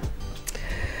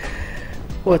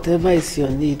 Whatever is your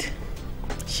need,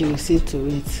 she will see to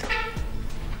it.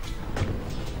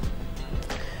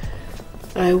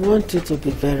 I want you to be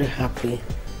very happy.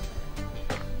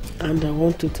 And I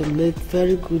want you to make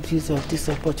very good use of this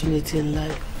opportunity in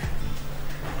life.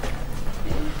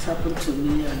 It happened to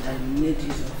me and I made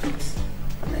use of it.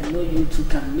 And I know you too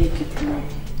can make it more.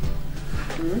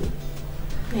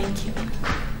 Thank you.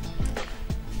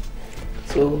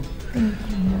 So,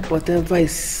 whatever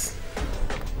is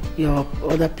your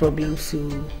other problems,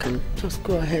 you can just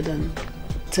go ahead and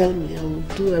tell me. I will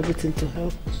do everything to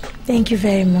help. Thank you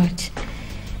very much.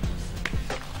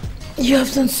 You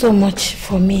have done so much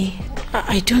for me.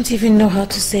 I don't even know how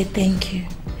to say thank you.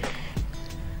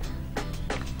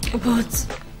 But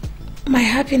my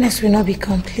happiness will not be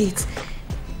complete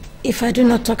if I do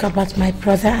not talk about my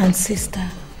brother and sister.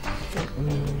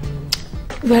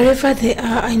 Wherever they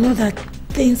are, I know that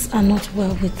things are not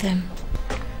well with them.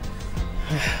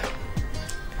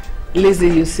 Lizzie,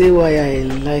 you see why I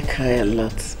like her a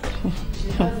lot.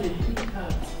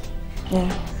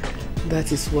 Yeah.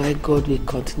 That is why God will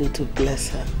continue to bless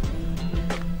her.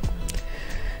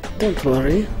 Don't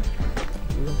worry.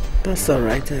 That's all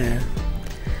right.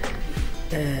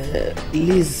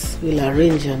 Liz will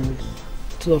arrange and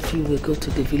two of you will go to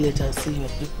the village and see your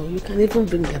people. You can even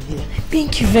bring them here.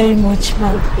 Thank you very much,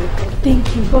 ma'am.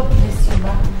 Thank you. God bless you,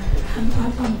 ma'am.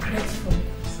 I'm grateful.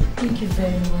 Thank you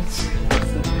very much.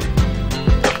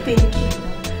 Thank you.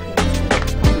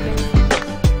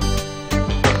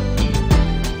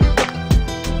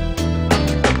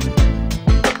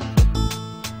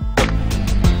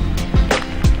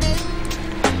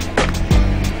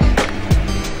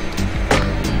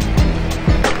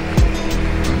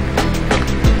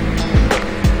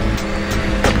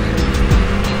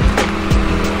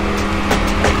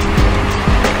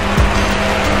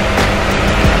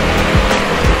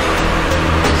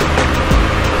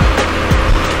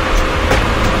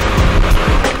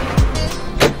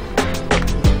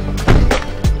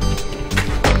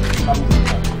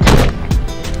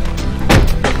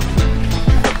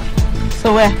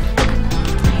 So where?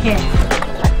 Here.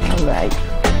 Alright.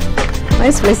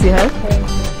 Nice place you have.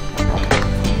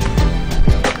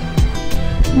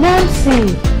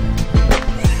 Nancy!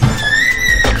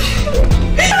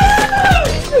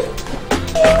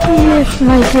 Yes,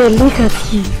 my dear, look at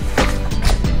you.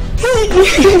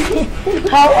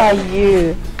 How are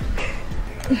you?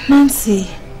 Nancy.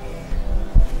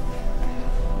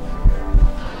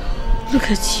 Look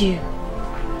at you.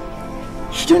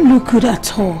 You don't look good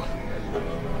at all.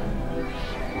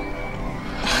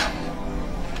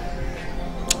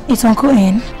 Is Uncle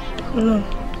in? No,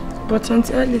 but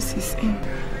Auntie Alice is in.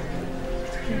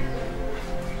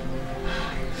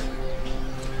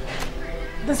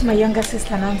 That's my younger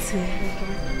sister, Nancy.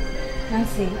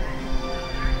 Nancy,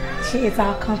 she is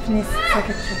our company's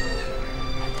secretary.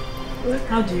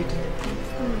 How do you do?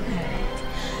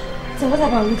 So what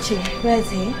about Richie? Where is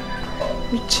he?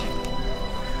 Richie?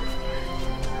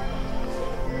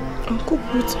 Uncle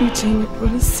put Richie in the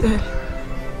police cell.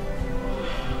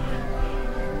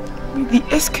 With the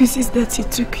excuses that he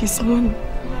took his money.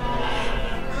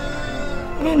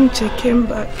 When Uche came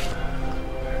back,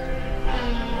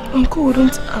 Uncle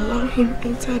wouldn't allow him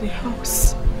enter the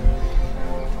house.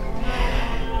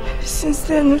 Since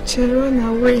then, Uche ran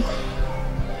away.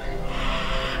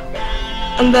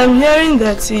 And I'm hearing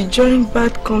that he joined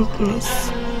bad companies.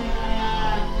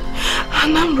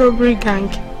 An armed robbery gang.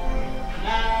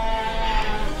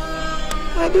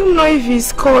 I don't know if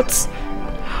he's caught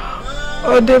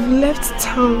or they've left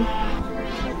town.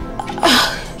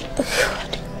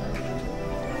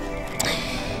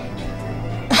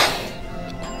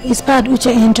 It's bad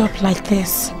Uche end up like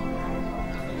this.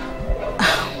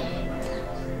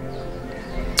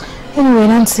 Anyway,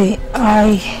 Nancy,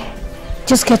 I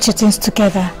just get your things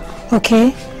together,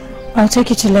 okay? I'll take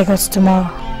you to Lagos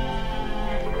tomorrow.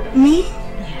 Me?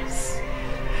 Yes.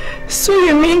 So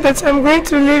you mean that I'm going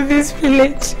to leave this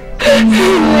village?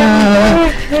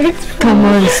 Come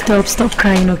on, stop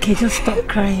crying, okay? Just stop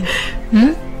crying.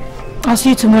 I'll see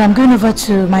you tomorrow. I'm going over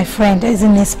to my friend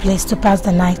Ezinne's place to pass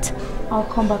the night. I'll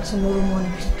come back tomorrow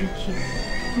morning to pick you.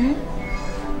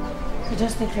 So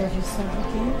just take care of yourself,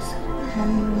 okay?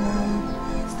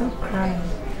 Stop crying.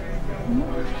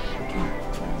 Okay.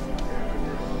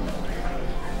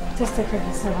 Just take care of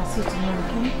yourself. I'll see you tomorrow,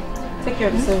 okay? Take care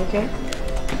of yourself, okay?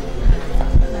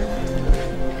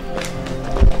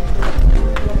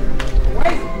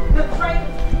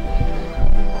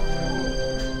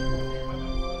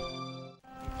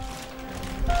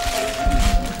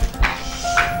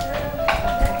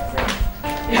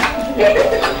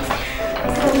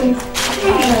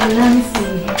 Nancy,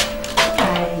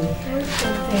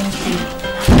 thank you.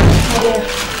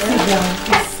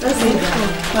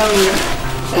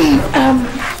 Sit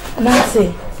down. Nancy,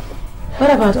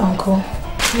 what about Uncle?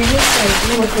 You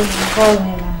just call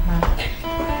him.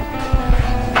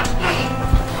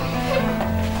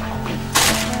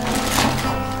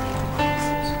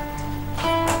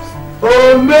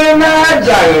 Oh, man,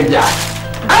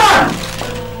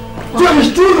 so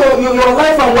it's true your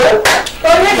wife and well?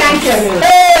 Oh, thank you.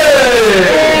 Hey!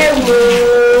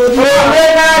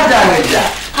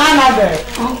 ANNABEL.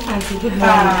 Oh, Auntie, good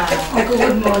morning. Uncle,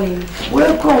 good morning.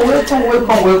 Welcome.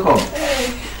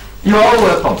 You're all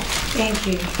welcome. Thank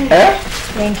you. Eh?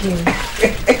 Thank you.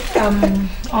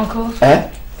 Uncle. Eh?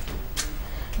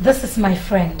 This is my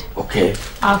friend. Okay.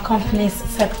 Our company's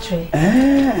secretary.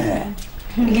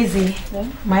 Lizzie,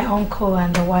 my uncle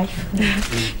and the wife.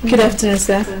 Good afternoon,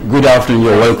 sir. Good afternoon,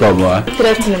 you're welcome. Good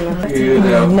afternoon,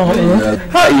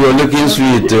 ma'am. You're looking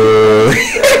sweet.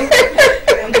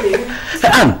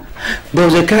 Anne, there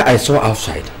was a car I saw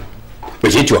outside.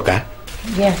 Was it your car?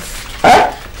 Yes.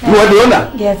 Huh? You are the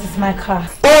owner? Yes, it's my car.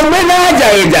 Oh,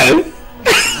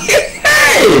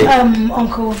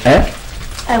 Uncle. Eh?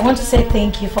 I want to say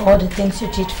thank you for all the things you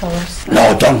did for us.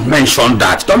 No, don't mention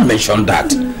that. Don't mention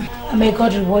that. May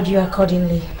God reward you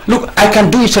accordingly. Look, I can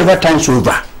do it several times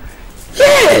over.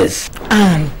 Yes.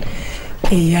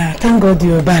 Yeah, thank God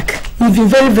you're back. We've been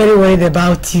very, very worried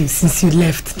about you since you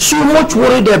left. So much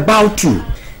worried about you.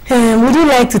 Would you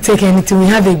like to take anything? We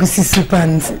have egusi soup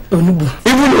and onubu.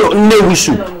 Even newu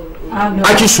soup.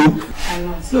 Achi soup.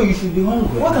 No, you should be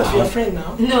hungry. What of your friend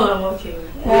now? No, I'm okay.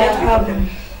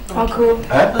 Uncle,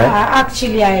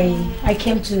 actually I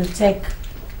came to take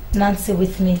Nancy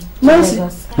with me. Nancy?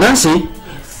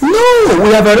 No,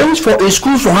 we have arranged for a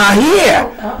school for her here.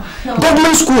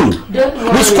 Government school.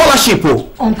 With scholarship.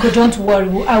 Uncle, don't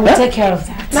worry. I will take care of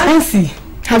that. Nancy,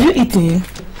 have you eaten?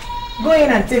 Go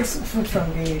in and take food from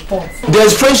the pot.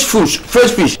 There's fresh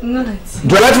fish. No.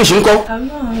 Do you like fish, Uncle? I'm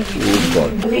not hungry. Oh,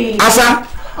 God. Please. Asa?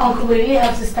 Uncle, we really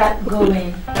have to start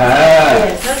going.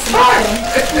 Yes.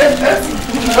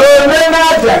 Oh,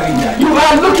 you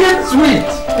are looking sweet.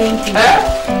 Thank you.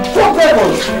 For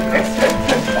purpose.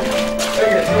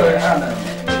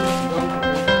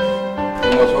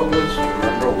 You must always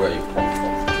remember where you come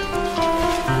from.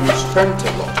 You spent a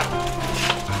lot.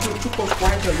 You took us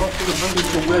quite a lot to bring you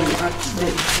to where you are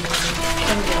today.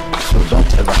 So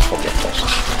don't ever forget us.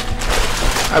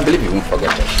 I believe you won't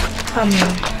forget us.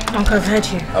 Uncle, I've heard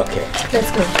you. Okay.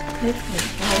 Let's go.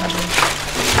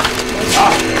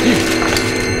 Chief.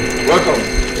 Welcome.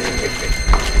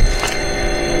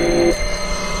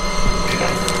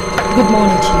 Good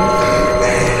morning, Chief.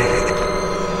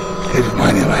 Good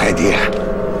morning, my dear.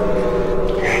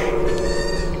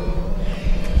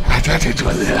 I thought it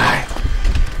was a lie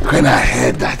when I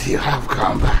heard that you have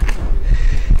come back.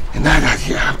 And now that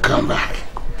you have come back,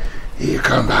 you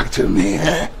come back to me,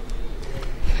 eh?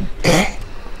 Eh?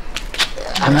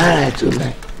 Am I right to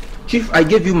me? Chief, I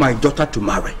gave you my daughter to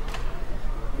marry.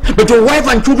 But your wife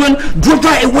and children drove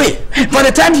her away. By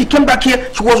the time she came back here,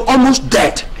 she was almost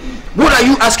dead. What are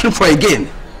you asking for again?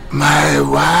 My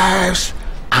wives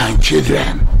and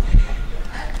children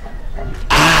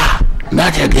are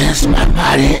not against my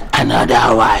marrying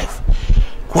another wife.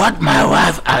 What my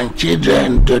wife and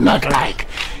children do not like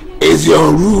is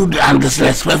your rude and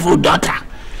disrespectful daughter.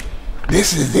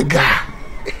 This is the guy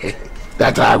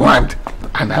that I want,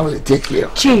 and I will take care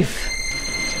of. Chief,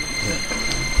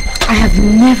 I have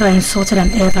never insulted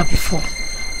an elder before,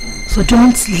 so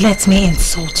don't let me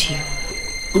insult you.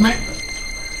 Ume,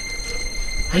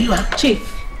 are you up? Chief,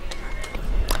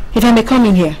 if I may come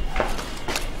in here,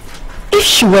 if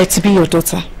she were to be your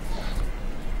daughter,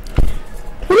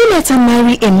 will you let her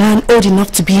marry a man old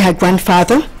enough to be her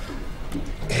grandfather?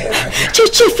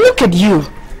 Chief, look at you.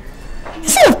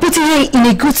 Instead of putting her in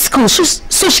a good school so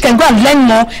she can go and learn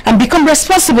more and become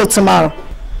responsible tomorrow.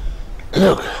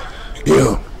 Look,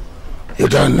 you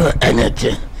don't know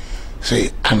anything.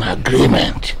 See, an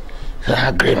agreement. It's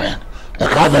an agreement. A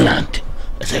covenant.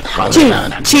 It's a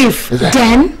covenant. Chief,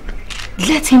 then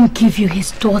let him give you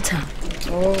his daughter.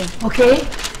 Oh. Okay?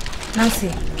 Nancy.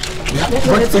 Yeah,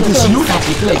 but it is you that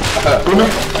we play.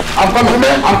 I'm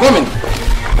coming.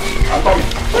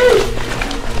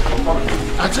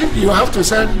 I think you have to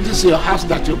sell this your house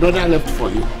that your brother left for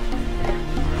you.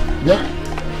 Yeah?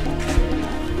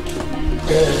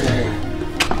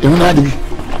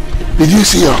 Did you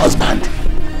see your husband?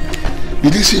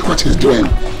 Did you see what he's doing?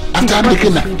 After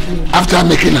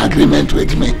making an agreement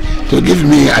with me to give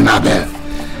me ANNABEL,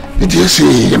 did you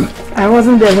see him? I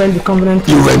wasn't there when the covenant.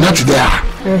 You were not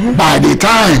there. By the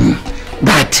time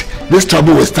that this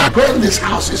trouble will start, when this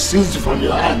house is seized from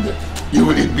your hand, You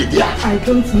will be there. I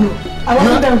don't know. I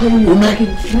want that when you are making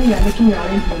your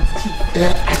arrangements, Chief.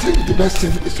 I think the best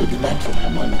thing is to demand for my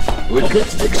money. Forget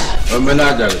the guy.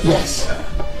 Yes.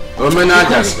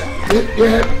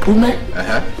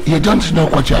 You don't know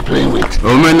what you are playing with.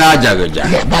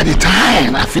 Yeah, by the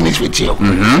time I finish with you,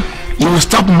 you will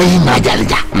stop making my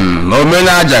jarija.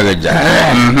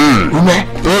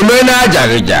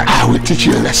 I will teach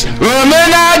you a lesson. I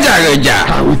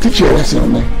will teach you a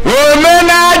lesson.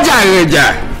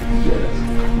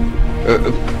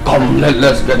 Come,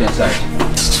 let's get inside.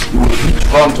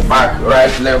 Front to back,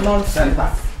 right, left, center.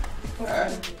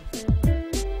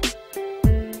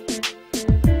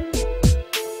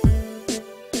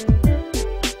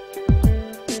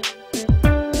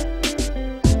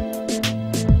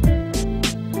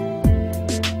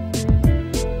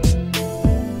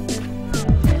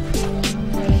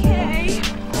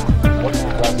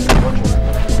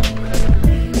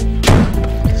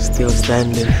 Still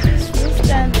standing.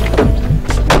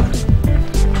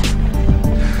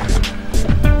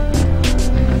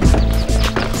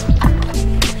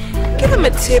 Give him a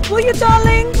tip, will you,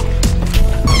 darling?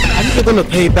 How are you gonna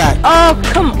pay back? Oh,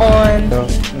 come on. No.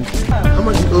 How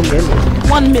much you owe me?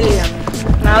 1 million.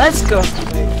 Now let's go.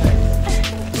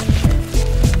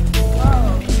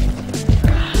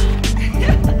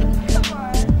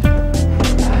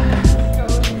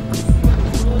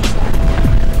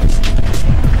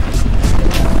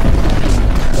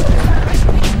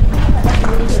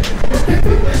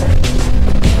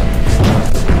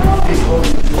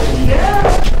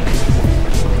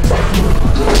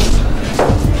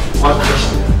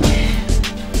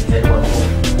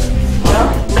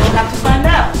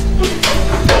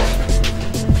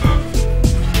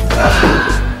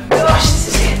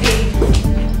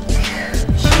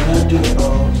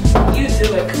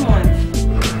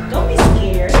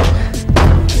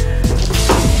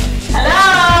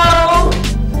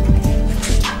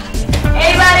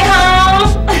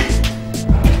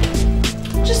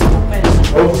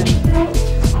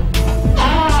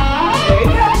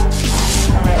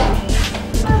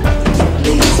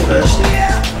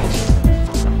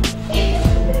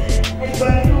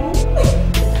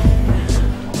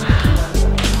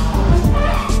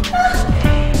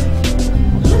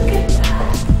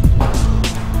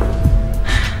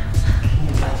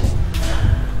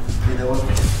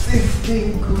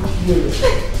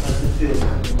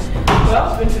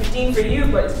 Well, it's been 15 for you,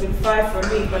 but it's been 5 for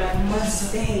me. But I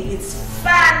must say, it's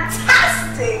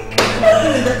fantastic.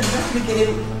 That's making it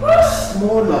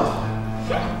smaller.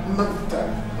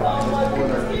 Oh my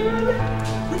goodness,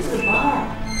 look at the bar.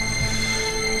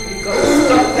 You go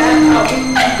stop that out.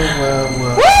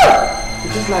 Well.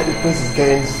 It's just like the place is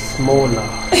getting smaller.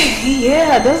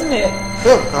 Yeah, doesn't it?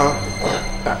 Look,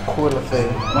 that corner thing.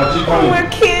 Oh, we're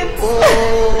kids.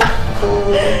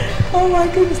 Oh my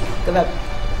goodness. Look at that.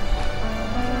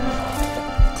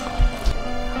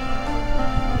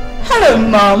 Hello,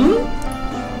 Mom.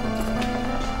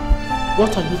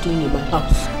 What are you doing in my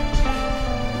house?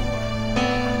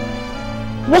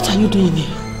 What are you doing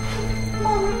here?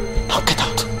 Now get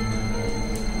out.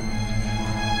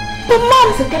 But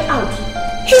Mom said get out.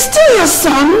 He's still your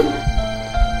son.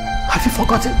 Have you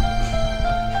forgotten?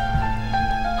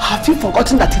 Have you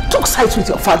forgotten that he took sides with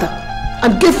your father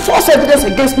and gave false evidence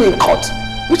against me in court,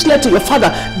 which led to your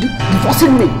father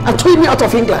divorcing me and throwing me out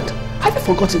of England? Have you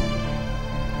forgotten?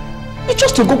 You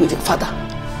chose to go with your father.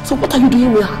 So what are you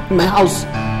doing in my house?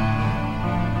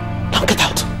 Now get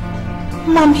out.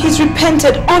 Mom, he's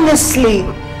repented, honestly.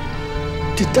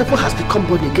 The devil has become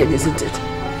born again, isn't it?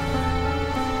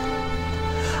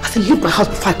 I said, leave my house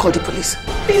before I call the police.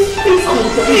 Please, Mom,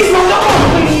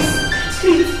 please.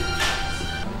 Please.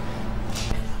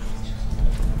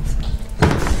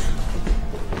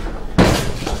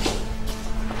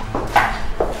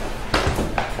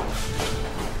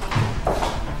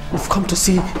 You've come to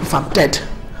see if I'm dead,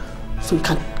 so you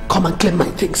can come and claim my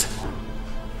things.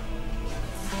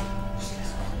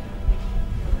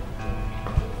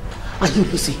 And you,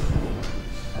 Lucy,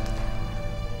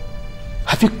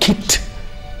 have you kicked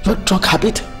your drug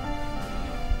habit?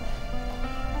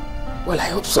 Well, I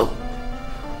hope so.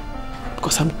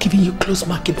 Because I'm giving you close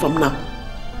marking from now.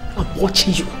 I'm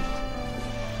watching you.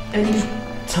 Any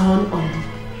turn on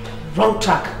the wrong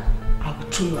track, I will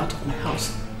throw you out of my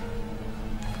house.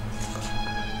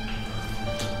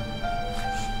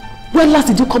 When last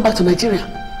did you come back to Nigeria?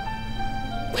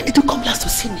 When did you come last to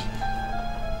see me?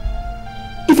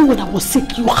 Even when I was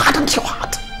sick, you hardened your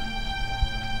heart.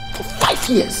 For 5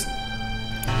 years,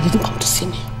 you didn't come to see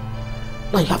me.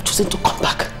 Now you have chosen to come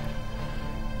back.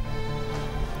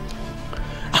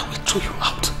 I will throw you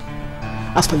out.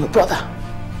 As for your brother,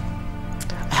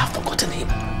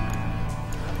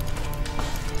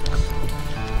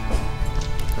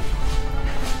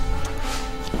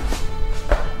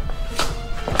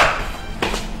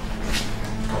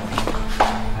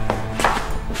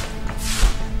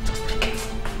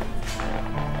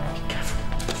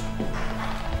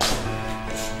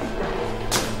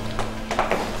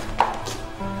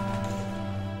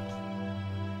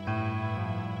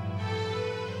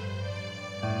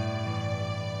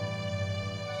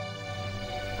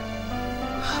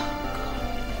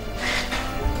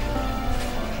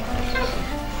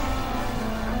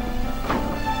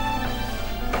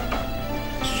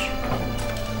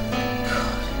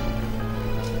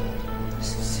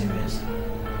 serious?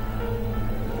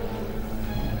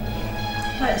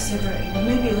 Light a cigarette,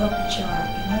 maybe it'll help you chill out,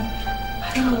 you know?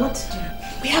 I don't know what to do.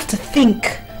 We have to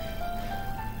think.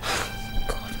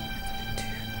 God,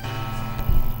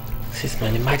 sis,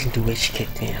 man, imagine the way she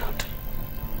kicked me out.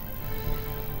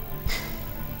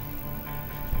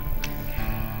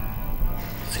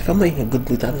 So if I'm not in a good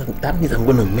mood, that means I'm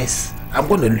gonna miss. I'm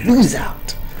gonna lose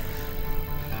out.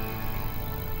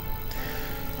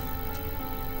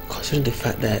 Considering the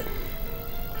fact that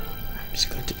I'm just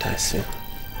going to die soon.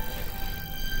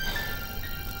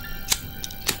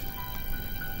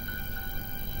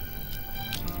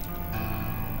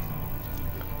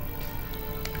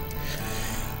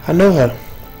 I know her.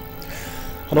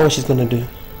 I know what she's gonna do.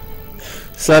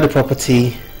 Sell the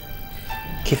property,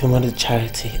 give him money to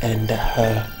charity, and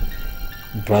her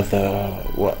brother,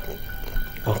 what,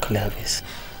 Uncle Elvis.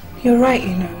 You're right,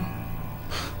 you know.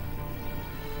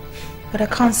 But I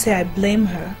can't say I blame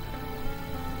her.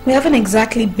 We haven't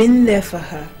exactly been there for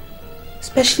her,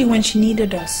 especially when she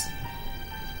needed us.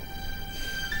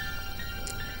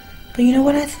 But you know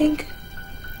what I think?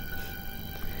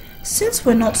 Since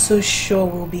we're not so sure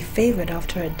we'll be favored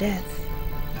after her death,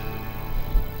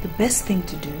 the best thing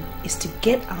to do is to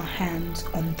get our hands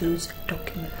on those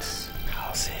documents.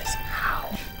 How, sis? How?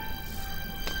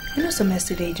 I know some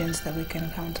estate agents that we can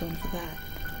count on for that.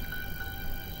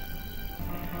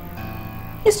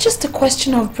 It's just a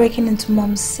question of breaking into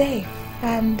Mom's safe,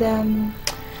 and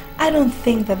I don't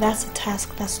think that that's a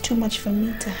task that's too much for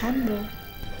me to handle.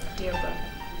 Dear brother.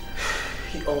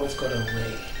 He always got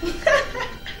away.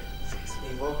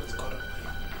 He always got away.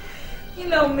 You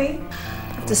know me.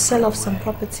 I have to sell off some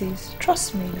properties.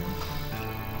 Trust me now.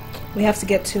 We have to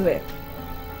get to it.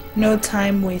 No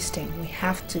time wasting. We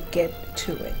have to get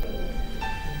to it.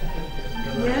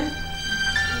 Yeah?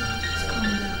 Just calm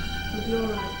down. You'll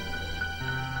be alright.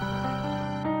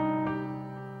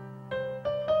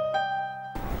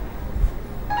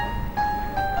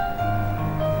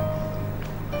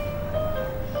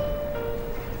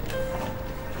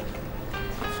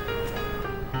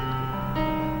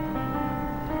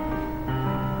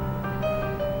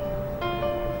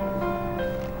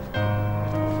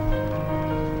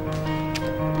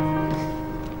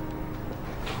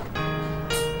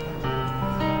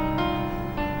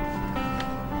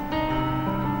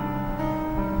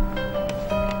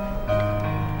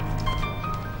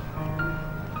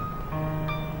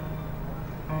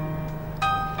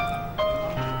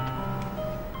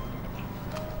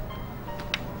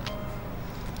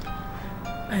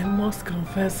 I must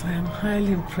confess, I am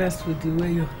highly impressed with the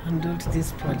way you handled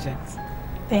this project.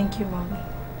 Thank you, Mommy.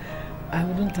 I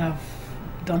wouldn't have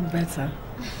done better.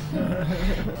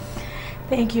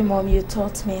 Thank you, Mom. You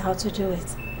taught me how to do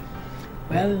it.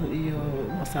 Well, you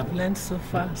must have learned so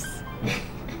fast.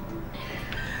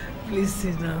 Please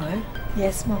sit down, eh?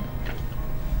 Yes, Mom.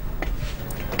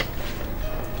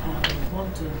 I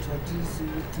want to introduce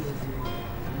you to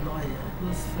the lawyer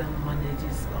whose firm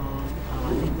manages all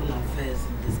our legal affairs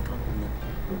in this company.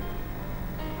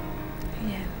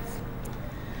 Yes.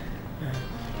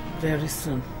 Very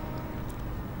soon.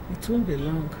 It won't be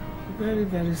long. Very,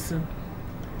 very soon.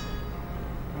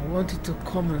 I want you to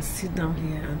come and sit down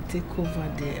here and take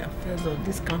over the affairs of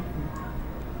this company.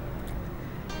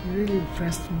 You really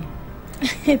impressed me.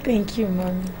 Thank you,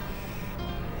 Mommy.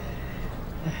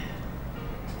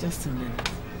 Just a minute.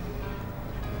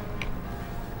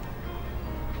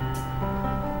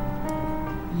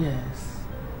 Yes.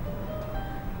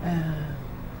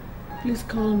 Please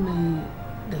call me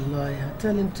the lawyer.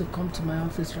 Tell him to come to my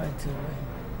office right away.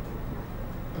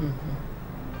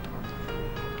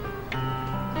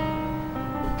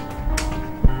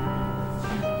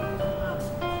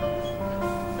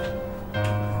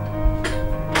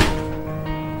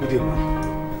 Good evening.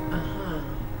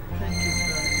 Thank you,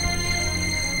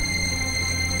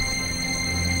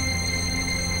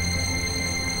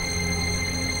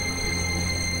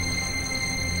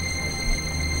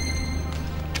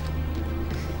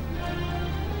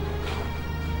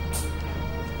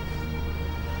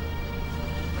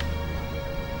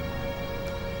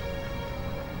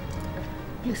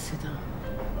 Please sit down.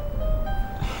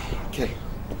 Okay.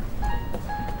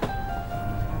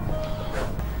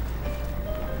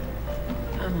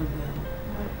 Annabelle,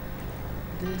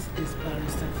 this is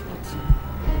Barrister Fortune.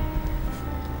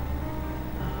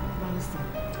 Barrister,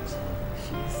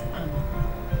 she's Annabelle.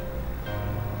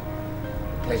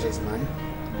 Pleasure is mine.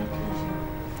 My pleasure.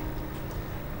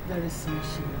 Very soon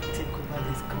she will take over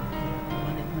this company, the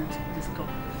management of this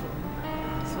company from me,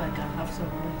 so I can have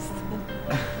some rest.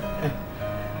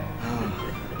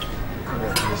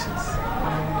 Congratulations.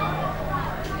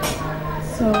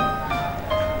 So,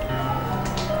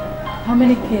 How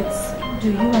many kids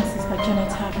do you and Sister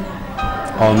Janet have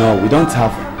now? Oh no, we don't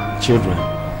have children.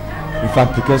 In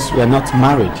fact, because we are not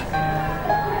married.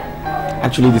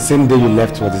 Actually, the same day you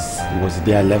left was the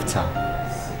day I left her.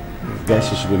 I guess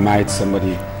she should be married to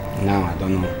somebody now, I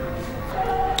don't know.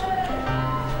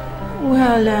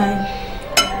 Well,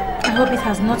 I hope it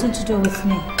has nothing to do with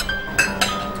me.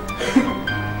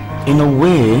 In a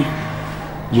way,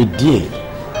 you did.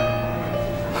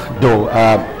 Though,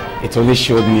 it only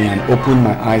showed me and opened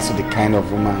my eyes to the kind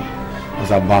of woman I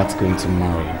was about going to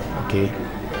marry, okay?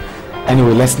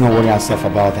 Anyway, let's not worry ourselves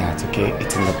about that, okay?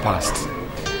 It's in the past,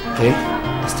 okay?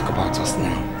 Let's talk about us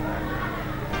now.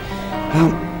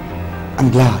 I'm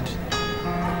glad.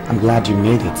 I'm glad you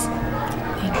made it.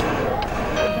 Thank you.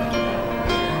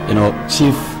 You know,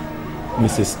 Chief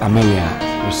Mrs. Amelia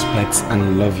respects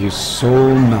and loves you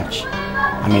so much.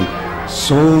 I mean,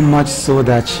 so much so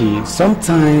that she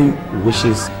sometimes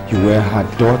wishes you were her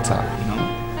daughter, you know?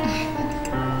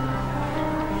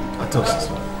 A toast.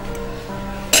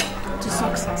 To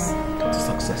success. To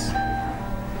success.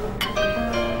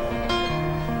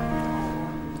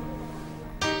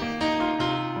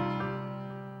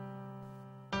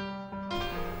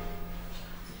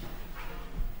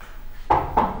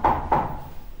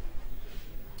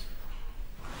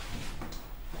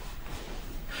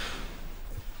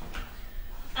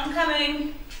 I'm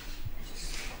coming.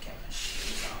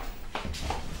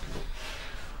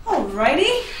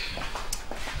 Alrighty.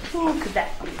 Who could that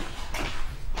be?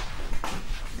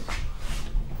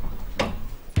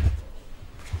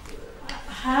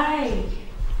 Hi.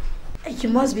 You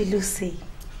must be Lucy.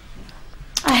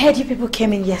 I heard you people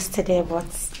came in yesterday, but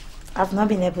I've not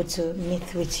been able to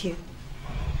meet with you.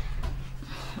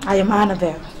 I am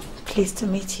Annabelle. Pleased to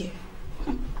meet you.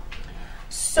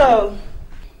 So,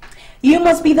 you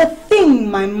must be the thing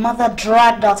my mother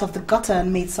dragged out of the gutter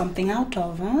and made something out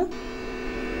of, huh?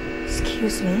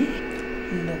 Excuse me?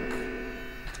 Look,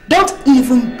 don't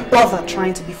even bother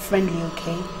trying to be friendly,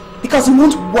 okay? Because it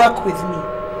won't work with me.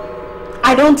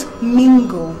 I don't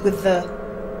mingle with the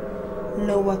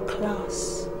lower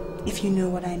class, if you know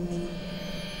what I mean.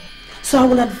 So I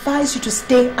will advise you to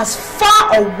stay as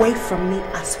far away from me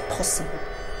as possible.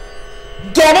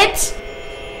 Get it?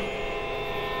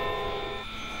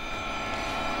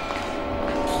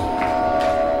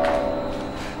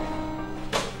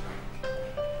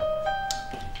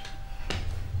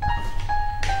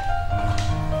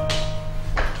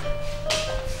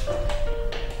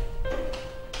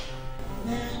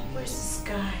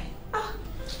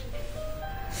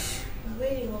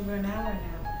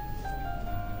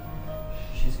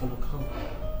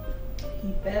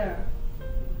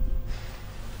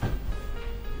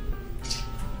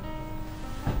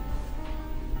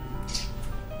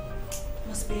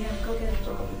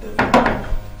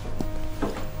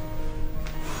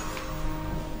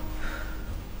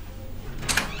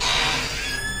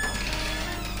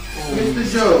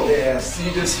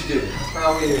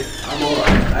 How are you? I'm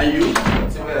alright. And you?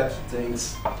 Not too bad.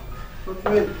 Thanks.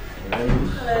 Okay.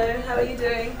 Hello, how are you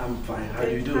doing? I'm fine. How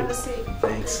do you do? Have a seat.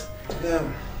 Thanks.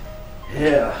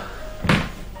 Yeah.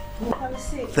 Have a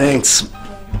seat. Thanks. So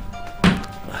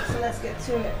let's get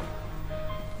to it.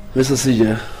 Mr.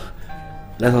 CJ,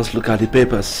 let us look at the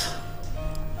papers.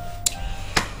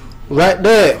 Right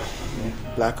there.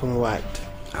 Black and white.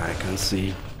 I can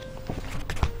see.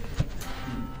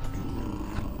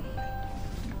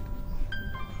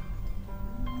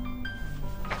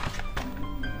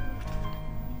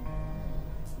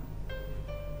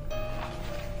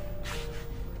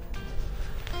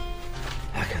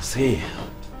 See.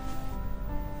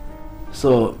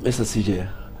 So, Mr. CJ,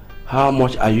 how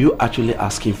much are you actually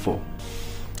asking for?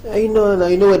 You know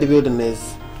where the building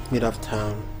is, mid of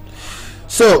town.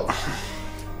 So,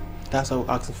 that's why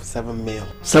we're asking for 7 million.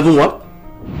 7 what?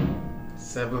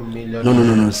 7 million.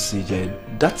 No,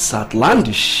 CJ. That's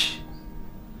outlandish.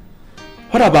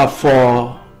 What about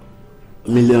 4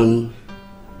 million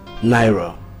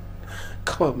naira?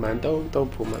 Come on, man.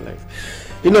 Don't pull my legs.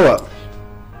 You know what?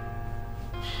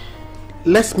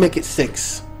 Let's make it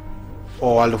 6,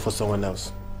 or I'll look for someone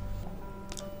else.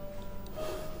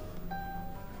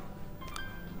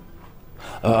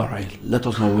 Alright, let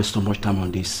us not waste so much time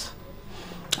on this.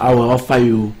 I will offer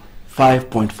you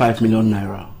 5.5 million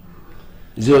naira.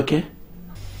 Is it okay?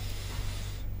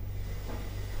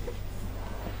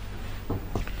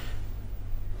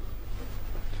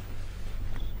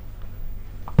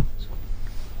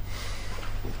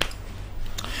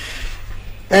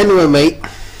 Anyway, mate,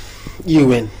 you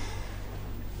win.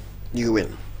 You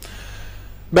win.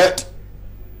 But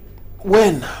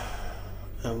when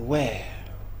and where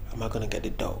am I gonna get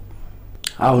the dough?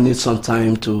 I will need some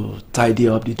time to tidy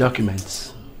up the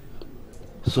documents.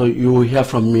 So you will hear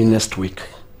from me next week.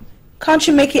 Can't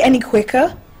you make it any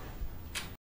quicker?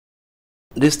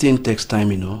 This thing takes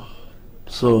time, you know.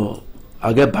 So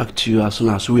I'll get back to you as soon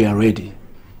as we are ready.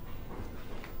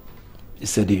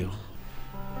 It's a deal.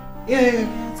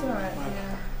 Yeah. It's alright.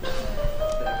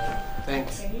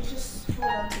 Thanks. Can you just hold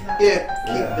on to that? Yeah,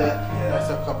 keep that. That's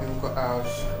a copy. We've got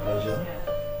ours. Pleasure.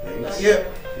 Yeah.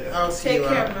 I'll see you. Take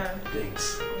care, man.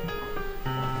 Thanks.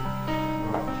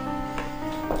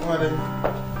 Come on then.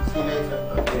 See you later.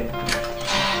 Okay.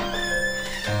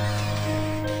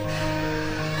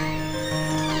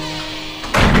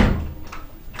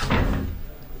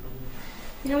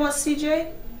 You know what,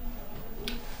 CJ?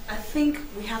 I think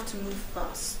we have to move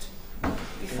fast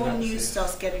before news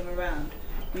starts getting around.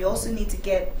 We also need to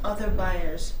get other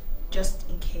buyers just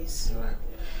in case. Right.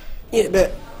 Yeah,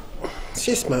 but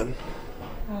sis, man,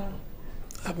 Oh.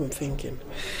 I've been thinking.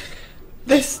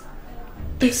 This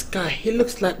guy, he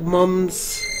looks like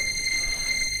Mom's.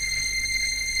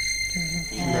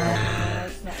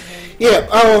 Yeah,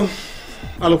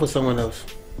 I'll look for someone else,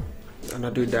 and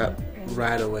I'll do that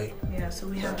right away. Yeah, so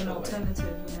we have an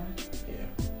alternative, you know?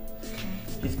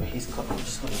 He's coming.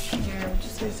 Just gonna. Yeah,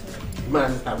 just wait till.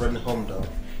 Man, I run home though.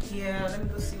 Yeah, let me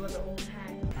go see what the old hag.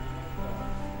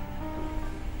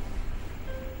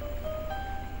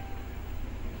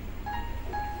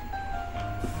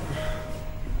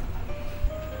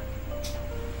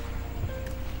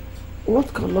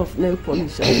 What color of nail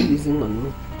polish are you using on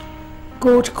me?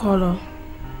 Gold color.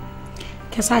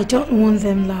 Because I don't want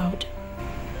them loud.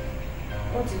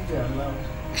 What if they are loud?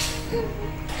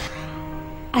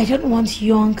 I don't want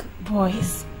young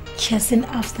boys chasing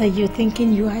after you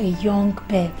thinking you are a young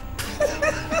babe.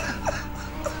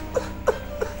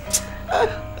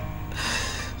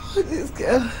 Oh, this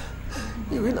girl,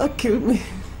 you will not kill me.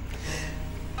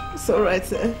 It's alright,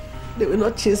 sir. They will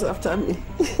not chase after me.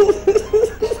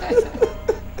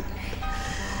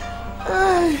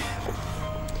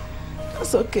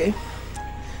 That's okay.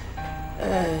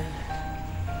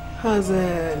 Has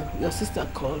your sister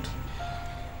called?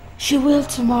 She will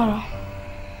tomorrow.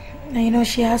 Now, you know,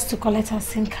 she has to collect her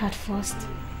SIM card first.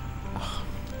 Oh,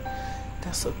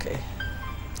 that's okay.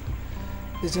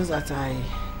 It's just that I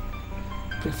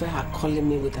prefer her calling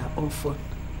me with her own phone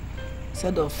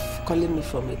instead of calling me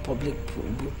from a public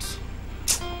booth.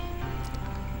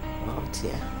 Oh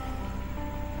dear.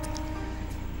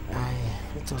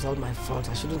 It was all my fault.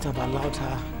 I shouldn't have allowed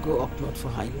her go up north for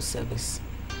her youth service.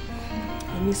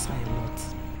 I miss her a lot.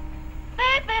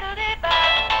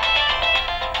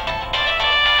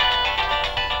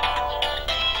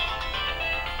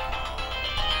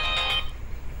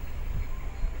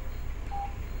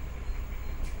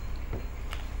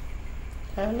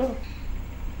 Hello.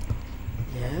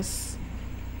 Yes.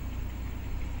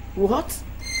 What?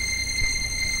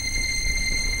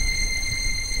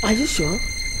 Are you sure?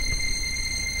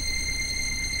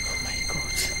 Oh my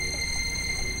God.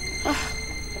 Ah.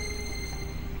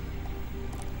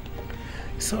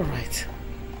 It's all right.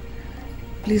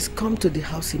 Please come to the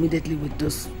house immediately with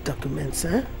those documents,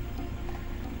 huh?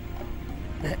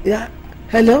 Yeah.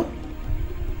 Hello?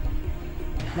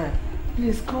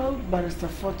 Please call Barrister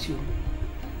Fortune.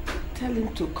 Tell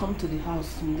him to come to the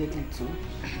house immediately too.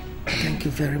 Thank you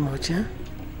very much, huh?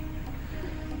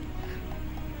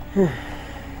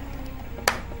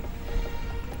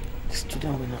 The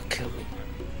student will not kill me.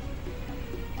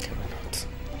 They will not.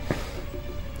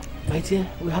 My dear,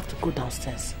 we have to go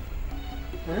downstairs.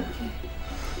 Huh?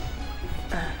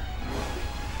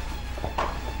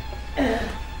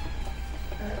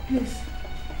 Please,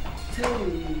 tell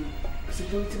the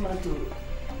security man to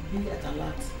be at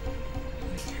alert.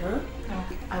 Huh?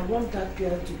 Okay. I want that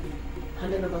girl to be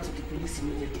handed over to the police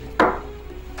immediately.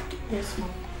 Yes, ma'am.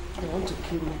 They want to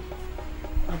kill me.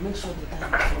 I'll make sure they die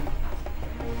before me.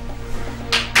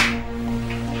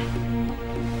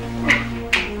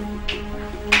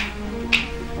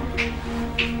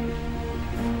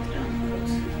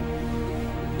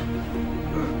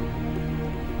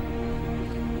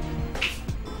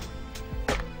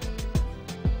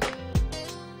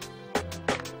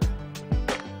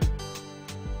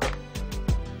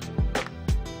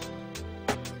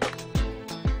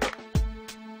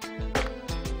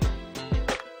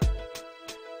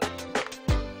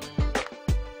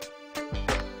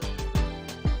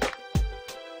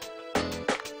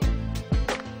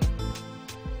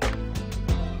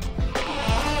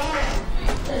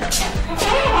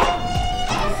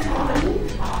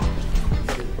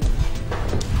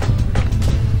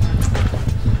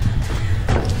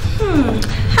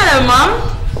 Hello, Mom.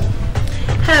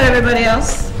 Hello, everybody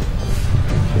else.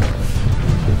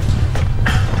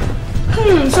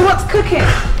 So what's cooking?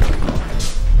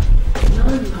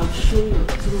 Now you have shown your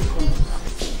true colors.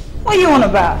 What are you on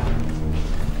about?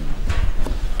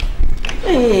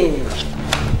 Hey,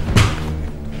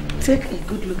 take a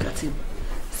good look at him.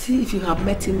 See if you have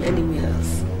met him anywhere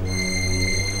else.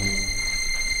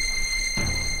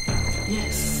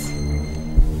 Yes.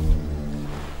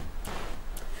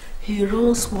 He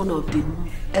runs one of the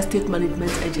estate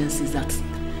management agencies that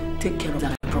take care of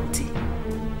that property.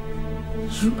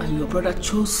 You and your brother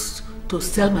chose to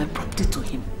sell my property to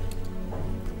him.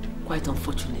 Quite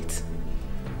unfortunate.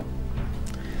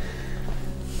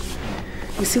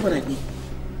 You see what I mean?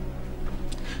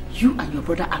 You and your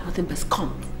brother are nothing but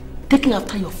scum, taking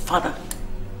after your father.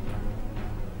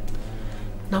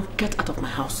 Now get out of my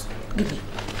house. Give me.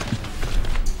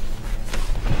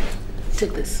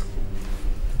 Take this.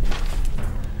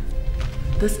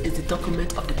 This is the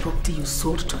document of the property you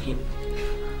sold to him.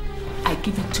 I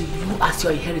give it to you as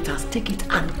your inheritance. Take it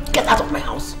and get out of my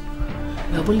house.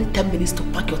 You have only 10 minutes to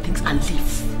pack your things and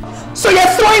leave. So you're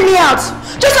throwing me out,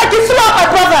 just like you threw out my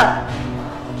brother.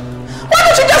 Why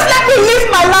don't you just let me live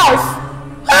my life?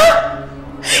 Huh?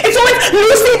 It's always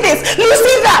Lucy this,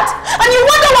 Lucy that, and you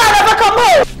wonder why I never come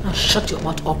home. Now shut your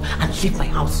mouth up and leave my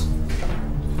house.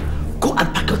 Go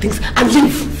and pack your things and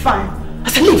leave. Fine. I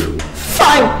said leave.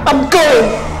 Fine, I'm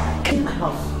going. Get in my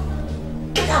house.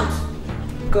 Get out.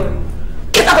 Going.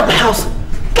 Get out of my house.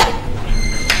 Get.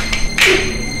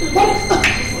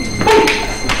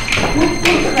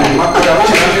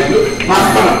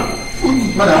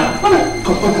 Madam,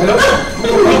 come on.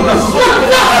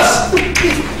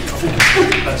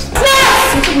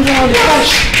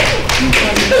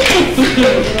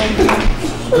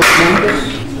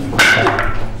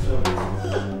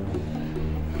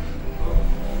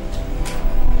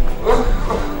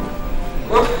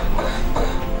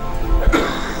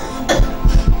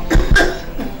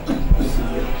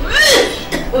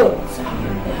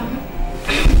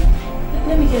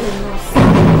 Let me get a nurse.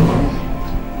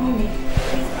 Mommy,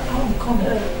 I'm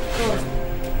coming.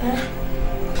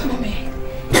 Mommy.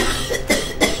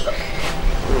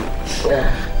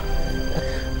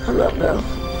 Annabelle.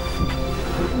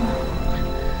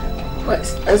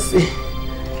 Where's Essie?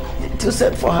 Did you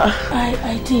send for her? I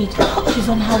did. She's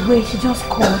on her way. She just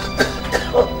called.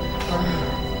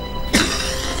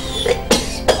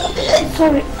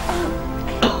 Sorry.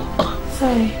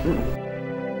 Sorry.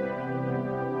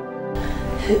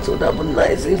 It would have been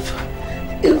nice if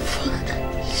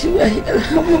she were here.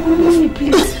 Mommy,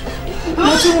 please.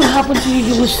 Nothing will happen to you.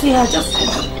 You will see her. Just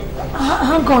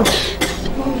hang on.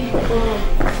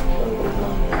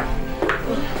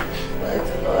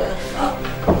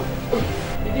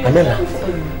 Amela,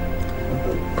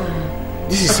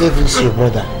 this is Evans, your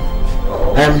brother.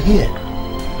 I am here.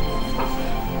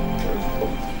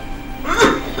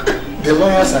 The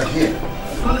lawyers are here.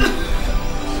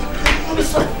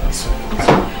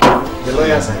 The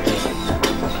lawyers are here.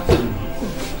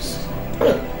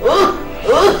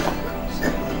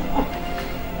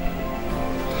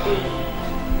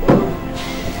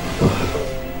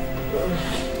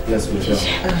 Yes, Michelle.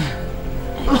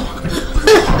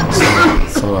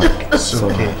 It's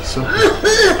okay. It's okay.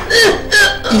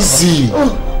 Easy.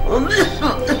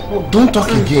 Don't talk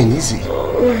again. Easy.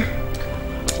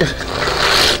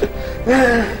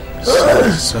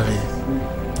 Sorry.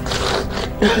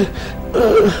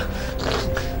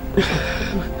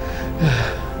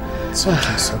 It's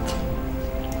okay. It's okay.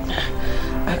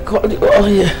 I called you all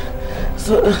here,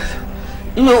 so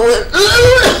you know.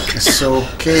 It's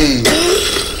okay.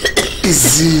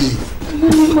 Easy.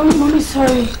 Mommy,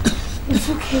 sorry. It's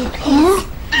okay, please.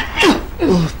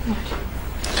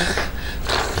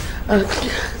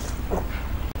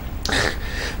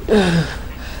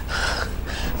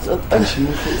 Sometimes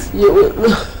you will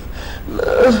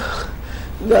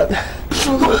not.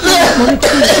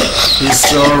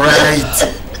 It's alright.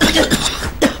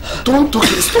 Don't talk.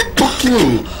 Stop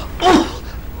talking.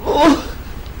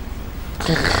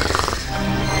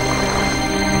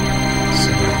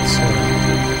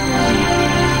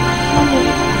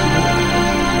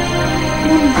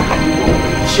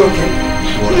 Is she okay?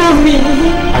 Mommy.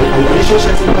 Are you sure she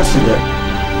hasn't passed you there?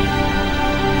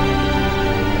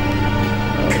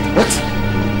 What?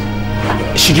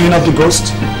 Is she giving up the ghost?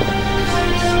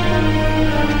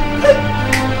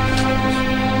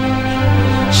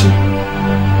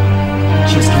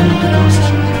 She has given up the ghost?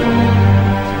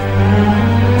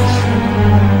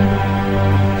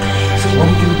 So what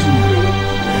are you going to do?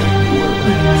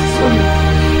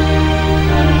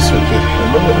 It's okay.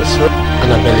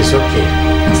 Annabelle, it's okay.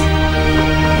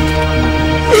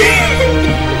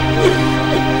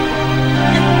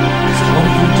 So what are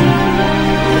you going to do?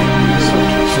 It's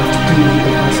okay.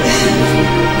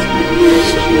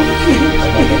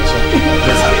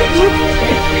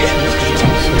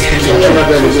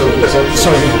 Annabelle is okay.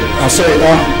 Sorry,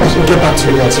 I'll get back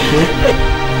to you guys, okay?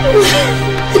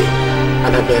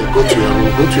 Annabelle, go to your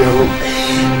room. Go to your room.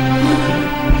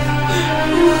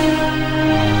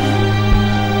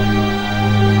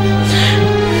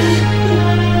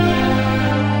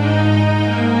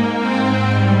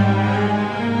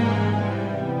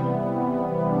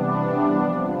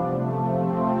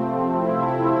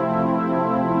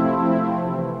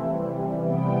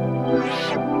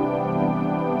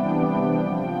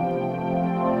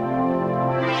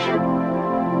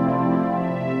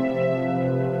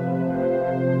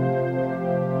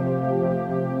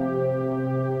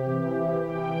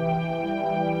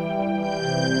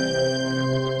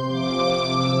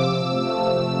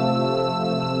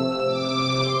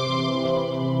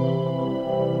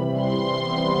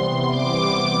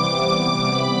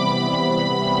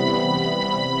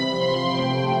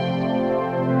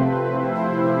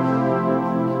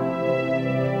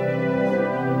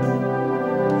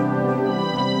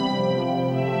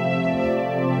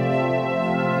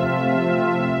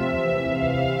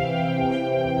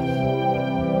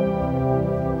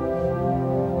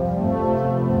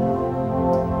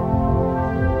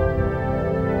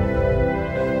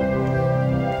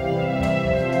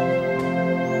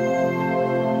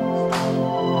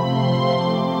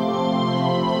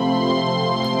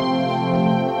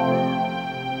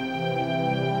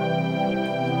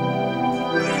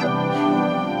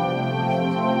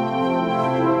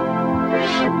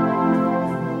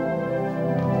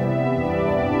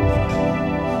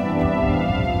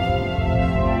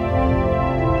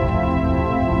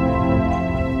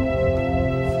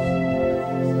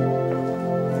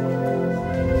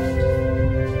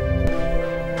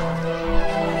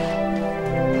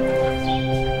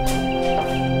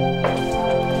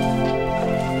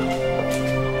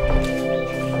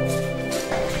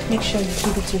 Make sure you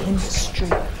give it to him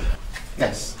straight.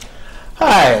 Yes.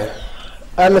 Hi.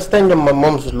 I understand you're my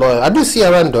mom's lawyer. I do see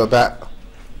around though, but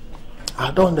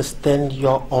I don't understand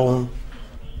your own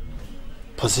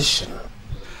position.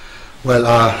 Well,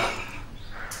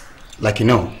 like you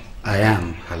know, I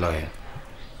am a lawyer.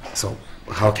 So,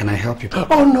 how can I help you?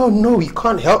 Oh, no, you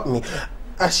can't help me.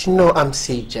 As you know, I'm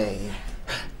CJ,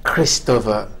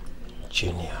 Christopher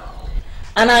Jr.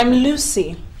 And I'm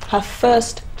Lucy, her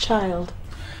first child.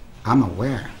 I'm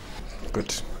aware.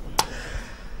 Good.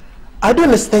 I do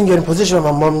understand you're in possession of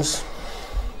my mom's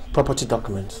property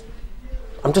documents.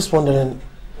 I'm just wondering,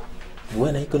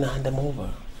 when are you going to hand them over?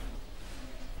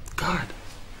 God.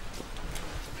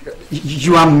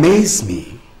 You amaze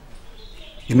me.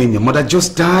 You mean your mother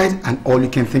just died and all you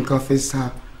can think of is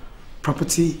her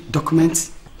property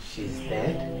documents? She's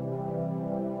dead?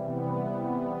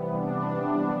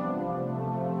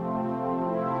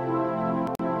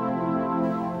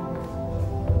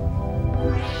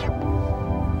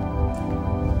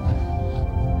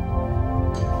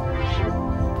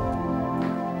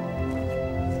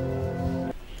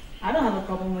 I don't have a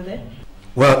problem with it.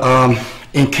 Well,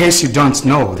 in case you don't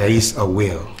know, there is a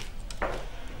will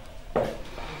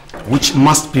which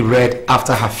must be read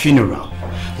after her funeral.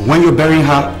 When you're burying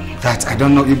her, that I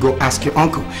don't know, you go ask your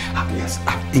uncle. Yes,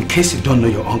 in case you don't know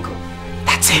your uncle,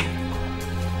 that's him.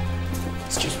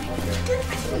 Excuse me. I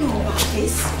don't know about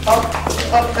this.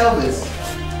 Elvis.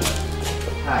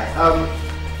 Hi.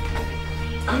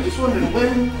 I'm just wondering,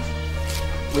 when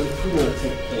will the funeral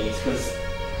take place? Because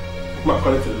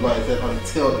according to the law, it said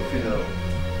until the funeral,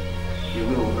 you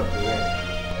will not be read.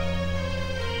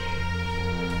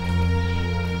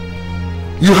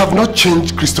 You have not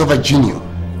changed, Christopher Jr.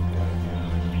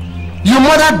 Your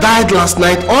mother died last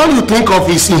night. All you think of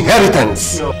is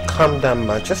inheritance. No, calm down,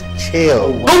 man. Just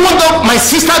chill. Don't want my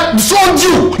sister disowned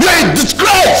you. You're a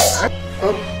disgrace.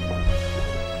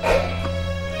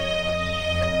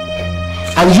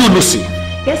 And you, Lucy.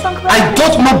 Yes, Uncle. I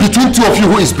don't know between two of you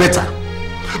who is better.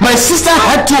 My sister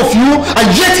had two of you,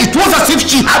 and yet it was as if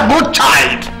she had no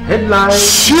child. Headline.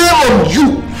 Shame on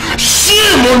you.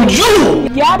 Shame on you.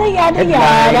 Yada yada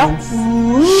yada.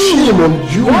 Shame on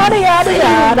you. Yada yada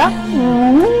yada.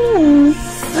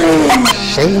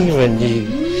 Shame on you.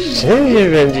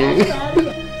 Shame on you.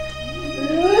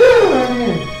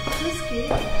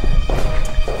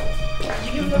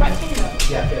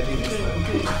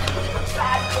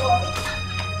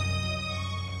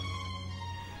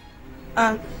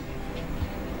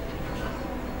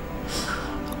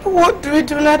 What do we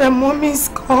do now that mommy's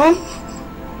gone?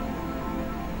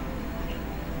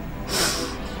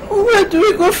 Where do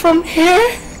we go from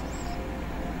here?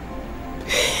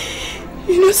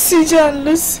 You know, CJ and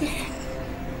Lucy,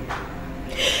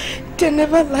 they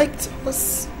never liked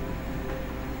us.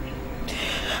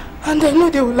 And I know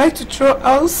they would like to throw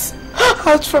us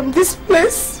out from this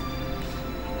place.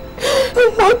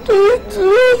 What do we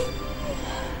do?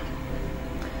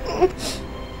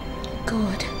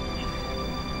 God,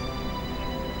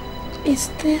 is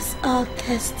this our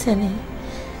destiny?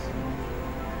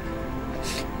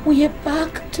 We are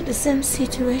back to the same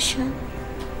situation.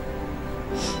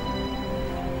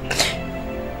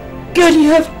 God, you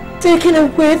have taken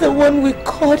away the one we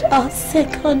called our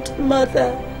second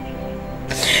mother.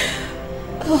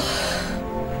 Oh.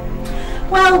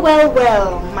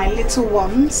 Well, my little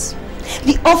ones.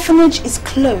 The orphanage is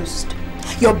closed.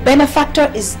 Your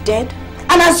benefactor is dead.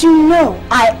 And as you know,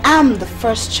 I am the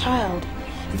first child.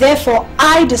 Therefore,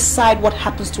 I decide what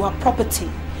happens to our property,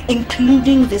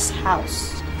 including this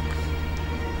house.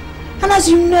 And as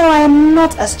you know, I am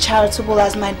not as charitable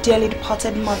as my dearly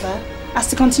departed mother as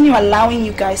to continue allowing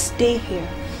you guys stay here,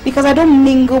 because I don't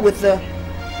mingle with the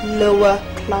lower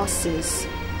classes.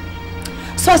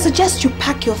 So I suggest you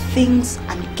pack your things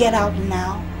and get out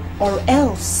now, or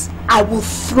else I will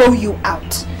throw you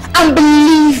out. And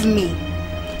believe me,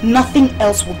 nothing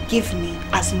else will give me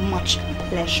as much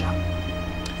pleasure.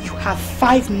 You have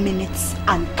 5 minutes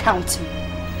and counting.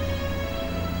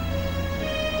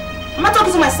 Am I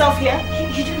talking to myself here?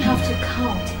 You don't have to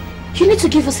count. You need to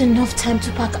give us enough time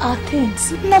to pack our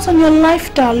things. Not on your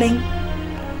life, darling.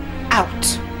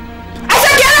 Out. I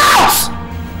said get out!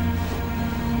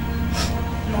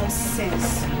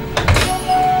 Nonsense.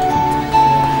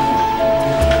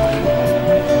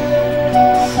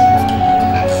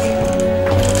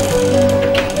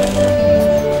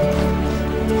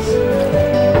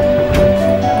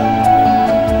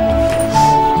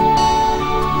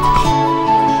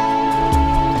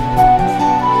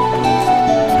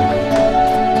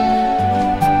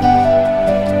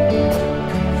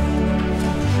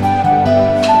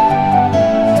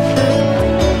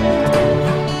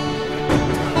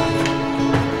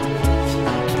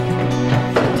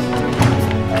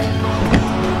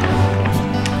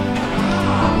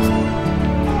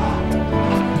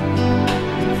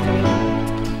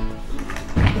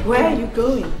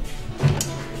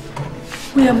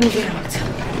 We are moving out.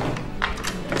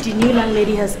 The new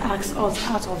landlady has asked us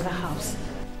out of the house.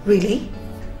 Really?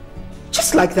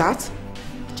 Just like that?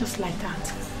 Just like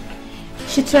that.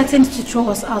 She threatened to throw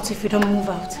us out if we don't move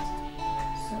out.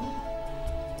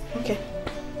 Okay.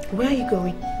 Where are you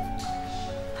going?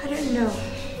 I don't know.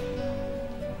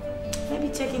 Maybe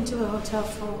check into a hotel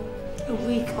for a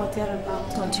week or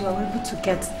thereabouts until we're able to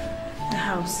get a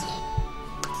house.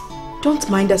 Don't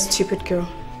mind that stupid girl.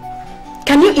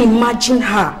 Can you imagine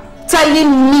her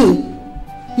telling me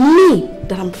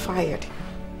that I'm fired?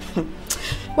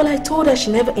 Well, I told her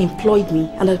she never employed me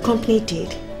and the company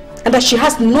did, and that she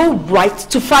has no right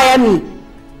to fire me.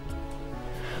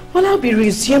 Well, I'll be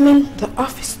resuming the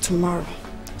office tomorrow,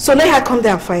 so let her come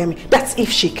there and fire me. That's if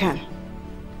she can.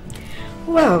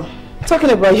 Well,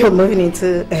 talking about you moving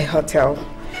into a hotel,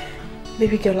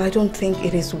 baby girl, I don't think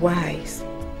it is wise.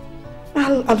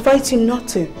 I'll advise you not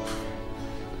to.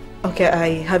 Okay,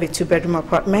 I have a 2-bedroom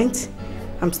apartment.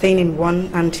 I'm staying in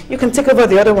one, and you can take over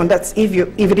the other one. That's if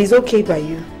it is okay by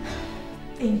you.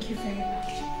 Thank you very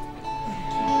much.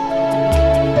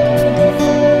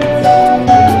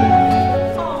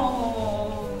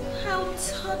 Oh, how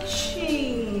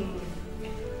touching.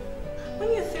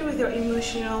 When you're through with your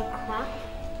emotional crap,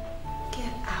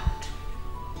 get out.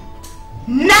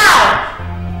 Now!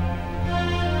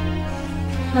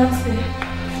 Nancy.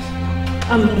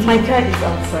 My car is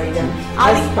outside.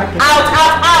 Out!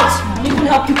 Let me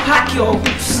help you pack your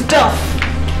stuff.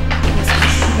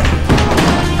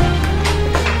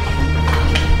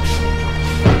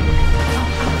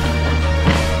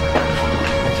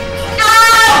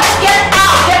 Get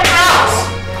out!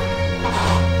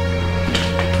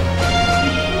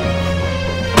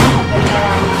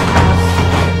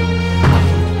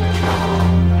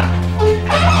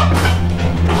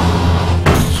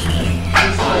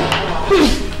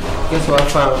 Guess what I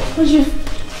found? What'd you?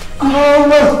 Oh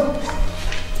no!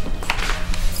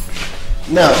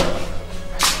 No,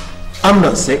 I'm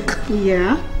not sick.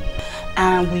 Yeah.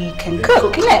 And we can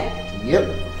cook, innit? Yep.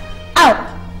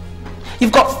 Out!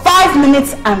 You've got 5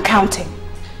 minutes and counting.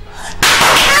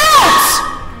 Out!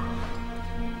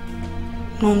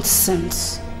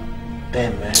 Nonsense.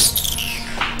 Damn, man.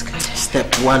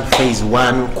 Step 1, phase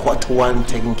 1, quarter 1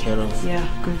 taken care of. Yeah,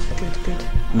 good.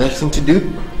 Next thing to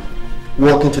do,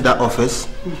 walk into that office,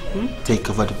 take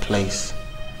over the place.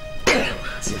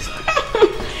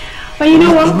 But you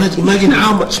know what? Imagine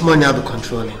how much money I'll be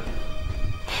controlling.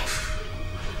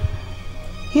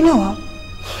 You know what?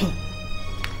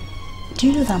 Do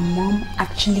you know that Mom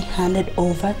actually handed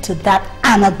over to that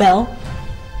ANNABEL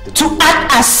to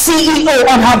act as CEO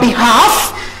on her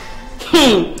behalf?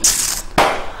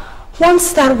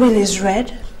 Once that will is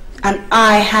read, and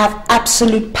I have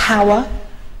absolute power,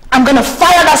 I'm gonna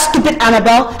fire that stupid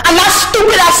Annabelle and that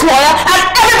stupid ass lawyer and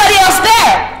everybody else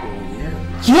there!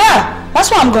 Yeah, that's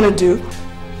what I'm gonna do.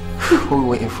 What are we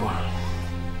waiting for?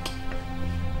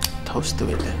 Toast to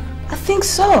it then. I think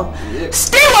so.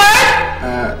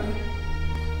 Steward!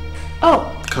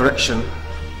 Oh. Correction.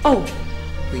 Oh.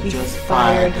 We just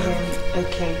fired him.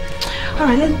 Okay.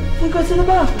 Alright, then we go to the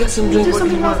bar. Get some drink. Do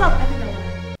something else up.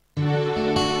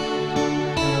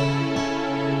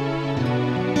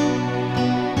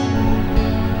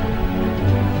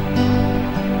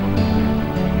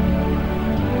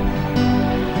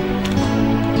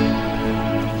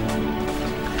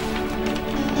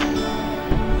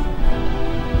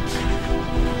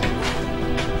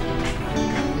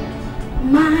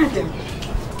 Madam.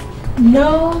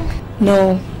 No.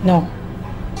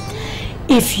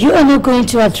 If you are not going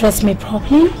to address me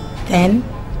properly, then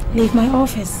leave my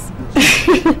office.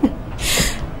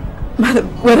 Madam,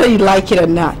 whether you like it or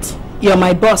not, you're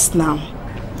my boss now.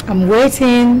 I'm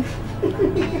waiting.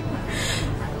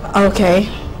 Okay.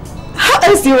 How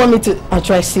else do you want me to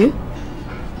address you?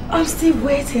 I'm still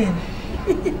waiting.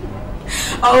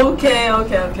 Okay.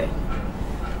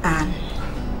 And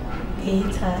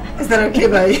Peter. Is that okay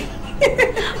by you?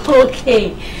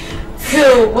 Okay.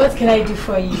 So, what can I do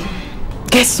for you?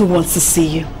 Guess who wants to see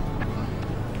you?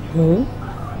 Who?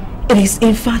 It is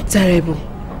in fact terrible.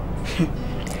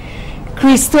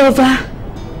 Christopher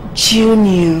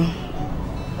Jr.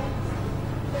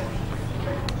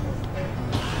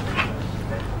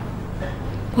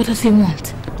 What does he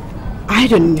want? I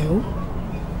don't know.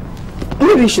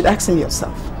 Maybe you should ask him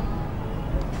yourself.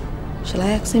 Shall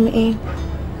I ask him in?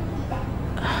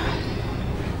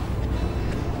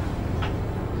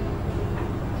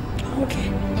 Okay.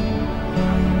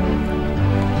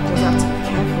 Just have to be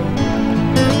careful.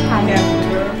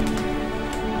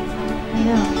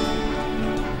 Yeah.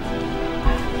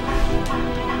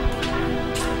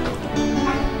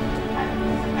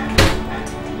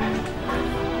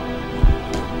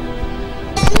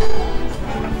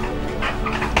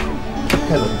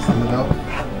 Hello, Miss Annabelle.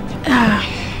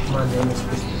 My name is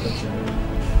Christopher.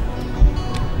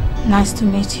 Nice to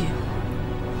meet you.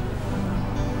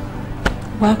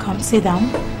 Welcome. Sit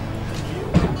down.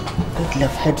 Lately,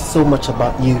 I've heard so much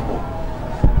about you.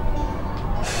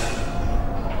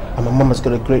 And my mom has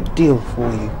got a great deal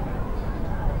for you.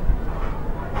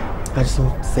 I just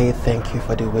want to say thank you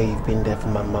for the way you've been there for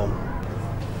my mom.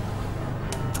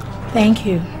 Thank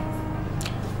you.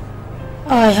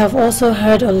 I have also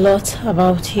heard a lot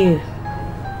about you.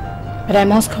 But I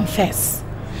must confess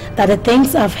that the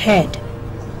things I've heard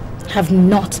have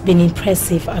not been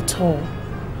impressive at all.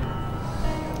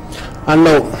 I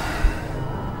know.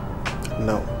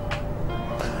 No.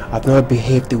 I've never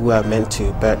behaved the way I meant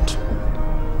to, but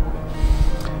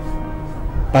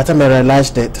by the time I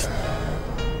realized it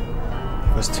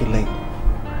was too late.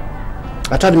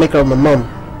 I tried to make her with my mom.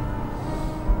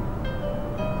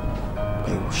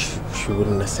 But she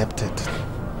wouldn't accept it.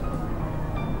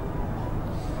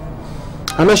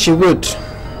 I know she would.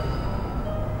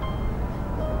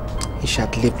 If she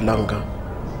had lived longer.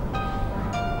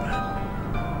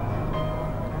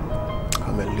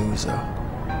 I'm a loser.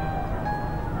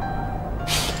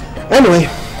 Anyway,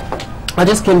 I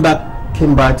just came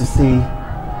by to see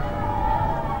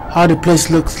how the place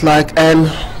looks like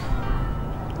and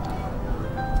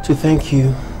to thank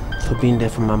you for being there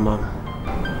for my mom.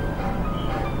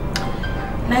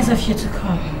 Nice of you to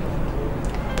come.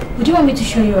 Would you want me to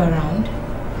show you around?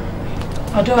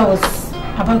 Although I was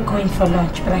about going for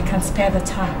lunch, but I can spare the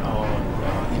time. Oh,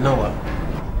 no. You know what?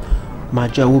 My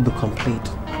job will be complete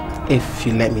if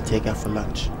you let me take her for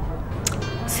lunch.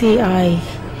 See,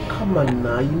 Come on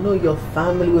now, you know your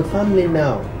family, we're family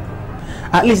now.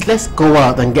 At least let's go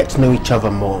out and get to know each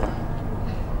other more.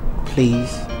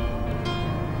 Please.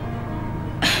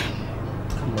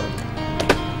 Come on.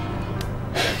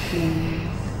 Please.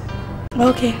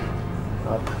 Okay.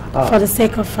 For the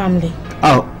sake of family.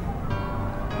 Oh,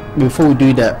 before we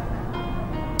do that,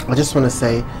 I just want to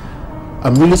say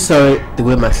I'm really sorry the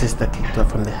way my sister kicked her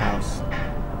from the house.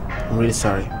 I'm really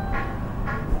sorry.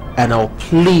 And I'll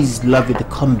please love you to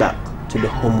come back to the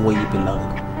home where you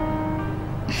belong.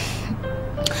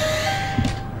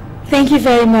 Thank you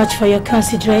very much for your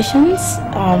considerations.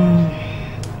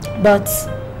 But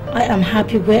I am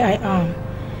happy where I am.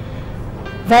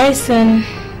 Very soon,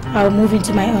 I'll move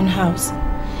into my own house.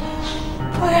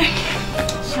 Well,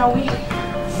 shall we?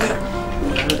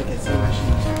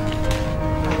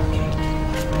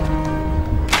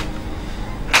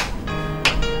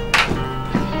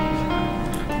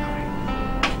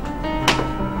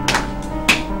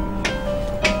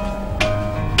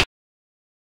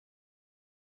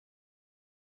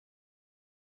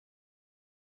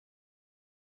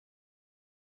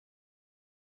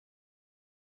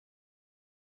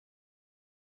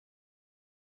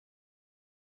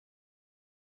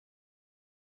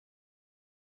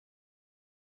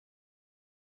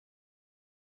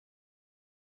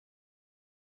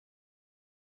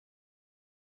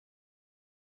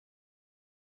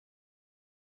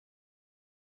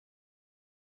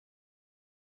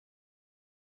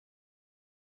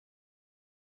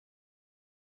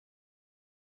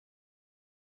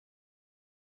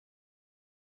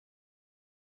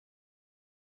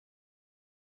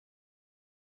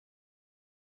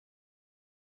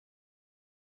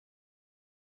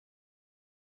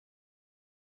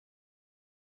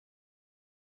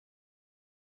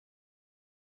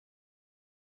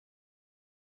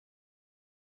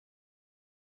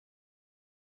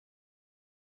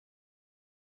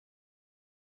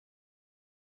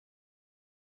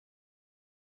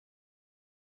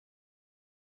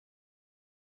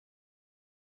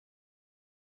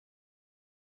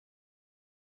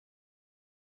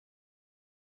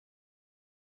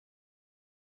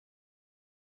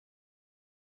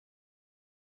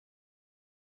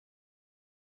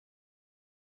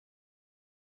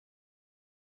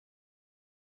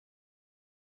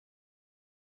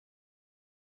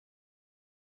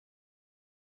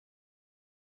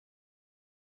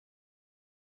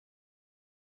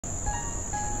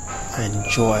 I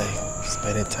enjoy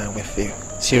spending time with you.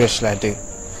 Seriously, I do.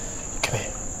 Come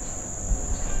here.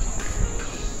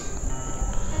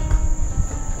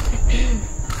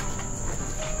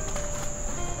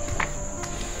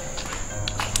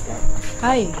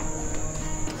 Hi.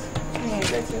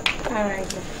 All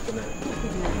right.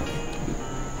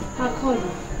 I'll call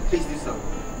you. Please do so.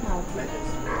 No. Okay.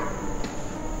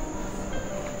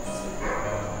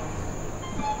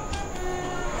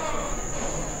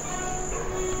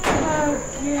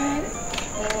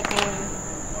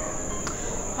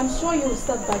 I'm sure you'll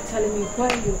start by telling me where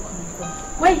you're coming from.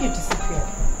 Where you disappeared.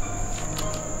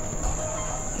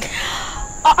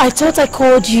 I thought I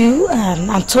called you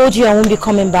and told you I won't be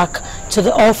coming back to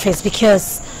the office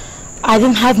because I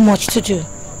didn't have much to do.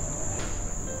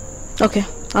 Okay.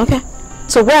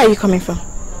 So where are you coming from?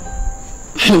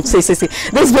 See.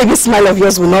 This baby smile of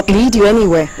yours will not lead you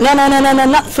anywhere. No,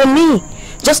 not from me.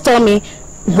 Just tell me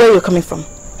where you're coming from.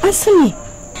 Answer me.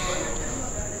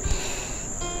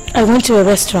 I went to a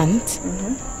restaurant,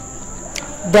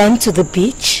 then to the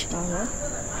beach,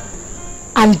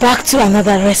 and back to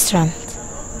another restaurant.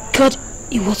 God,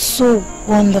 it was so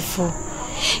wonderful.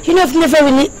 You know, I've never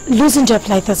really loosened up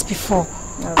like this before.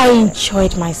 I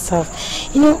enjoyed myself.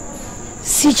 You know,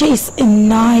 CJ is a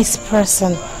nice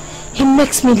person. He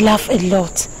makes me laugh a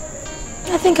lot.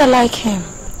 I think I like him.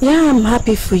 Yeah, I'm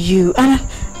happy for you. And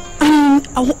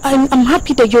I'm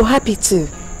happy that you're happy too.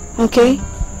 Okay?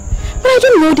 But I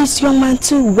don't know this young man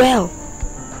too well.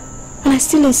 And I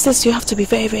still insist you have to be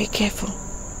very, very careful.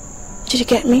 Did you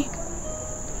get me?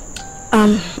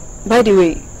 By the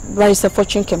way, Barrister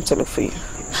Fortune came to look for you.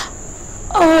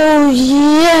 Oh,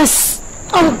 yes.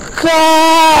 Oh,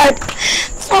 God.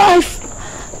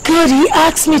 God, he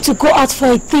asked me to go out for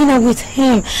a dinner with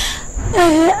him.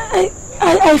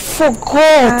 I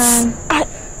forgot.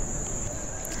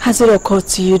 Has it occurred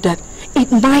to you that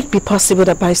it might be possible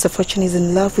that Barrister Fortune is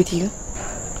in love with you?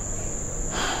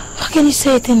 How can you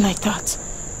say a thing like that?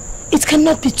 It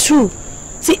cannot be true.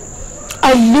 See,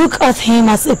 I look at him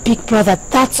as a big brother,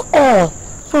 that's all.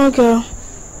 Poor girl.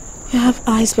 You have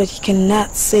eyes but you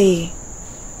cannot see.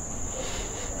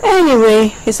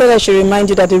 Anyway, he said I should remind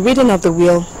you that the reading of the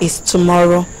will is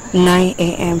tomorrow, 9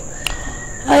 a.m.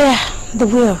 Oh yeah, the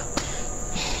will.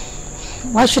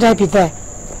 Why should I be there?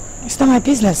 It's not my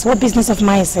business. What business of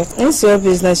mine is it? It's your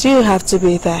business. You have to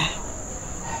be there.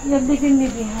 You're leaving me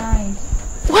behind.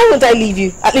 Why would I leave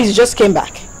you? At least you just came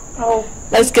back. Oh.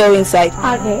 Let's go inside.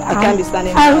 Okay. I can't be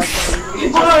standing I'm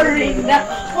sorry.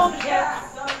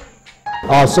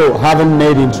 So, having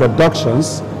made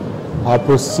introductions, I'll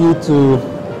proceed to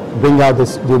bring out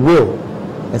the will,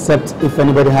 except if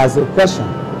anybody has a question.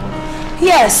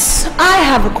 Yes, I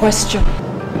have a question.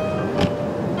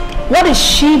 What is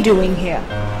she doing here?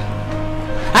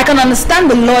 I can understand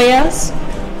the lawyers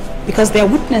because they're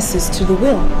witnesses to the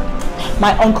will.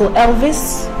 My uncle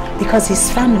Elvis because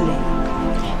he's family.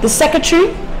 The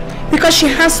secretary because she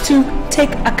has to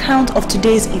take account of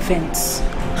today's events.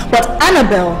 But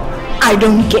Annabelle, I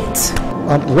don't get.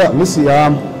 Well, Missy,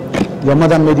 your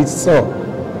mother made it so.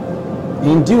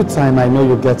 In due time, I know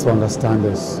you'll get to understand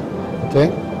this.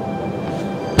 Okay?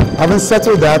 Having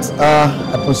settled that,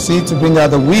 I proceed to bring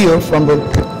out the will from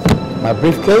my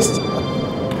briefcase.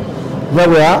 Here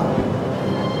we are.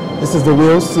 This is the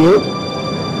will sealed.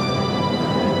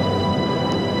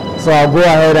 So I'll go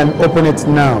ahead and open it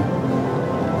now.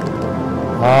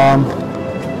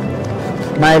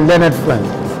 My learned friend,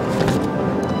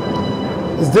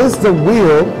 is this the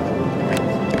will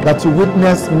that you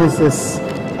witnessed Chief Mrs.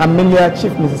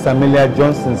 Amelia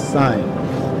Johnson sign?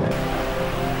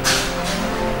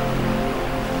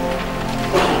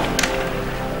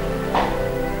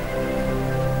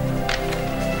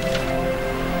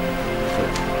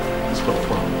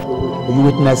 You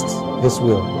witnessed this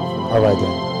will. All right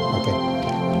then. Okay.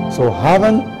 So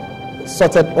having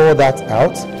sorted all that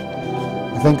out,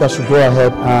 I think I should go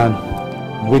ahead and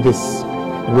read this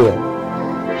will.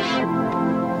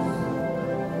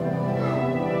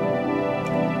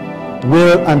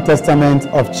 Will and Testament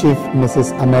of Chief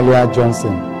Mrs. Amelia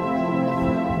Johnson.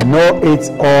 Know it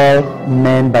all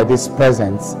men by this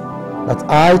present, that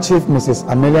I, Chief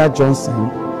Mrs. Amelia Johnson,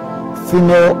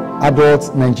 female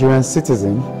adult Nigerian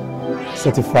citizen,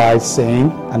 certified,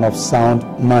 sane, and of sound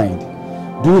mind,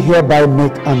 do hereby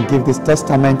make and give this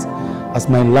testament as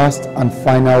my last and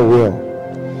final will.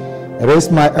 It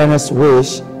is my earnest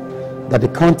wish that the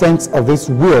contents of this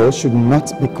will should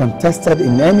not be contested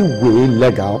in any way,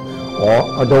 legal or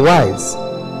otherwise.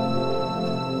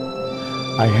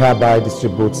 I hereby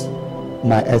distribute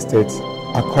my estate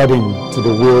according to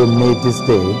the will made this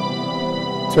day,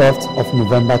 12th of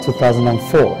November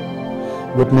 2004,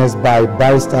 witnessed by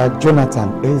Barrister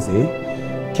Jonathan Eze,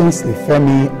 Kingsley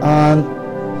Femi, and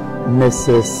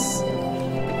Mrs.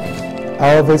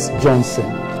 Elvis Johnson.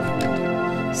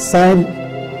 Signed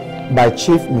by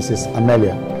Chief Mrs.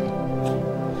 Amelia.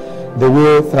 The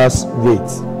will thus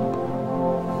reads: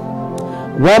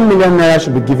 1 million naira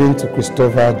should be given to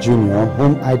Christopher Jr.,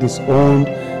 whom I disowned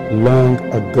long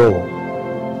ago.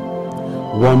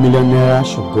 1 million naira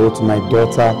should go to my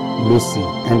daughter Lucy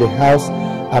and the house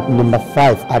at number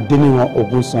 5 Adeniran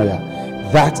Ogunsanya.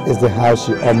 That is the house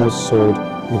she almost sold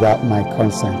without my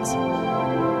consent.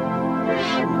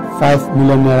 5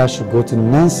 million naira should go to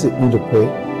Nancy Ndukwe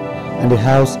and the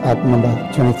house at number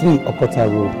 23 Okota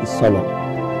Road, Isolo.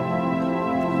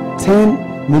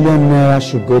 10 million naira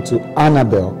should go to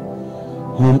Annabel,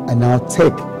 whom I now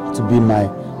take to be my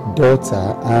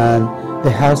daughter, and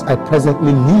the house I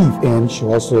presently live in should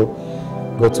also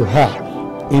go to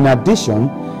her. In addition,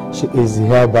 she is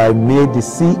hereby made the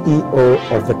CEO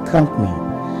of the company,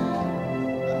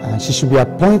 and she should be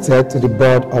appointed to the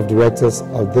board of directors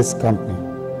of this company.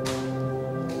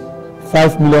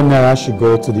 5 million naira should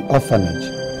go to the orphanage.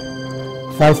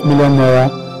 5 million naira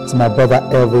to my brother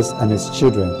Elvis and his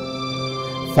children.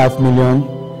 5 million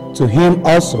to him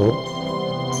also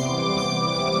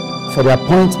for the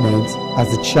appointment as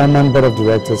the chairman board of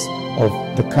directors of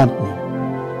the company.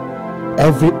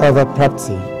 Every other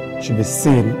property should be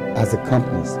seen as the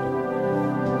company's.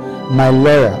 My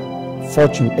lawyer,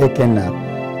 Fortune Ekena,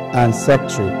 and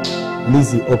secretary,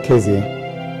 Lizzie Okeze,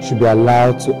 should be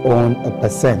allowed to own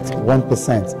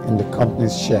 1% in the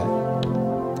company's share.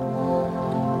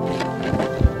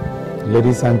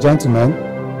 Ladies and gentlemen,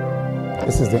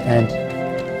 this is the end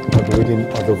of the reading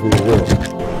of the will.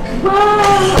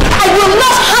 I will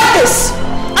not have this!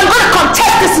 I'm going to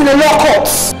contest this in the law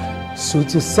courts!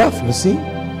 Suit yourself, Lucy.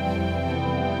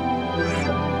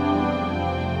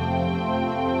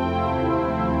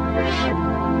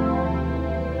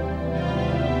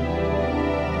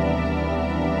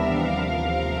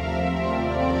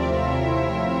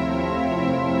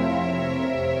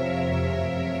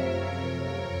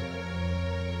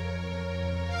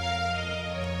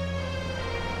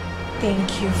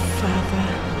 Thank you, Father.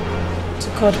 To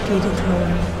God be the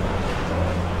glory.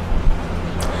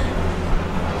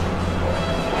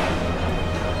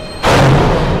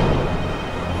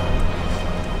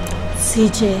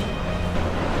 CJ,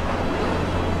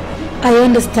 I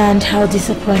understand how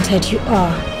disappointed you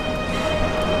are.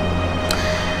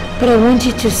 But I want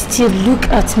you to still look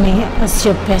at me as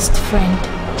your best friend.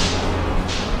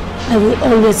 I will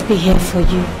always be here for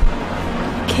you.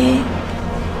 Okay?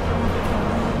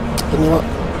 You know what?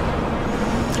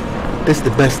 This is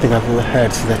the best thing I've ever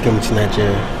heard since I came to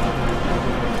Nigeria.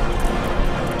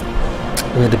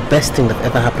 You know, the best thing that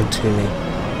ever happened to me.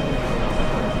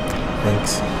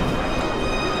 Thanks.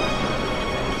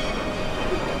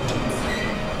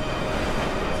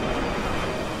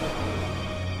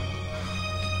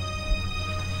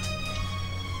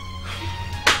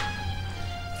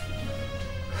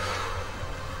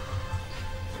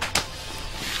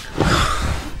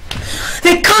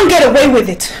 Get away with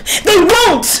it. They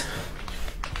won't.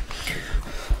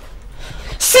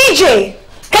 CJ,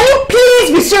 can you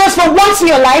please be serious for once in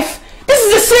your life? This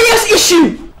is a serious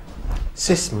issue.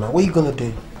 Sis, man, what are you gonna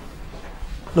do?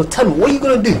 No, tell me, what are you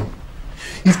gonna do?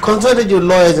 You've consulted your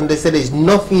lawyers and they said there's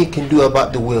nothing you can do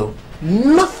about the will.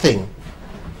 Nothing.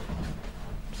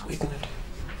 So what are you gonna do?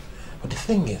 But the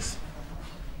thing is,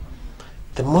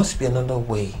 there must be another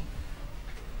way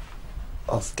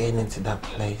of getting into that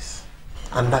place.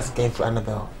 And that's getting through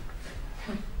Annabelle.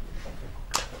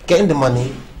 Getting the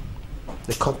money,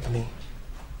 the company,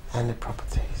 and the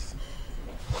properties.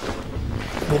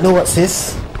 You know what,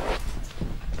 sis?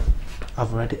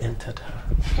 I've already entered her.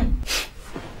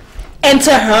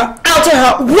 Enter her, outer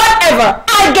her, whatever.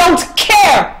 I don't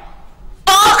care.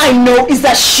 All I know is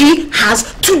that she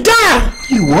has to die.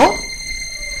 You what?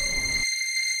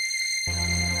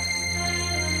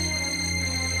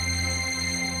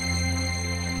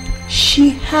 She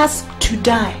has to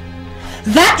die.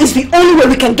 That is the only way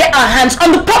we can get our hands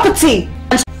on the property.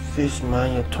 Sis,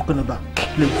 man, you're talking about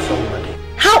killing somebody.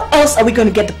 How else are we going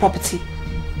to get the property?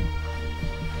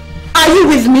 Are you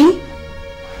with me?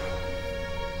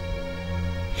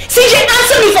 CJ,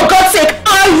 answer me for God's sake.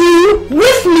 Are you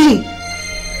with me?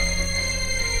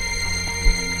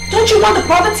 Don't you want the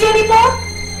property anymore?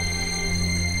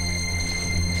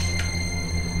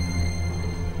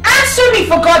 Answer me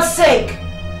for God's sake.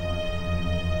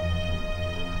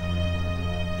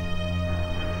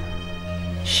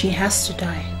 She has to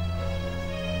die.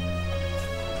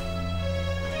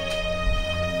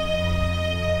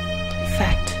 In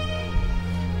fact,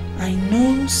 I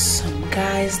know some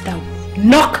guys that will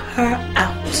knock her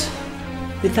out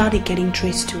without it getting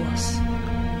traced to us.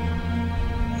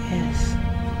 Yes.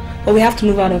 But we have to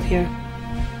move out of here.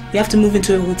 We have to move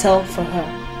into a hotel for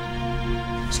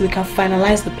her, so we can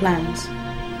finalize the plans.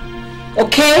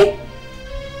 Okay?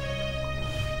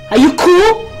 Are you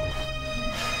cool?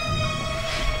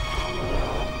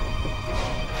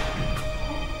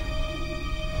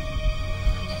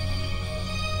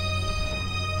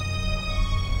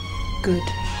 Good.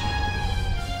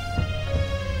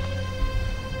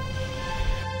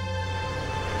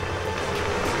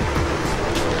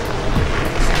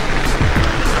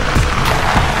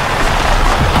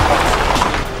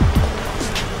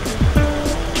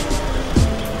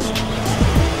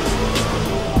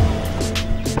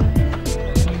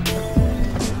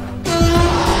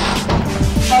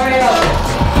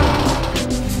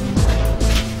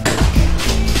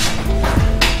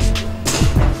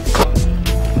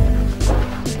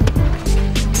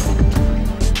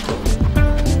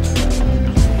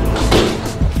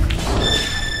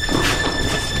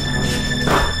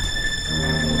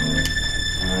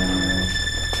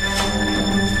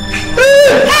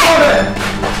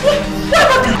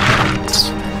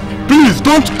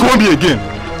 Don't call me again.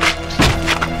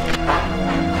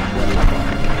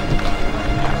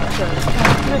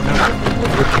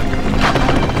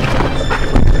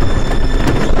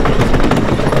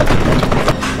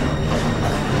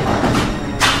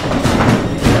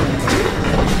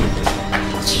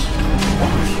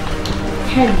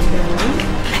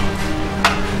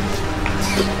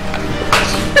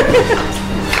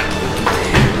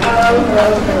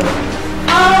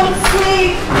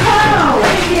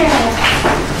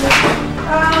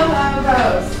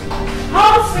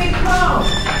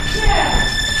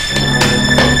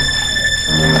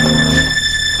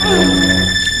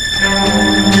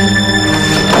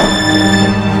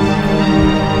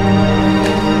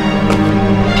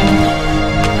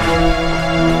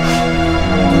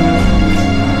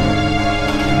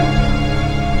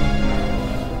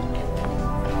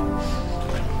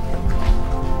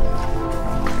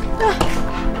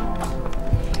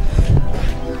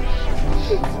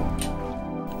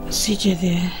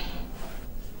 There.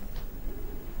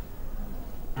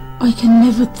 I can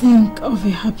never think of a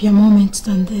happier moment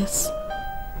than this.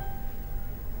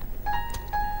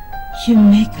 You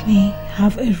make me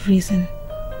have a reason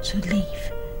to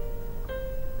leave.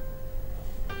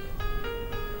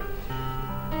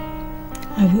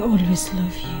 I will always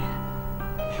love you.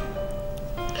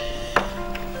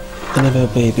 Annabelle,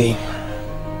 baby,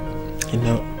 you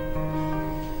know,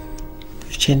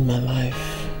 you've changed my life.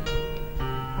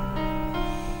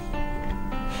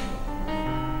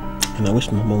 And I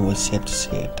wish my mom was here to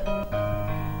see it. I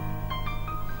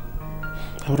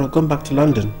would have gone back to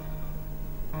London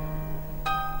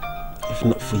if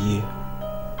not for you.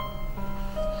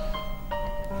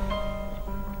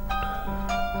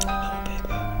 Oh,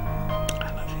 baby, I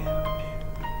love you.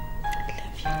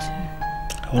 I love you too.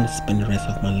 I want to spend the rest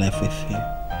of my life with you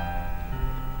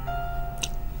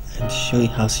and show you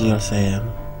how serious I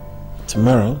am.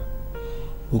 Tomorrow,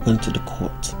 we're going to the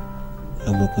court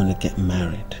and we're going to get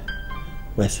married.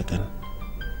 Wait a second.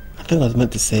 I think I was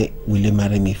meant to say, will you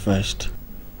marry me first?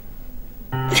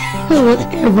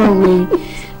 Whatever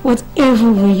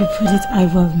way you put it, I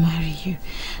will marry you.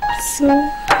 I'm so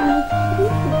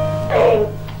happy.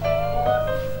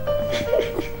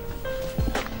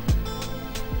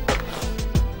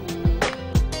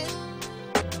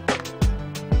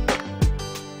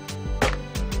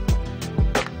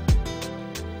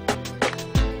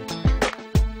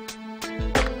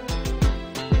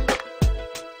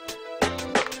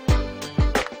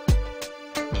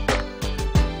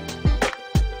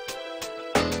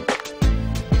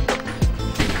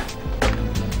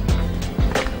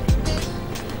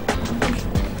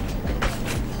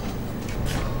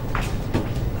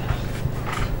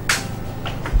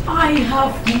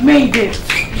 Made it.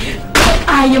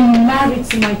 I am married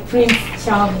to my Prince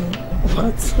Charming.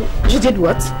 What? You did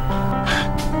what?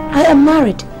 I am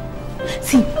married.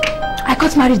 See, I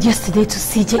got married yesterday to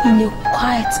CJ in a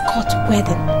quiet court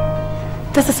wedding.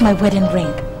 This is my wedding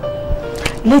ring.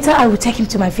 Later I will take him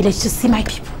to my village to see my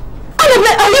people.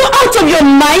 Annabelle, are you out of your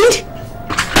mind?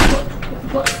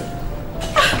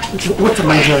 What am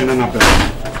I hearing, Annabelle?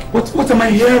 What am I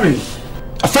hearing?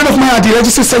 A friend of mine at the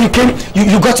registry said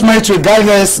you got married to a guy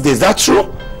yesterday. Is that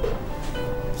true?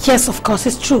 Yes, of course,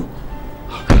 it's true.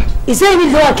 Is there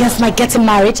any law against my getting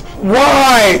married?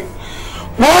 Why?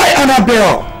 Why,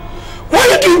 Annabelle? Why are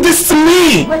you doing this to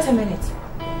me? Wait a minute.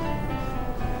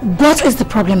 What is the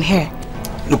problem here?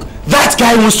 Look, that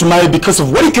guy wants to marry because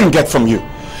of what he can get from you.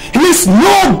 He means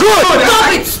no good!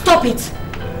 Stop it! Stop it!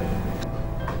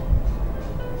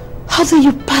 How do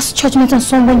you pass judgment on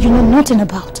someone you know nothing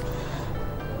about?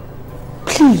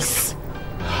 Please,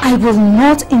 I will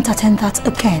not entertain that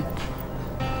again.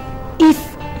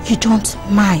 If you don't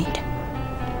mind,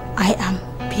 I am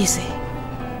busy.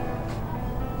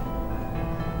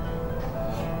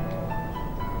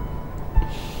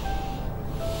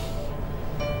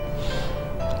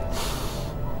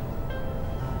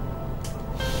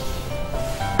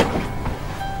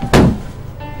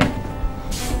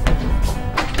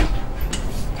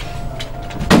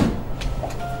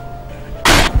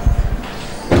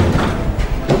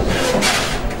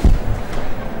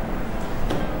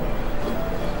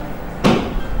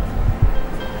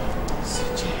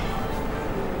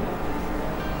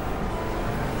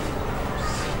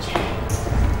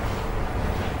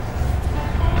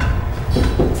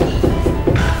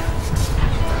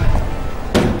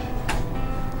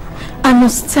 I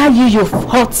must tell you, you've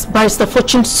hurt Barrister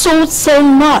Fortune so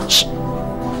much.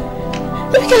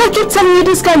 Because I keep telling you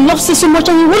this guy loves you so much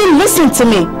and you wouldn't listen to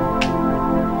me.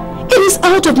 It is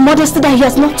out of modesty that he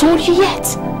has not told you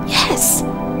yet. Yes.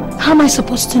 How am I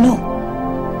supposed to know?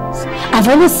 I've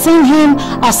always seen him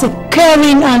as a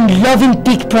caring and loving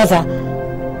big brother.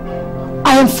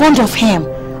 I am fond of him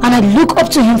and I look up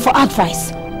to him for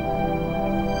advice.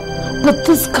 But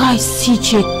this guy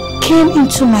CJ came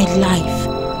into my life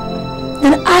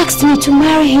and asked me to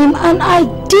marry him, and I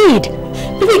did.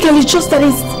 Maybe it's just that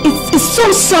it's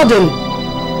so sudden.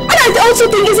 And I also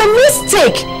think it's a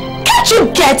mistake. Can't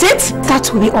you get it?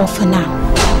 That will be all for now.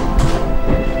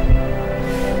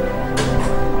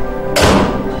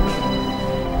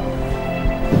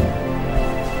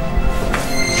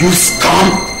 You scum!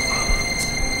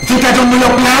 You think I don't know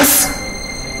your plans?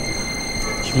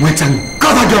 You went and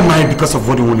gathered your mind because of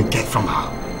what you want to get from her,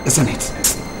 isn't it?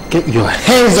 Get your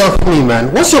hands off me,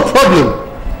 man. What's your problem?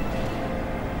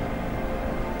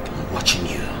 I'm watching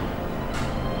you.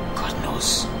 God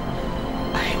knows.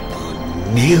 I will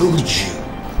nail you.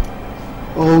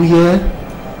 Oh, yeah?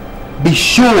 Be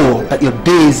sure that your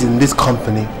days in this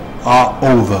company are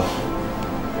over.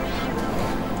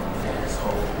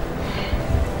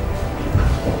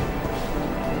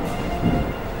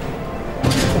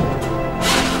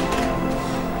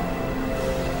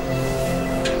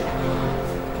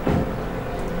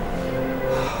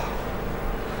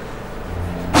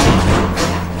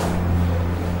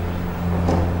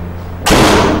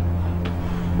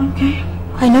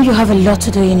 I know you have a lot to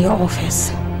do in your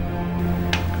office.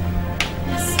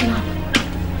 Yes, ma'am.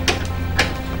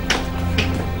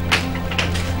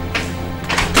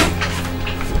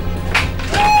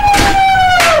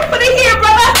 Put it here,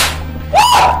 brother!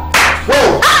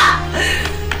 Whoa! Ah!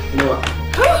 You know what?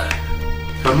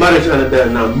 My marriage to ANNABEL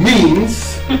now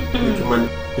means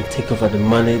we take over the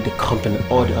money, the company,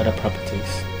 all the other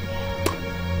properties.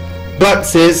 But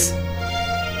sis,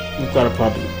 we've got a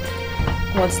problem.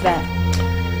 What's that?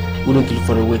 We need to look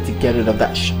for a way to get rid of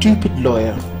that stupid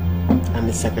lawyer and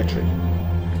the secretary.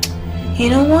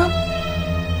 You know what?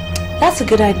 That's a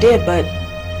good idea, but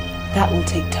that will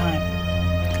take time.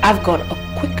 I've got a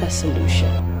quicker solution.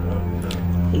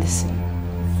 Listen.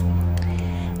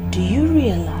 Do you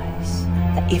realize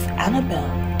that if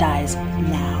ANNABEL dies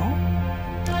now,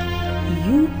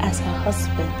 you as her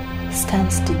husband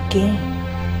stands to gain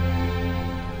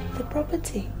the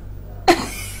property?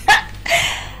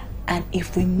 And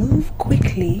if we move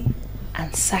quickly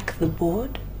and sack the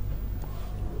board,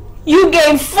 you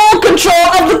gain full control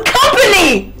of the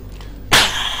company!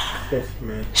 Yes,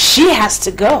 man. She has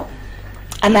to go.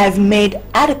 And I've made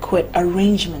adequate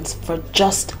arrangements for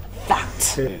just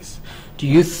that. Yes. Do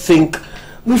you think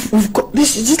we've got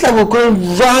this? It's just like we're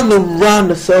going round and round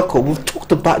the circle. We've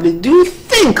talked about it. Do you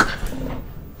think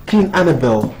killing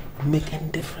ANNABEL will make any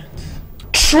difference?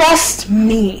 Trust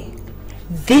me.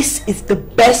 This is the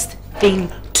best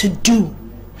thing to do.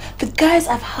 The guys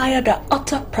I've hired are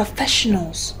utter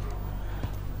professionals.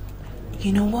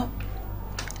 You know what?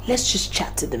 Let's just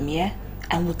chat to them, yeah?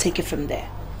 And we'll take it from there.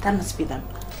 That must be them.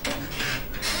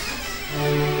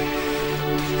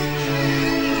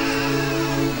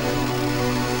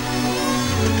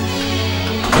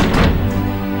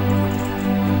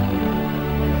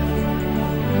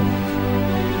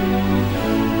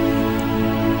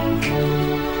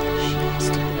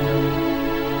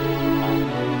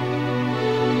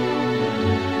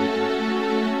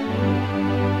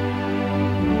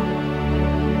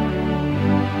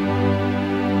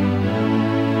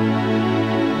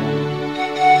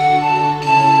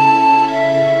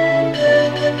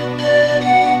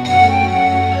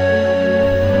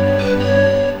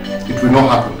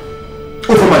 Not happen.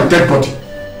 Over my dead body.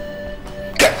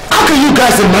 How can you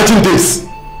guys imagine this?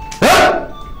 Huh?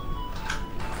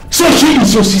 So she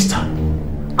is your sister.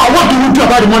 And what do we do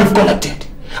about the money we've collected?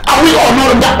 Are we all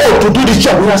not on that oath to do this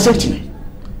job we are safety net?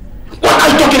 What are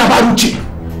you talking about, Uchi?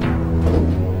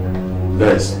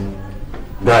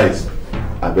 Guys,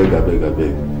 I beg.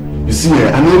 You see,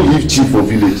 I don't leave chief for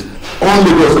village. All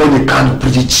Lagos all they can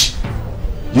preach.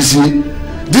 You see,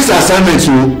 this assignment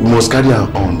we must carry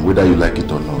on whether you like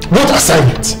it or not. What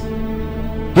assignment?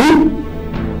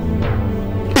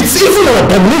 It's even an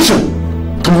abomination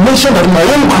to mention that my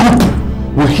own group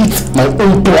will hit my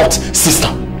own blood sister.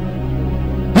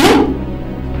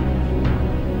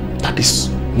 That is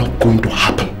not going to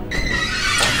happen.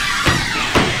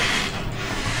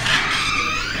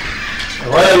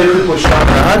 Why are you people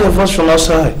shouting? I heard your voice from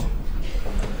outside.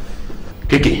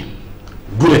 Keke,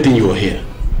 good thing you are here.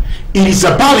 It is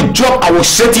about the job I was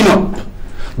setting up.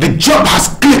 The job has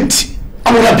clicked.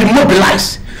 I would have been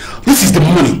mobilized. This is the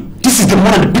money. This is the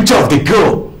money and the picture of the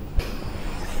girl.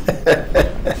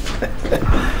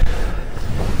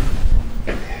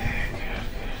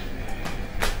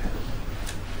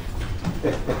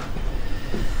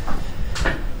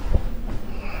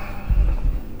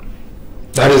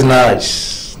 That is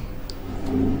nice.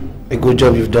 A good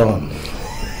job you've done.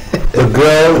 The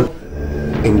girl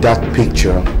in that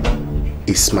picture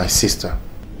is my sister.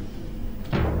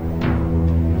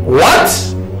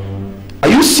 What? Are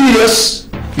you serious?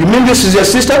 You mean this is your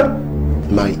sister?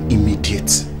 My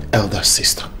immediate elder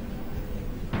sister.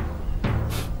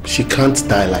 She can't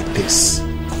die like this.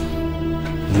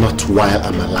 Not while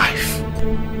I'm alive.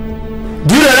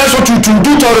 Do you realize what you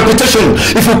do to our reputation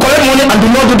if you collect money and do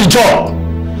not do the job?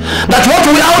 That what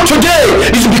we are today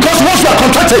is because once we are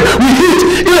contracted, we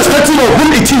hit irrespective of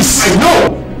whom it is. I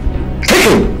know.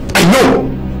 I know.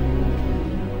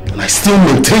 And I still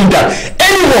maintain that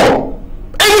anyone,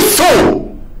 any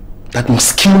soul that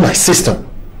must kill my sister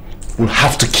will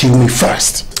have to kill me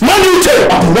first. Manute!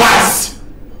 Otherwise,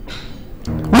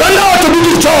 we are now to do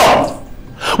this job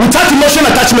without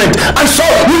emotional attachment, and so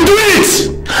we do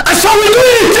it. And so we do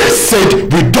it. They said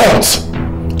we don't.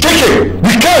 Keke,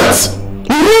 we can't.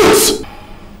 We won't.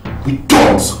 We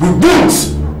don't. We won't.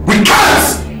 We can't.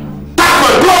 That's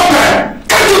my problem.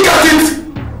 Can't you get it?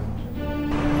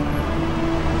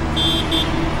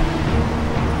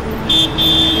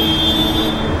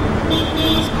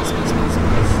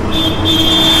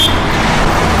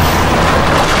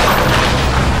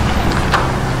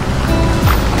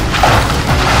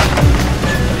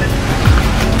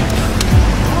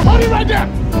 Hold it right there.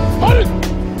 Hold it.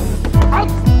 Out.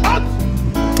 Out.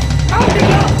 Out. Get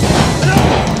down.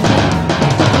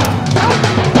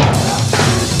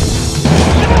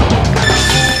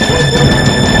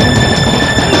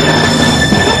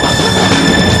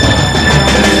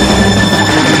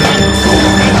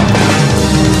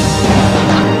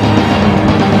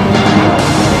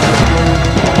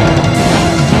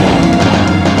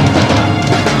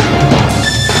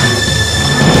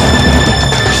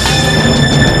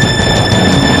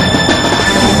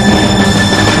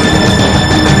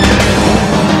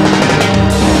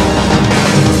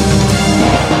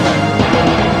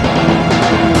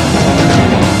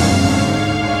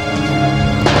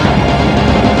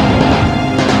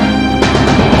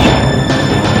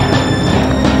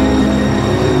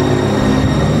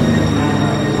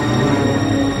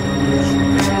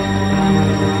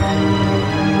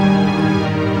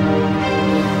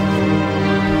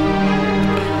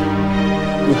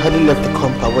 Left the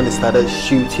compound when they started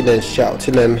shooting and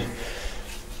shouting, and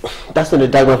that's when they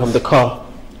diagram from the car.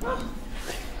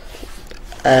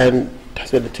 And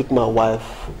that's when they took my wife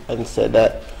and said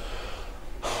that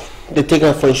they take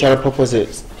her for insurance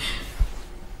purposes.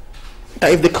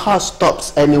 That if the car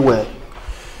stops anywhere,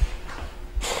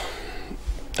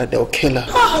 that they'll kill her.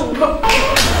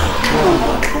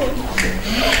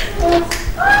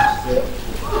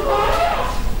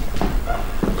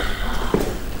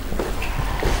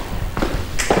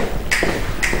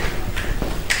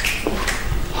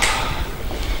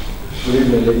 Good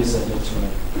evening, ladies and gentlemen.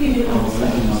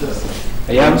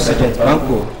 I am Sergeant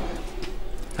Banko,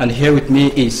 and here with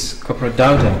me is Corporal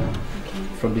Dowden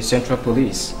from the Central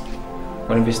Police.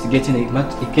 We're investigating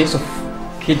a case of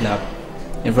kidnap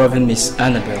involving Miss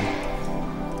Annabelle.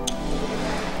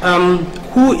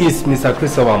 Who is Mr.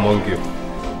 Christopher among you?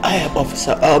 I am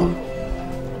officer.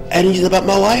 Any news about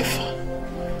my wife?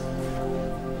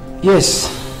 Yes.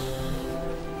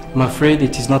 I'm afraid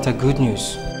it is not a good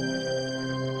news.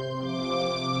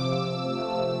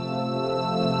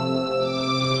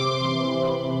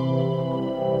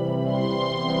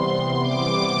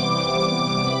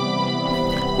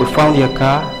 We found your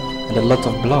car and a lot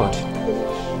of blood.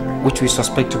 which we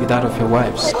suspect to be that of your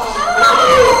wives.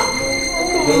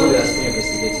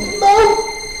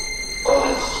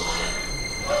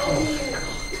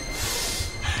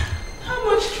 How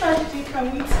much tragedy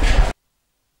can we take?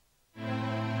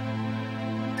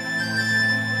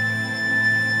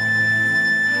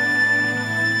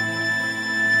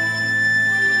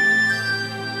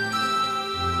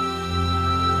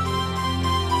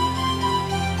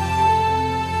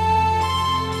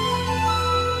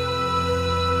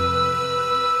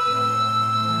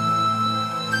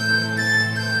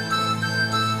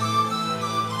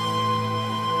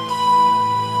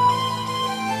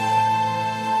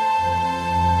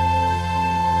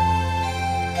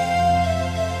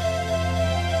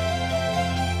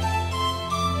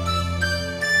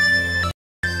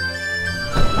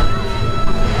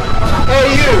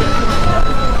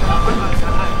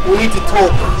 We need to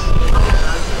talk.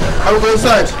 I will go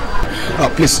inside.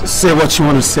 Oh, please say what you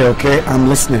want to say, okay? I'm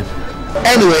listening.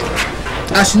 Anyway,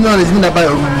 as you know, it's been about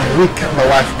a week my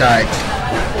wife died.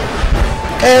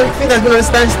 Everything has been on a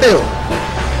standstill.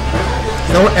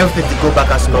 I want everything to go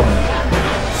back as normal.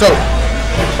 So,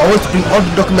 I want to bring all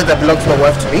the documents that belong to my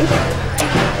wife to me.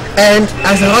 And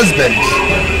as a husband,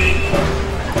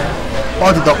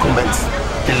 all the documents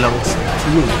belong to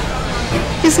you.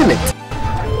 Isn't it?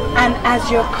 And as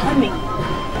you're coming,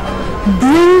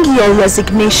 bring your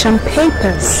resignation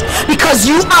papers because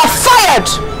you are fired!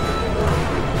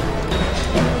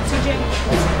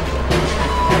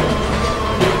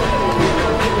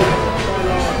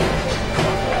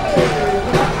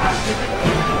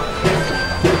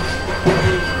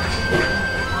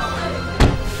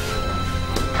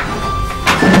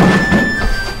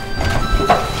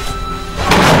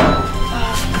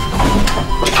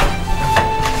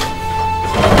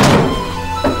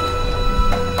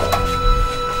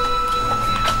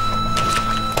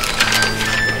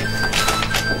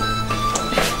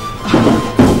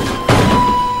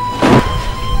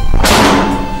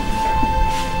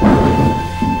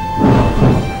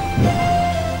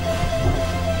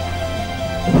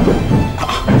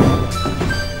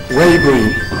 Where are you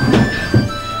going?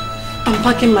 I'm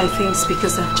packing my things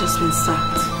because I've just been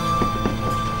sacked.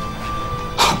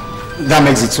 That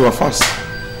makes it two of us.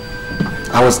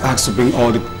 I was asked to bring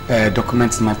all the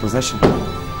documents in my possession.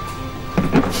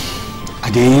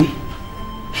 Are they in?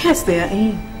 Yes, they are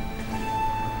in.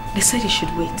 They said you should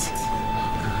wait.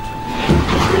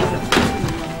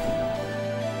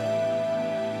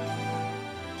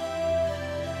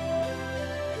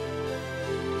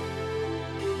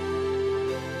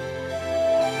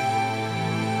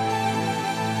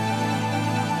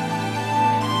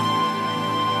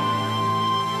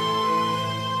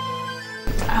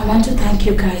 I want to thank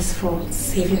you guys for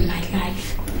saving my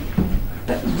life.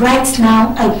 But right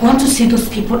now, I want to see those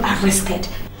people arrested.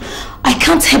 I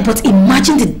can't help but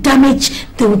imagine the damage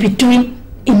they will be doing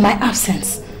in my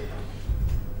absence.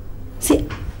 See,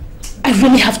 I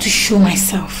really have to show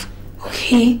myself,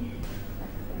 okay?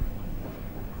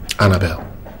 Annabelle,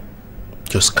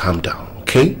 just calm down,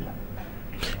 okay?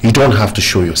 You don't have to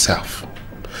show yourself.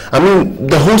 I mean,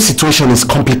 the whole situation is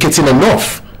complicating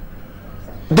enough.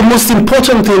 The most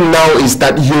important thing now is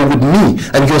that you're with me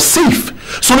and you're safe.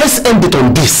 So let's end it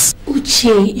on this.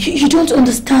 Uche, you don't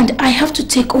understand. I have to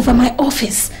take over my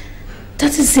office.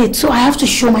 That is it. So I have to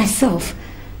show myself.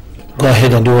 Go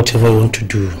ahead and do whatever you want to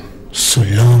do, so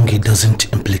long it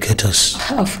doesn't implicate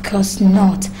us. Of course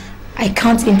not. I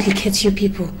can't implicate you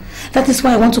people. That is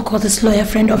why I want to call this lawyer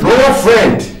friend of mine. Lawyer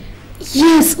friend?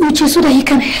 Yes, Uche, so that he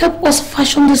can help us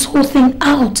fashion this whole thing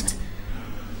out.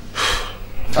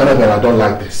 Annabelle, I don't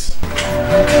like this.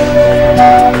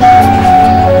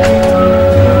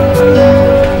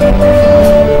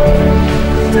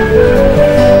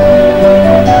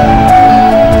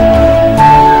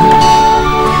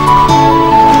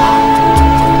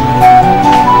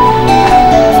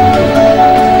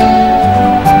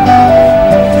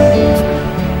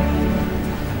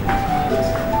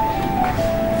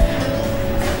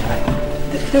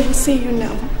 They will see you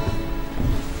now.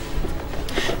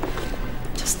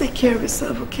 Just take care of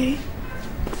yourself, okay?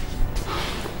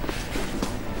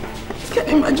 Can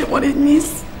you imagine what it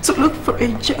means to look for a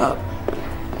job?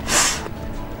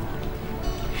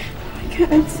 I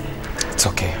can't. It's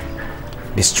okay.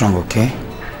 Be strong, okay?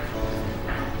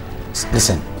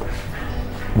 Listen,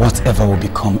 whatever will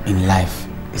become in life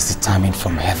is determined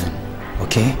from heaven,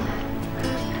 okay?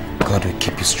 God will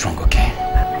keep you strong, okay?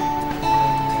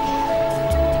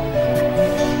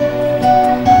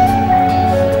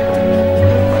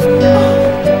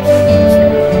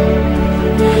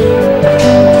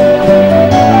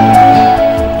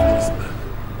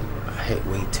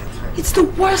 It's the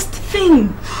worst thing.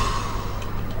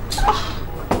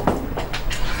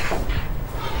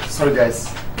 Sorry, guys.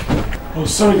 Oh,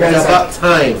 sorry, It's guys. about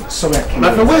time. Sorry, I can't.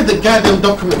 My friend, where are the goddamn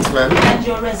documents, man? And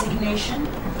your resignation?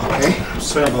 Okay. I'm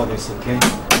sorry about this, okay?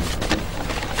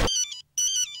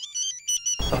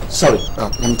 Sorry.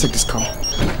 Let me take this call.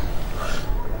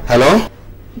 Hello?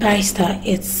 Barrister,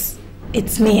 it's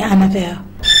me, Annabelle.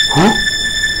 Who?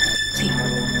 See,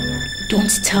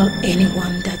 don't tell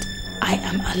anyone that I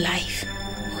am alive,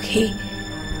 okay?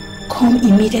 Come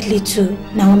immediately to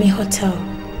Naomi Hotel,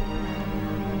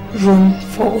 room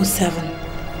 407.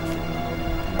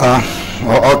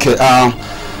 Okay.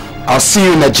 I'll see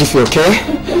you in a jiffy, okay?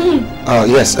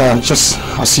 Yes.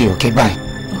 I'll see you. Okay. Bye.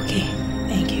 Okay.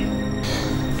 Thank you.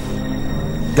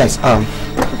 Guys.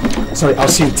 Sorry. I'll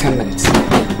see you in 10 minutes.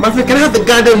 My friend, can I have the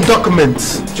goddamn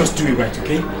documents? Just do it right,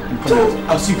 okay?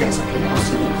 I'll see you guys. Okay. I'll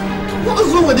see you. What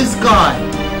is wrong with this guy?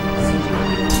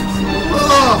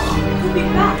 Oh. We'll be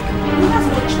back. We have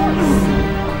no choice.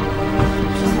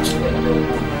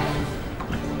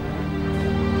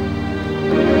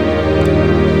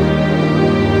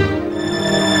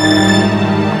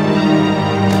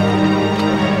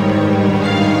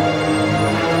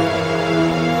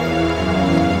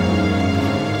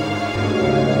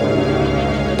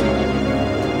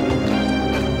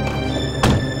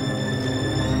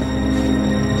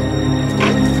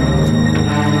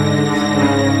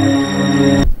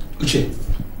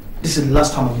 This is the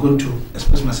last time I'm going to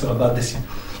express myself about this.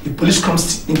 If police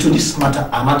comes into this matter,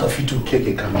 I'm out of it too.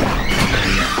 Okay, come on.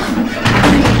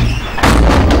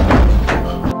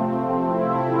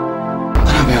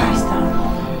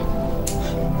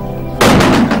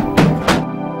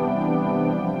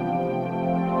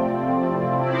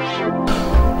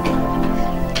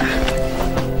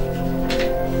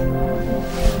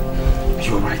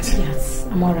 You alright? Yes,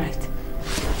 I'm alright.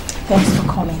 Thanks for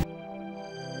coming.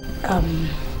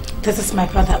 This is my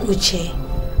brother Uche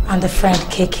and the friend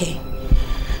KK.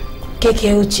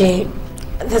 KK Uche,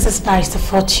 this is Barrister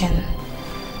Fortune,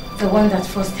 the one that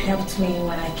first helped me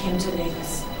when I came to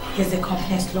Lagos. He's the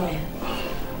company's lawyer.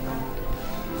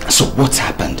 So what's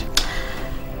happened?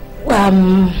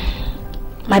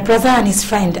 My brother and his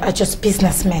friend are just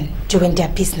businessmen doing their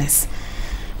business.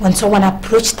 When someone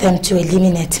approached them to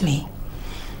eliminate me,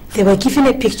 they were given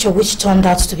a picture which turned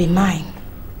out to be mine.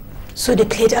 So they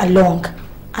played along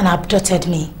and abducted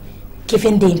me,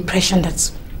 giving the impression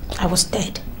that I was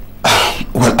dead.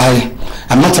 Well,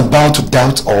 I'm not about to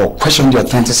doubt or question the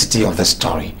authenticity of the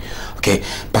story, okay?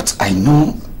 But I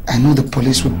know the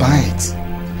police will buy it.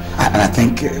 And I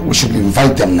think we should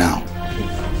invite them now.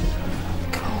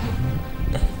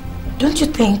 Don't you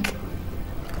think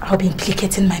I'll be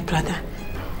implicating my brother?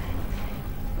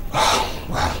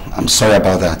 Well, I'm sorry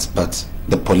about that, but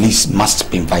the police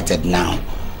must be invited now.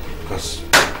 Because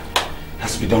it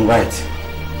has to be done right.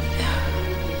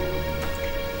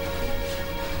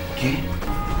 Okay?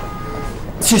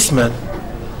 Sis, man.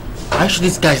 Actually,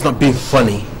 this guy's not being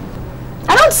funny.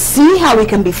 I don't see how it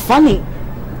can be funny.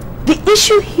 The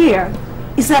issue here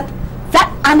is that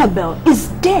Annabelle is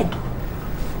dead.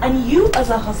 And you, as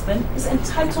a husband, is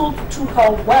entitled to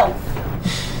her wealth.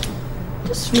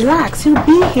 Just relax, he'll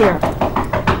be here.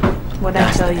 What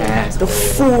I tell you, the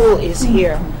fool is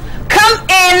here. Come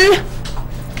in!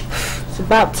 It's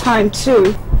about time,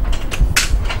 too.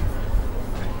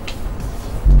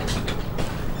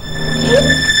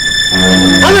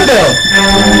 Annabelle!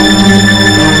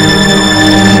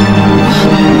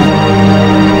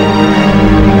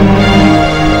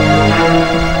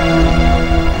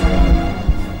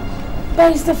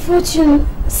 Barrister Fortune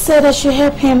said I should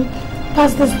help him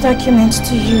pass this document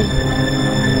to you.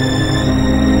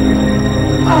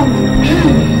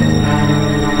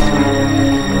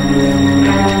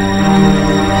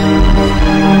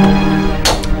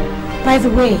 By the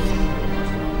way,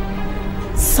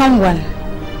 someone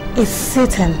is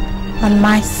sitting on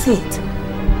my seat.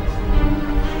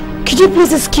 Could you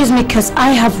please excuse me because I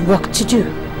have work to do?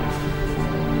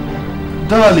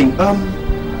 Darling,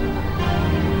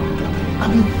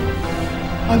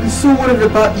 I've been so worried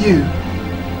about you.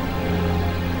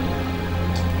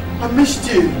 I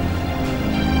missed you.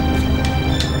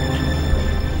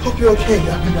 Hope you're okay,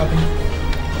 Abby.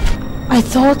 I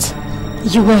thought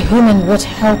you were human would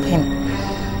help him.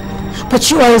 But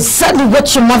you are exactly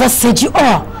what your mother said you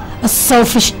are. A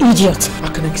selfish idiot. I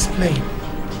can explain.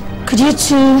 Could you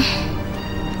two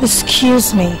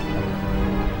excuse me?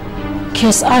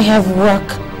 Because I have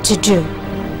work to do.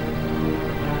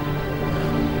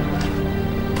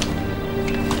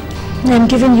 I'm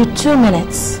giving you 2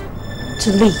 minutes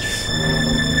to leave.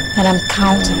 And I'm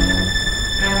counting.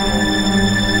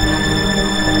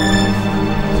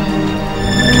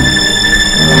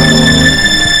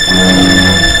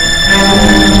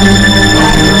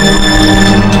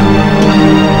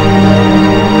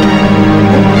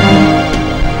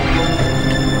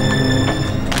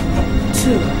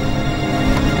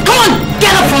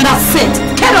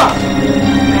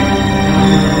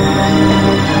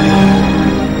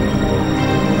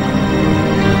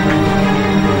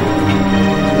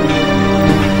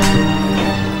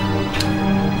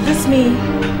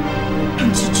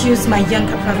 introduce my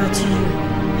younger brother to you.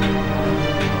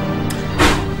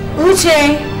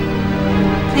 Uche,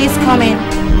 please come in.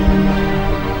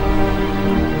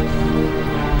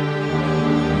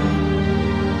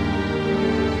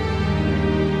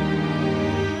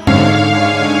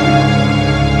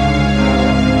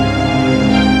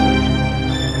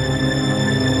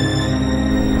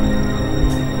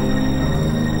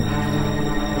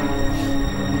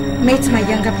 Meet my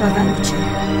younger brother, Uche.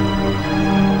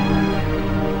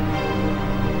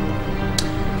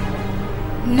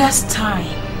 Next time,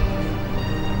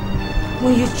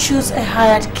 when you choose a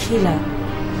hired killer,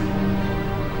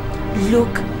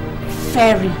 look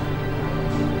very,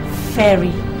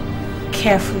 very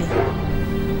carefully.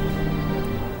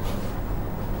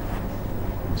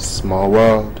 Small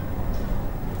world.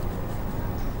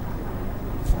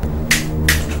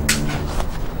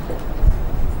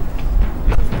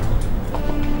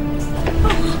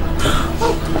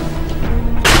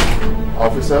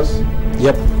 Officers?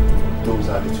 Yep. Those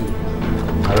are the two.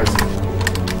 Arrested.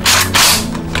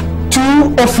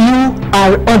 2 of you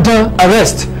are under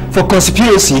arrest for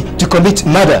conspiracy to commit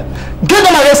murder. Get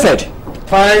them arrested.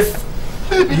 5.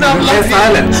 You remain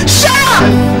silent. Shut up!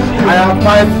 I have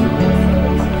 5.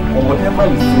 Or whatever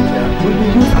you think here, will be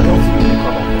used against you in the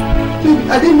court. Baby,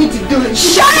 I didn't mean to do it.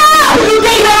 Shut up! You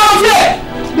get out of here!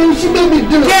 Baby, she made me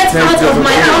do it. Get out of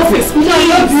my office, please. I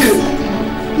love you.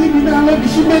 Baby, I love you.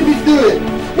 She made me do it.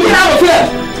 Get out of here!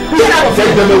 Get out of here!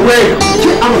 Take them away!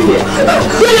 Get out of here! Get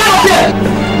out of here!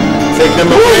 Take them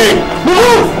away!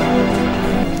 Move!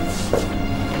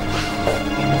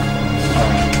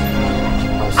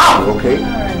 Okay?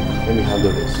 Let me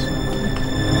handle this.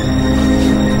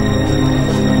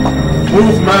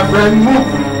 Move, my friend, move!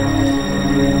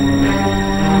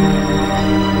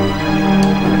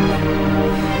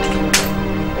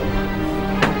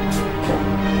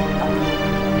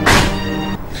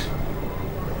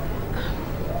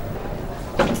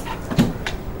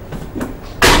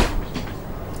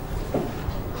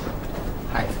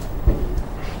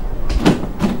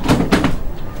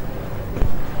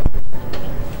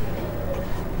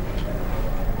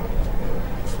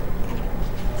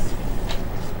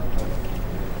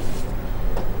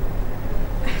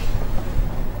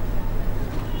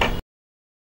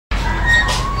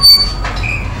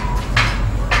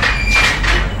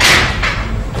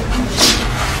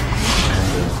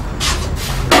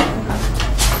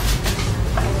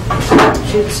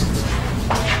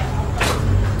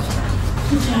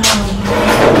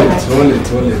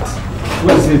 Hold it.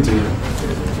 What is it to you?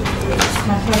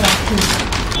 My brother, please.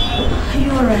 Are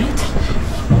you alright?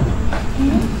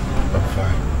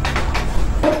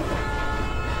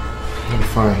 I'm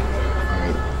fine.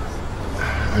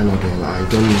 Annabelle, I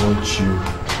don't want you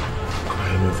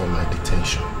crying over my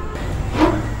detention.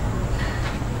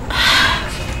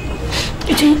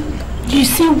 You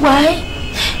see why?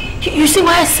 You see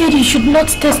why I said you should not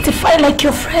testify like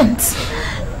your friends?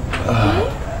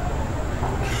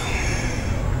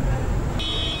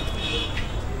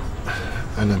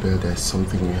 Annabelle, there's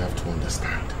something you have to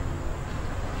understand.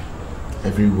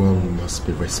 Everyone must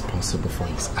be responsible for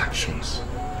his actions.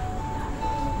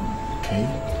 Okay?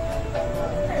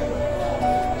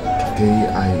 The day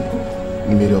I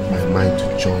made up my mind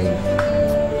to join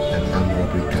an armed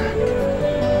robbery gang,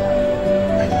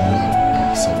 I knew I would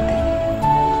die someday.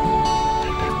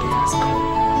 And that day has come.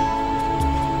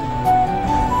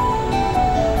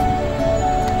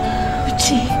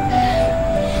 Uche,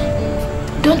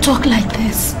 don't talk like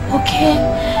this, okay?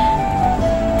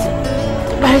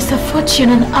 Barrister Fortune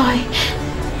and I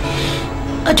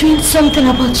are doing something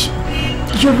about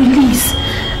your release.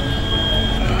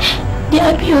 The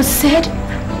IPO said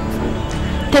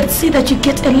that see that you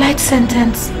get a light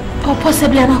sentence or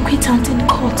possibly an acquittal in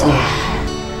court.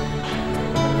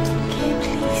 Okay,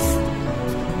 please.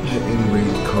 Any way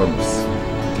it comes,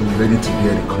 I'm ready to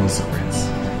bear the consequence.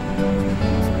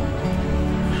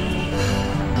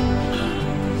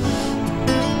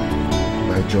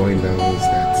 My joy now is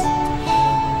that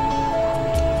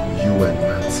you and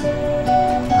Nancy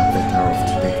are better off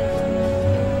today.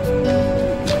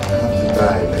 I have to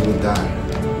die, let me die.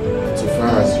 So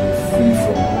far as you're free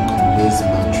from Okunde's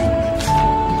maltreatment.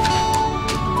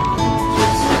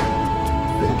 Just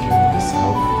thank you for this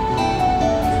help.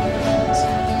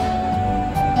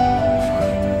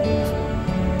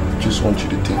 Just want you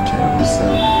to take care of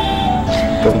yourself.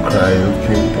 Don't cry,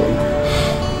 okay?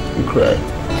 Don't cry.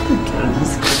 Take care of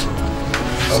yourself.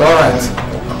 It's alright.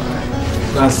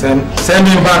 You can send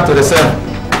him back to the cell.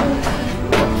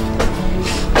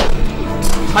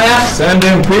 Fire! Send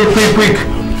him quick.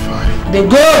 They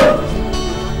go!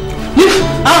 This is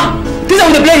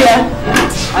on the play here.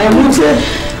 I am Uche.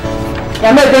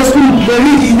 I'm not going to school. They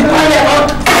read in the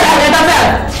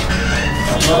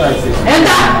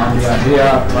enter. They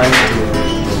are trying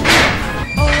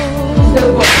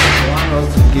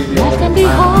Life can be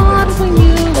hard when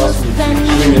you are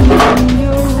standing on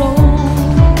your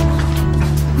own.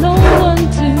 No one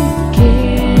to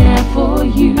care for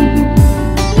you.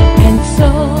 And so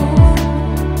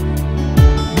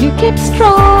you keep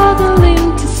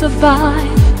struggling to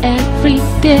survive every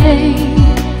day.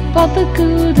 But the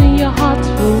good in your heart